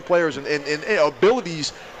picks and young players and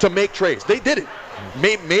abilities to make trades. They did it.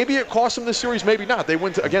 Maybe it cost them this series, maybe not. They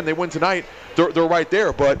win tonight. They're right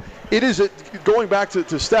there, but it is going back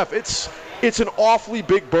to Steph. It's an awfully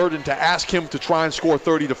big burden to ask him to try and score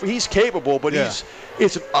 30. He's capable, but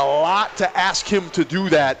it's a lot to ask him to do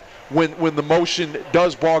that when the motion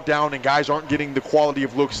does bog down and guys aren't getting the quality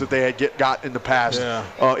of looks that they had got in the past.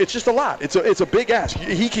 Yeah. It's just a lot. It's a big ask.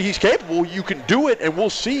 He's capable. You can do it, and we'll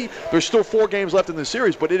see. There's still 4 games left in the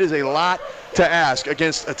series, but it is a lot to ask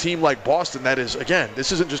against a team like Boston that is, again,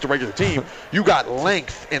 this isn't just a regular team. You got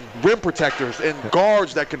length and rim protectors and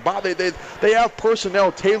guards that can bother. They have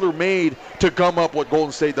personnel tailor-made to gum up what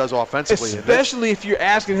Golden State does offensively. Especially if you're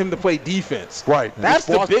asking him to play defense. Right. That's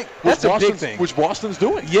the big thing. Which Boston's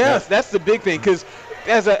doing. Yes, that's the big thing. Because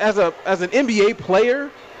as an NBA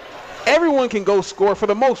player, everyone can go score for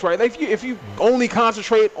the most, right? Like if you only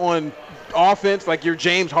concentrate on offense, like you're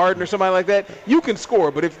James Harden or somebody like that, you can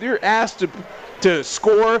score. But if you're asked to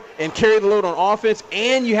score and carry the load on offense,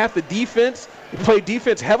 and you have to play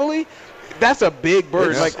defense heavily, that's a big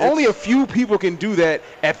burden. Only a few people can do that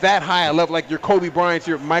at that high a level, like your Kobe Bryant's,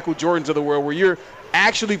 your Michael Jordans of the world, where you're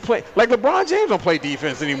actually playing. Like LeBron James don't play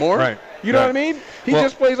defense anymore. Right. You know what I mean? He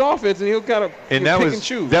just plays offense, and he'll kind of pick and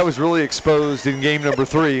choose. That was really exposed in game number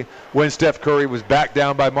 3 when Steph Curry was backed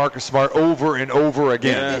down by Marcus Smart over and over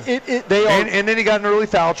again. Yeah. And then he got in early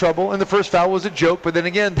foul trouble, and the first foul was a joke. But then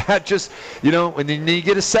again, that just, and then you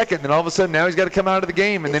get a second, and all of a sudden now he's got to come out of the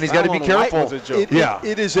game, and then he's got to be careful. Was a joke.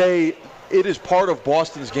 It is part of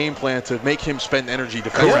Boston's game plan to make him spend energy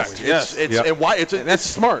defensively. Correct. Yes. And that's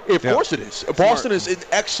smart. Of course it is. Boston is an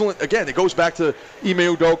excellent. Again, it goes back to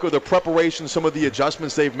Ime Udoka, the preparation, some of the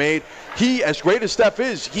adjustments they've made. He, as great as Steph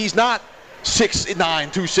is, he's not 6'9",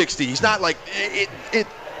 260. He's not like it.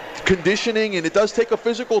 Conditioning, and it does take a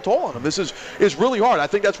physical toll on him. This is really hard. I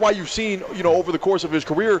think that's why you've seen, over the course of his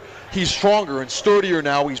career, he's stronger and sturdier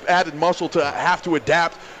now. He's added muscle to have to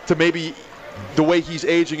adapt to maybe the way he's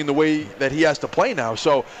aging and the way that he has to play now.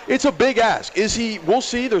 So it's a big ask. We'll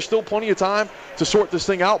see. There's still plenty of time to sort this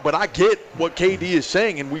thing out, but I get what KD is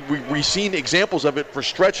saying, and we've seen examples of it for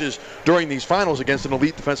stretches during these finals against an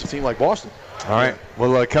elite defensive team like Boston. All right.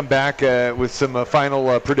 We'll come back with some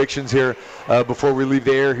final predictions here before we leave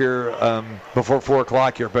the air here before 4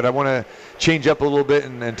 o'clock here. But I want to change up a little bit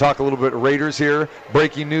and talk a little bit Raiders here.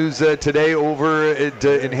 Breaking news today over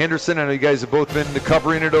in Henderson. I know you guys have both been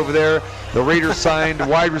covering it over there. The Raiders signed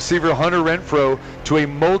wide receiver Hunter Renfrow to a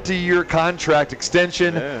multi-year contract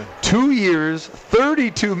extension. Yeah. 2 years,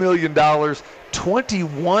 $32 million,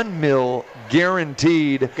 $21 million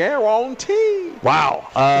guaranteed.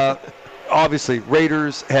 Wow. Obviously,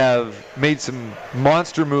 Raiders have made some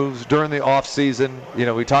monster moves during the offseason.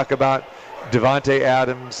 We talk about Devontae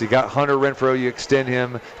Adams. You got Hunter Renfrow. You extend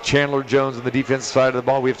him. Chandler Jones on the defensive side of the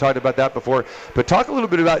ball. We've talked about that before. But talk a little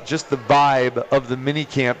bit about just the vibe of the mini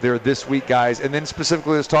camp there this week, guys. And then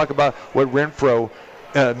specifically, let's talk about what Renfrow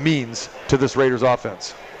means to this Raiders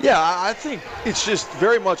offense. Yeah, I think it's just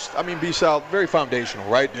very much, B-Sal, very foundational,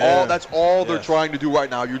 right? Yeah. That's all they're trying to do right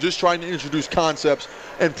now. You're just trying to introduce concepts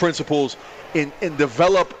and principles and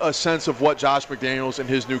develop a sense of what Josh McDaniels and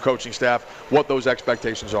his new coaching staff, what those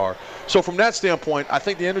expectations are. So from that standpoint, I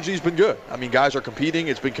think the energy's been good. Guys are competing.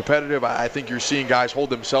 It's been competitive. I think you're seeing guys hold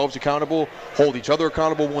themselves accountable, hold each other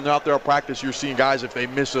accountable when they're out there at practice. You're seeing guys, if they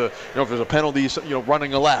miss if there's a penalty,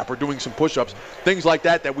 running a lap or doing some push-ups, things like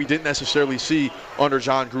that we didn't necessarily see under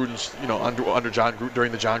John Gruden's, under John Gruden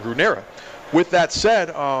during the John Gruden era. With that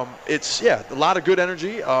said, it's a lot of good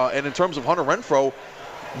energy. And in terms of Hunter Renfrow,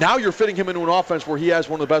 Now you're fitting him into an offense where he has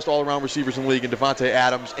one of the best all-around receivers in the league in Davante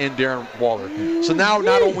Adams and Darren Waller. So now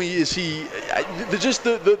not only is he just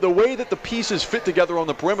the way that the pieces fit together on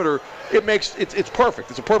the perimeter, it's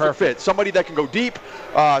perfect. It's a perfect fit. Somebody that can go deep,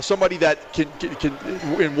 somebody that can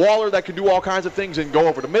in Waller that can do all kinds of things and go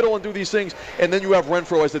over the middle and do these things, and then you have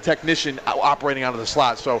Renfrow as the technician operating out of the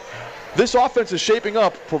slot. So this offense is shaping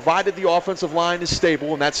up, provided the offensive line is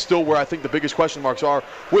stable, and that's still where I think the biggest question marks are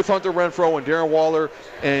with Hunter Renfrow and Darren Waller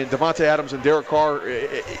and Davante Adams and Derek Carr.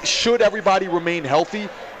 Should everybody remain healthy,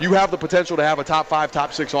 you have the potential to have a top 5,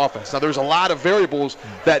 top 6 offense. Now, there's a lot of variables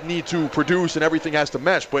that need to produce and everything has to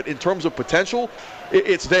mesh, but in terms of potential,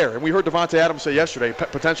 it's there. And we heard Davante Adams say yesterday,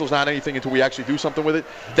 potential is not anything until we actually do something with it.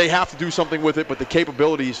 They have to do something with it, but the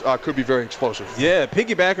capabilities could be very explosive. Yeah,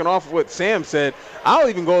 piggybacking off of what Sam said, I'll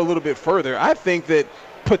even go a little bit further. I think that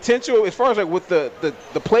potential, as far as like with the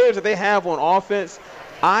players that they have on offense,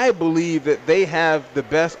 I believe that they have the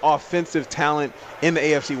best offensive talent in the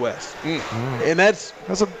AFC West. And that's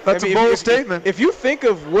a bold statement. If you think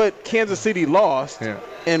of what Kansas City lost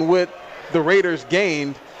and what the Raiders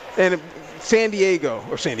gained, and San Diego,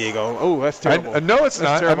 oh, that's terrible. No, it's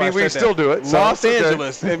not. I mean, we still do it. So Los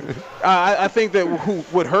Angeles. I think that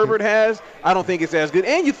what Herbert has, I don't think it's as good.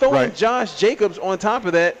 And you throw in Josh Jacobs on top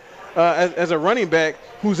of that as a running back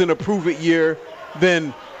who's in a prove-it year,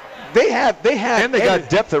 then they have. And they got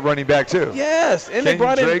depth at running back too. Yes, and Kenyon they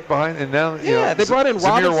brought Drake behind, and now they brought in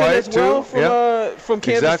Robinson White as well from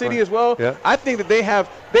Kansas City as well. Yeah. I think that they have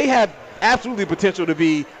absolutely potential to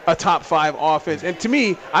be a top 5 offense. And to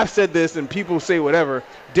me, I've said this, and people say whatever.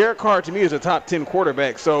 Derek Carr to me is a top 10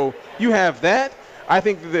 quarterback. So you have that. I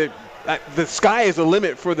think that the sky is the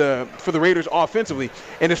limit for the Raiders offensively.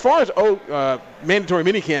 And as far as mandatory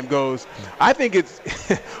minicamp goes, I think it's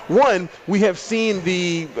one, we have seen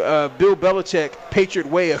the Bill Belichick Patriot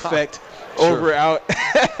Way effect over out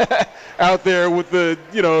there with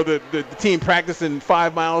the team practicing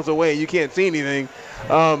 5 miles away. You can't see anything.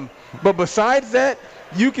 But besides that,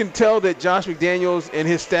 you can tell that Josh McDaniels and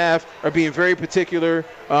his staff are being very particular.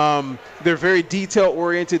 They're very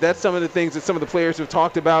detail-oriented. That's some of the things that some of the players have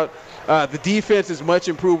talked about. The defense is much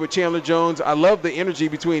improved with Chandler Jones. I love the energy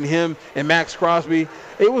between him and Max Crosby.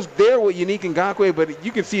 It was there with Yannick Ngakoue, but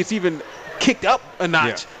you can see it's even kicked up a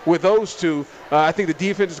notch with those two. I think the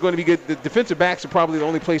defense is going to be good. The defensive backs are probably the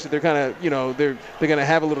only place that they're kind of, they're going to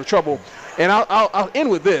have a little trouble. And I'll end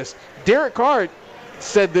with this. Derek Carr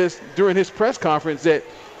said this during his press conference that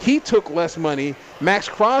he took less money. Max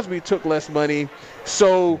Crosby took less money.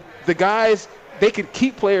 So the guys, they could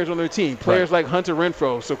keep players on their team, players like Hunter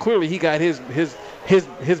Renfrow. So clearly he got his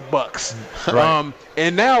bucks. Right.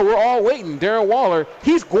 And now we're all waiting. Darren Waller,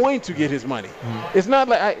 he's going to get his money. It's not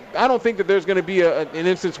like I don't think that there's going to be an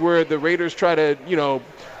instance where the Raiders try to,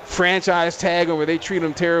 franchise tag him, where they treat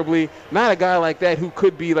him terribly. Not a guy like that who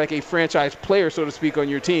could be like a franchise player, so to speak, on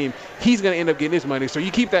your team. He's going to end up getting his money. So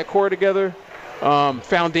you keep that core together,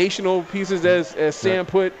 foundational pieces as Sam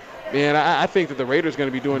put. Man, I think that the Raiders are going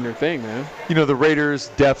to be doing their thing, man. The Raiders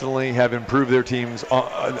definitely have improved their team in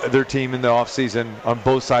the offseason on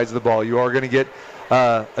both sides of the ball. You are going to get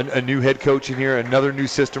a new head coach in here, another new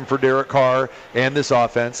system for Derek Carr and this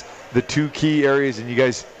offense. The two key areas, and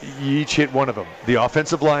you each hit one of them. The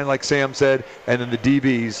offensive line, like Sam said, and then the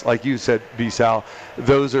DBs, like you said, B-Sal.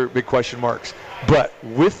 Those are big question marks. But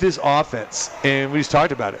with this offense, and we just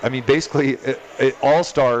talked about it, I mean, basically,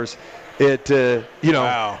 all-stars – the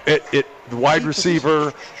wide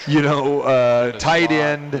receiver, tight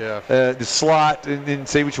end, the slot, and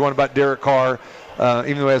say what you want about Derek Carr,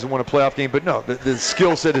 even though he hasn't won a playoff game. But no, the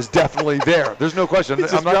skill set is definitely there. There's no question.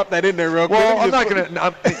 Drop that in there real quick. Well, I'm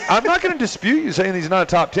not going to dispute you saying he's not a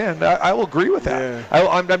top 10. I will agree with that. Yeah.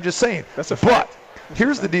 I'm just saying. That's a fact. But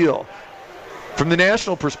here's the deal. From the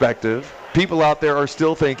national perspective, people out there are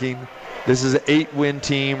still thinking this is an 8-win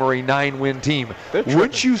team or a 9-win team.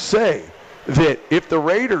 Wouldn't you say that if the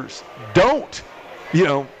Raiders don't,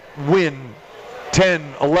 win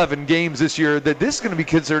 10, 11 games this year, that this is going to be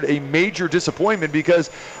considered a major disappointment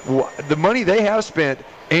because the money they have spent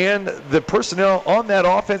and the personnel on that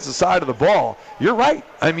offensive side of the ball, you're right.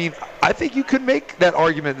 I mean, I think you could make that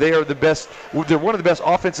argument. They are the best. They're one of the best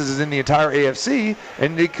offenses in the entire AFC,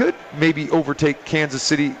 and they could maybe overtake Kansas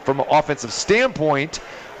City from an offensive standpoint,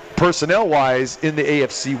 personnel-wise, in the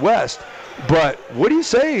AFC West. But what do you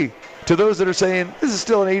say to those that are saying this is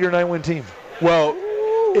still an 8 or 9 win team? Well,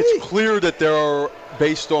 it's clear that there are,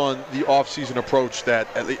 based on the offseason approach, that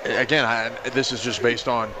again, this is just based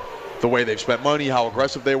on the way they've spent money, how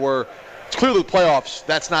aggressive they were. It's clear the playoffs,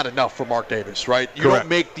 that's not enough for Mark Davis, right? You don't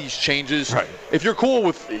make these changes. Right. If you're cool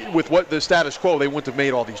with what the status quo, they wouldn't have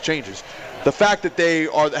made all these changes. the fact that they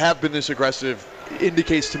have been this aggressive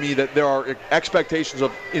indicates to me that there are expectations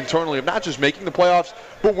internally of not just making the playoffs,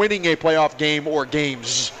 but winning a playoff game or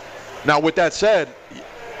games. Now, with that said,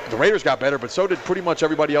 the Raiders got better, but so did pretty much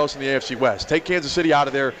everybody else in the AFC West. Take Kansas City out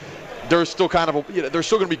of there. They're still they're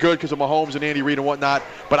still going to be good because of Mahomes and Andy Reid and whatnot,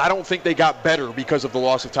 but I don't think they got better because of the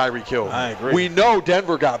loss of Tyreek Hill. I agree. We know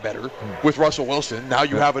Denver got better with Russell Wilson. Now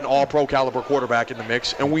you have an all-pro caliber quarterback in the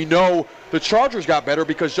mix, and we know the Chargers got better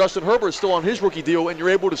because Justin Herbert is still on his rookie deal, and you're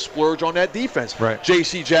able to splurge on that defense. Right.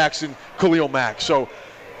 J.C. Jackson, Khalil Mack. So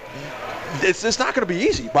it's not going to be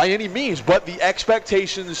easy by any means, but the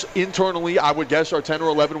expectations internally, I would guess, are 10 or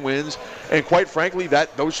 11 wins. And quite frankly,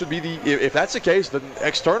 those should be if that's the case, then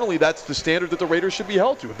externally, that's the standard that the Raiders should be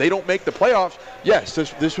held to. If they don't make the playoffs, yes,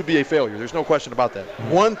 this would be a failure. There's no question about that.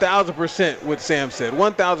 1,000% what Sam said.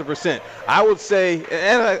 1,000%. I would say,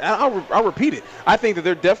 and I'll repeat it. I think that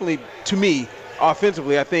they're definitely, to me,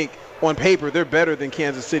 offensively, I think on paper, they're better than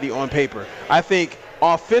Kansas City on paper. I think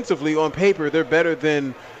offensively, on paper, they're better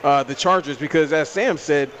than the Chargers because, as Sam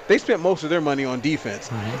said, they spent most of their money on defense.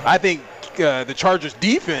 Mm-hmm. I think the Chargers'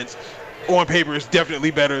 defense on paper is definitely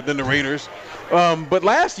better than the Raiders. But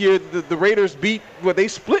last year, the Raiders they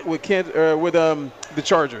split with the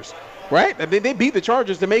Chargers, right? I mean, they beat the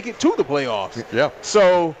Chargers to make it to the playoffs. Yeah.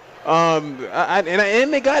 So,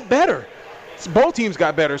 and they got better. Both teams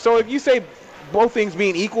got better. So if you say both things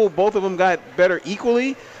being equal, both of them got better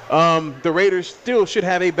equally, the Raiders still should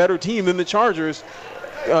have a better team than the Chargers,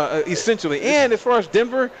 essentially. And as far as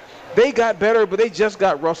Denver, they got better, but they just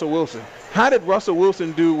got Russell Wilson. How did Russell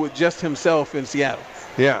Wilson do with just himself in Seattle?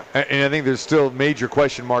 Yeah, and I think there's still major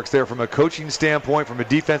question marks there from a coaching standpoint, from a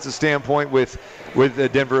defensive standpoint with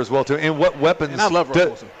Denver as well too. And what weapons? And I love Russell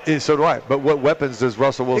Wilson. So do I. But what weapons does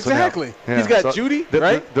Russell Wilson have? Exactly. Yeah. He's got Judy,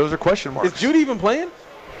 right? Those are question marks. Is Judy even playing?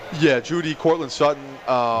 Yeah, Judy, Cortland Sutton.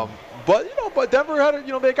 But Denver had,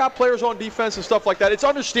 they got players on defense and stuff like that. It's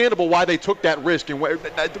understandable why they took that risk and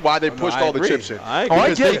why they pushed all the chips in.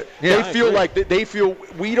 I get it. They feel like they feel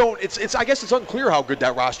we don't. I guess it's unclear how good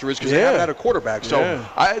that roster is because they haven't had a quarterback. So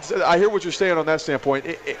I hear what you're saying on that standpoint.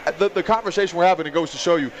 The conversation we're having, it goes to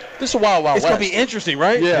show you this is a wild It's going to be interesting,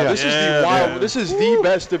 right? Yeah. This is the wild. This is the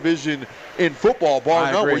best division in football,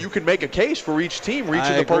 bar none, where you can make a case for each team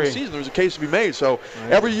reaching the postseason. There's a case to be made. So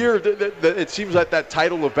every year, it seems like that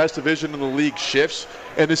title of best division in the league shifts,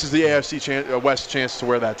 and this is the AFC West chance to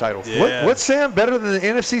wear that title. Yeah. What's Sam better than the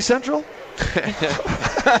NFC Central?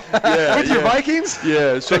 With your Vikings?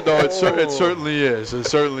 Yeah, it certainly is. It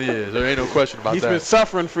certainly is. There ain't no question about that. He's been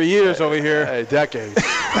suffering for years over here. Hey, decades.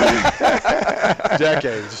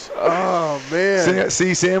 Decades. Oh, man.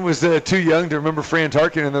 See, Sam was too young to remember Fran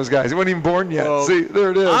Tarkenton and those guys. He wasn't even born yet. Oh, see,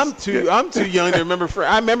 there it is. I'm too young to remember.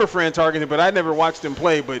 I remember Fran Tarkenton, but I never watched him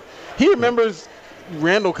play. But he remembers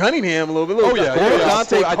Randall Cunningham a little bit.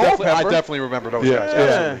 I definitely remember those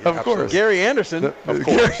guys. Yeah, of course. Gary Anderson. Of course.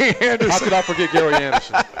 Gary Anderson. How could I forget Gary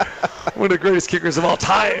Anderson? One of the greatest kickers of all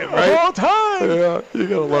time, right? Of all time. Yeah, you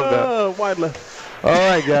gotta love that. Wide left. All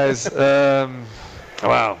right, guys.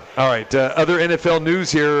 Wow. All right. Other NFL news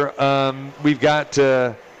here. We've got.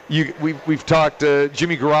 We've talked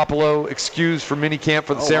Jimmy Garoppolo excused from minicamp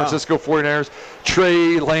for the San Francisco 49ers.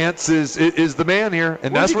 Trey Lance is the man here,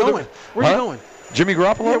 and Where's that's he going? Where's he going? Jimmy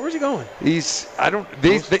Garoppolo? Yeah, where's he going?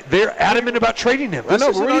 They're adamant about trading him. I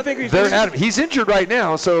know, but where do you think he's going? They're adamant. He's injured right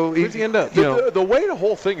now, so where's he end up? The way the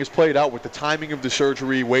whole thing is played out with the timing of the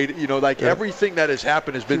surgery, everything that has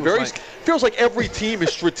happened has been feels like every team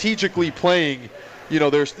is strategically playing.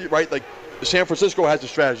 There's like San Francisco has a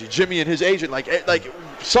strategy. Jimmy and his agent, like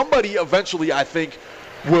somebody eventually, I think,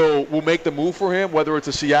 will make the move for him, whether it's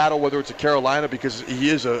a Seattle, whether it's a Carolina, because he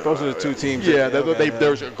is a. Those are the two teams. Yeah,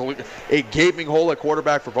 there's a gaping hole at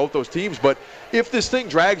quarterback for both those teams. But if this thing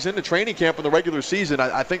drags into training camp in the regular season,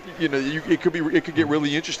 I think it could get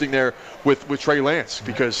really interesting there with Trey Lance,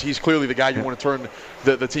 because he's clearly the guy you want to turn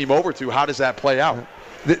the team over to. How does that play out?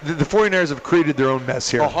 The 49ers have created their own mess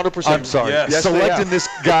here. 100%. I'm sorry. Yes, selecting this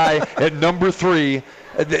guy at number 3,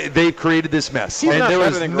 they've created this mess. And there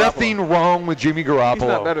is nothing wrong with Jimmy Garoppolo. He's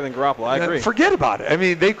not better than Garoppolo. I agree. Forget about it. I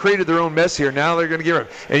mean, they created their own mess here. Now they're going to get rid of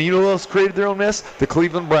him. And you know who else created their own mess? The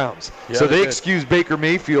Cleveland Browns. Yeah, so they excused Baker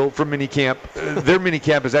Mayfield from minicamp. Their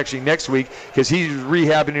minicamp is actually next week because he's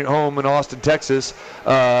rehabbing at home in Austin, Texas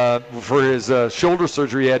for his shoulder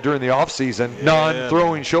surgery he had during the offseason,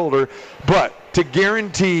 non-throwing shoulder. But to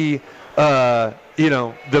guarantee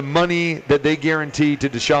the money that they guarantee to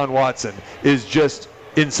Deshaun Watson is just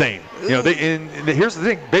insane. Here's the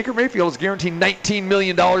thing: Baker Mayfield is guaranteed $19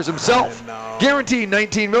 million himself. Guaranteed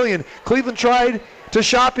 $19 million. Cleveland tried. to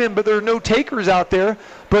shop him, but there are no takers out there.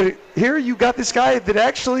 But here you got this guy that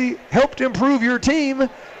actually helped improve your team,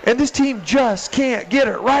 and this team just can't get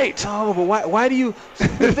it right. No, but why do you –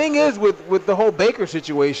 the thing is with the whole Baker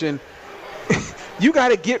situation, you got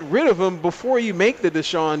to get rid of him before you make the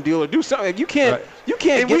Deshaun deal or do something. You can't get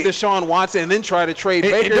Deshaun Watson and then try to trade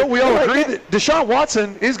Baker. And we all agree that Deshaun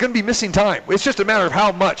Watson is going to be missing time. It's just a matter of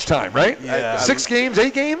how much time, right? Yeah. 6 games,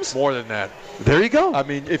 8 games? More than that. There you go. I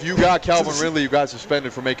mean, if you got Calvin Ridley, you got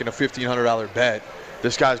suspended for making a $1,500 bet.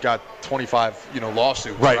 This guy's got 25,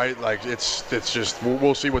 lawsuits, right? Like it's just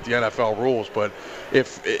we'll see what the NFL rules, but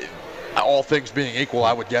all things being equal,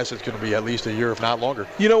 I would guess it's going to be at least a year, if not longer.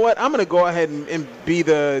 You know what? I'm going to go ahead and be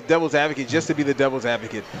the devil's advocate just to be the devil's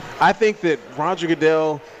advocate. I think that Roger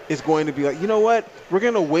Goodell is going to be like, you know what? We're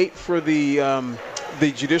going to wait for the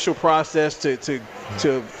judicial process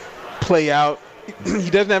to play out. He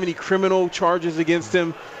doesn't have any criminal charges against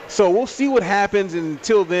him, so we'll see what happens.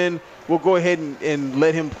 Until then, we'll go ahead and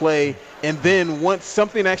let him play. And then once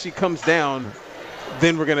something actually comes down,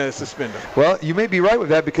 then we're going to suspend him. Well, you may be right with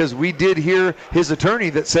that because we did hear his attorney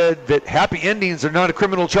that said that happy endings are not a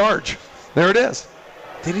criminal charge. There it is.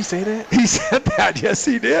 Did he say that? He said that. Yes,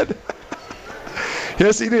 he did.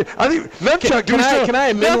 Yes, he did. I think Lemchuk, can I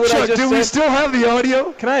amend what I just said? Do we still have the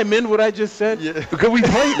audio? Can I amend what I just said? Yeah. Because we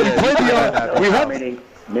played the audio. How many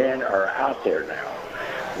men are out there now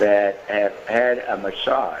that have had a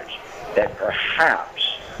massage that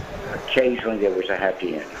perhaps occasionally there was a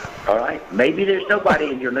happy ending? All right? Maybe there's nobody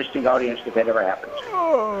in your listening audience that ever happened to.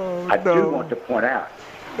 I do want to point out,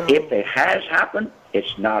 if it has happened,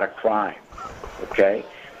 it's not a crime, okay?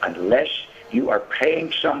 Unless you are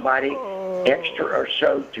paying somebody extra or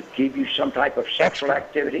so to give you some type of sexual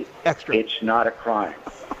activity, it's not a crime.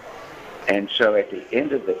 And so at the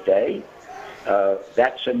end of the day,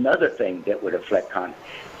 that's another thing that would affect conduct.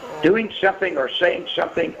 Doing something or saying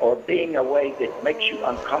something or being a way that makes you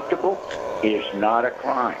uncomfortable is not a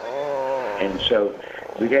crime. And so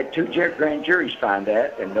we've had 2 grand juries find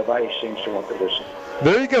that, and nobody seems to want to listen.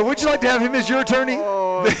 There you go. Would you like to have him as your attorney?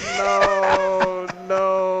 Oh,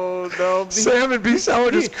 no. Sam and B.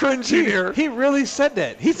 Sauer just cringing here. He really said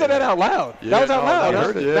that. He said that out loud. Yeah, that was out loud. I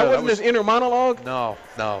heard it. That wasn't his inner monologue? No.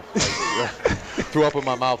 Threw up in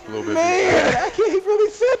my mouth a little bit. Man, he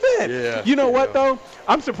really said that. Yeah. You know what, though?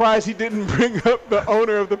 I'm surprised he didn't bring up the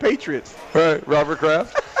owner of the Patriots. Right, Robert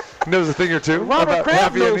Kraft. Knows a thing or two. Robert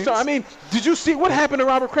Kraft knows. I mean, did you see what happened to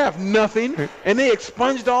Robert Kraft? Nothing. And they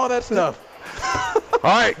expunged all that stuff.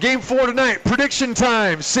 All right, game 4 tonight. Prediction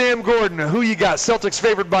time. Sam Gordon, who you got? Celtics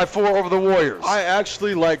favored by 4 over the Warriors. I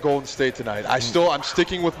actually like Golden State tonight. I'm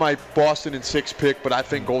sticking with my Boston in 6 pick, but I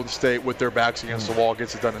think Golden State, with their backs against the wall,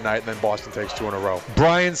 gets it done tonight, and then Boston takes 2 in a row.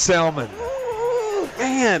 Brian Salmon. Oh,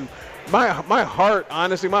 man, my heart,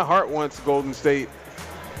 honestly, my heart wants Golden State.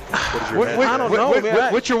 I don't know,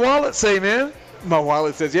 man. What's your wallet say, man? My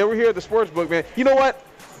wallet says, yeah, we're here at the sports book, man. You know what?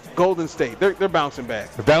 Golden State, they're bouncing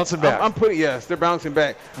back. They're bouncing back. They're bouncing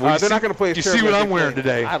back. Well, they're not going to play. You see what I'm wearing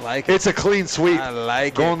today? I like it. It's a clean sweep. I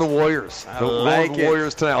like Going it. the Warriors. Going the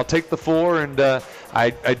Warriors tonight. I'll take the 4, and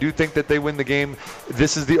I do think that they win the game.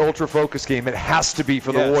 This is the ultra focus game. It has to be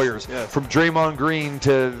for the Warriors. Yes. From Draymond Green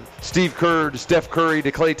to Steve Kerr to Steph Curry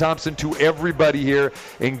to Klay Thompson to everybody here,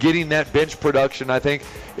 and getting that bench production. I think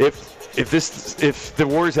if the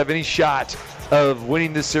Warriors have any shot of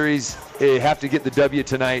winning this series, they have to get the W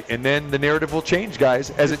tonight, and then the narrative will change,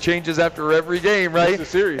 guys, as it changes after every game, right? It's a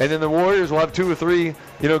series. And then the Warriors will have 2 or 3,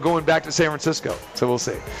 going back to San Francisco. So we'll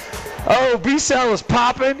see. Oh, B-Sal is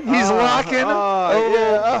popping. He's locking.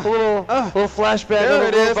 A little flashback. There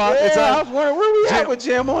it is. I was wondering, where we at with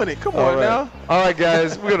Jam On It? Come on now. All right,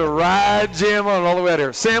 guys. We're going to ride Jam On It all the way out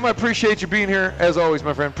here. Sam, I appreciate you being here, as always,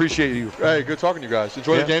 my friend. Appreciate you. Hey, good talking to you guys.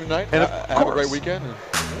 Enjoy the game tonight. And have a great weekend.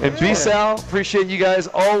 And B-Sal, appreciate you guys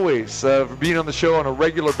always for being on the show on a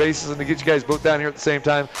regular basis, and to get you guys both down here at the same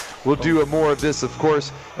time. We'll do more of this, of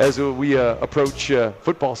course, as we approach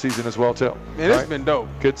football season as well, too. Man, it's been dope.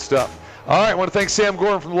 Good stuff. All right, I want to thank Sam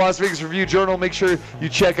Gordon from the Las Vegas Review-Journal. Make sure you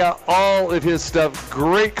check out all of his stuff.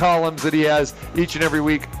 Great columns that he has each and every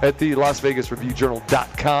week at the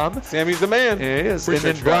LasVegasReviewJournal.com. Sammy's the man. He is.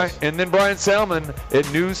 And then Brian Salmon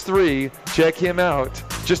at News 3. Check him out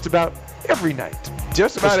just about every night.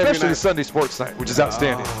 Just about every night. Especially the Sunday sports night, which is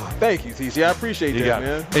outstanding. Thank you, TC. I appreciate that,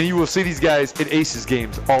 man. And you will see these guys at Aces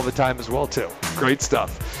games all the time as well, too. Great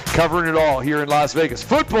stuff. Covering it all here in Las Vegas.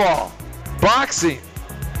 Football, boxing,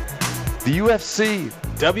 the UFC,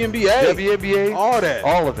 WNBA, all that.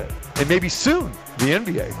 All of it. And maybe soon, the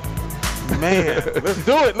NBA. Man, let's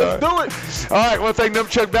do it. Let's do it. All right, I want to thank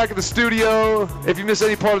Numbchuck back in the studio. If you miss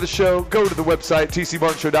any part of the show, go to the website,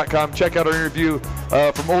 tcmartinshow.com. Check out our interview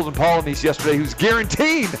from Olden Polynice yesterday, who's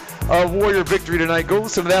guaranteed a Warrior victory tonight. Go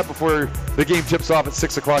listen to that before the game tips off at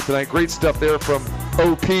 6 o'clock tonight. Great stuff there from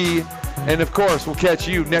OP. And, of course, we'll catch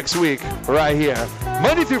you next week right here.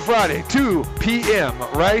 Monday through Friday, 2 p.m.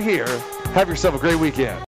 right here. Have yourself a great weekend.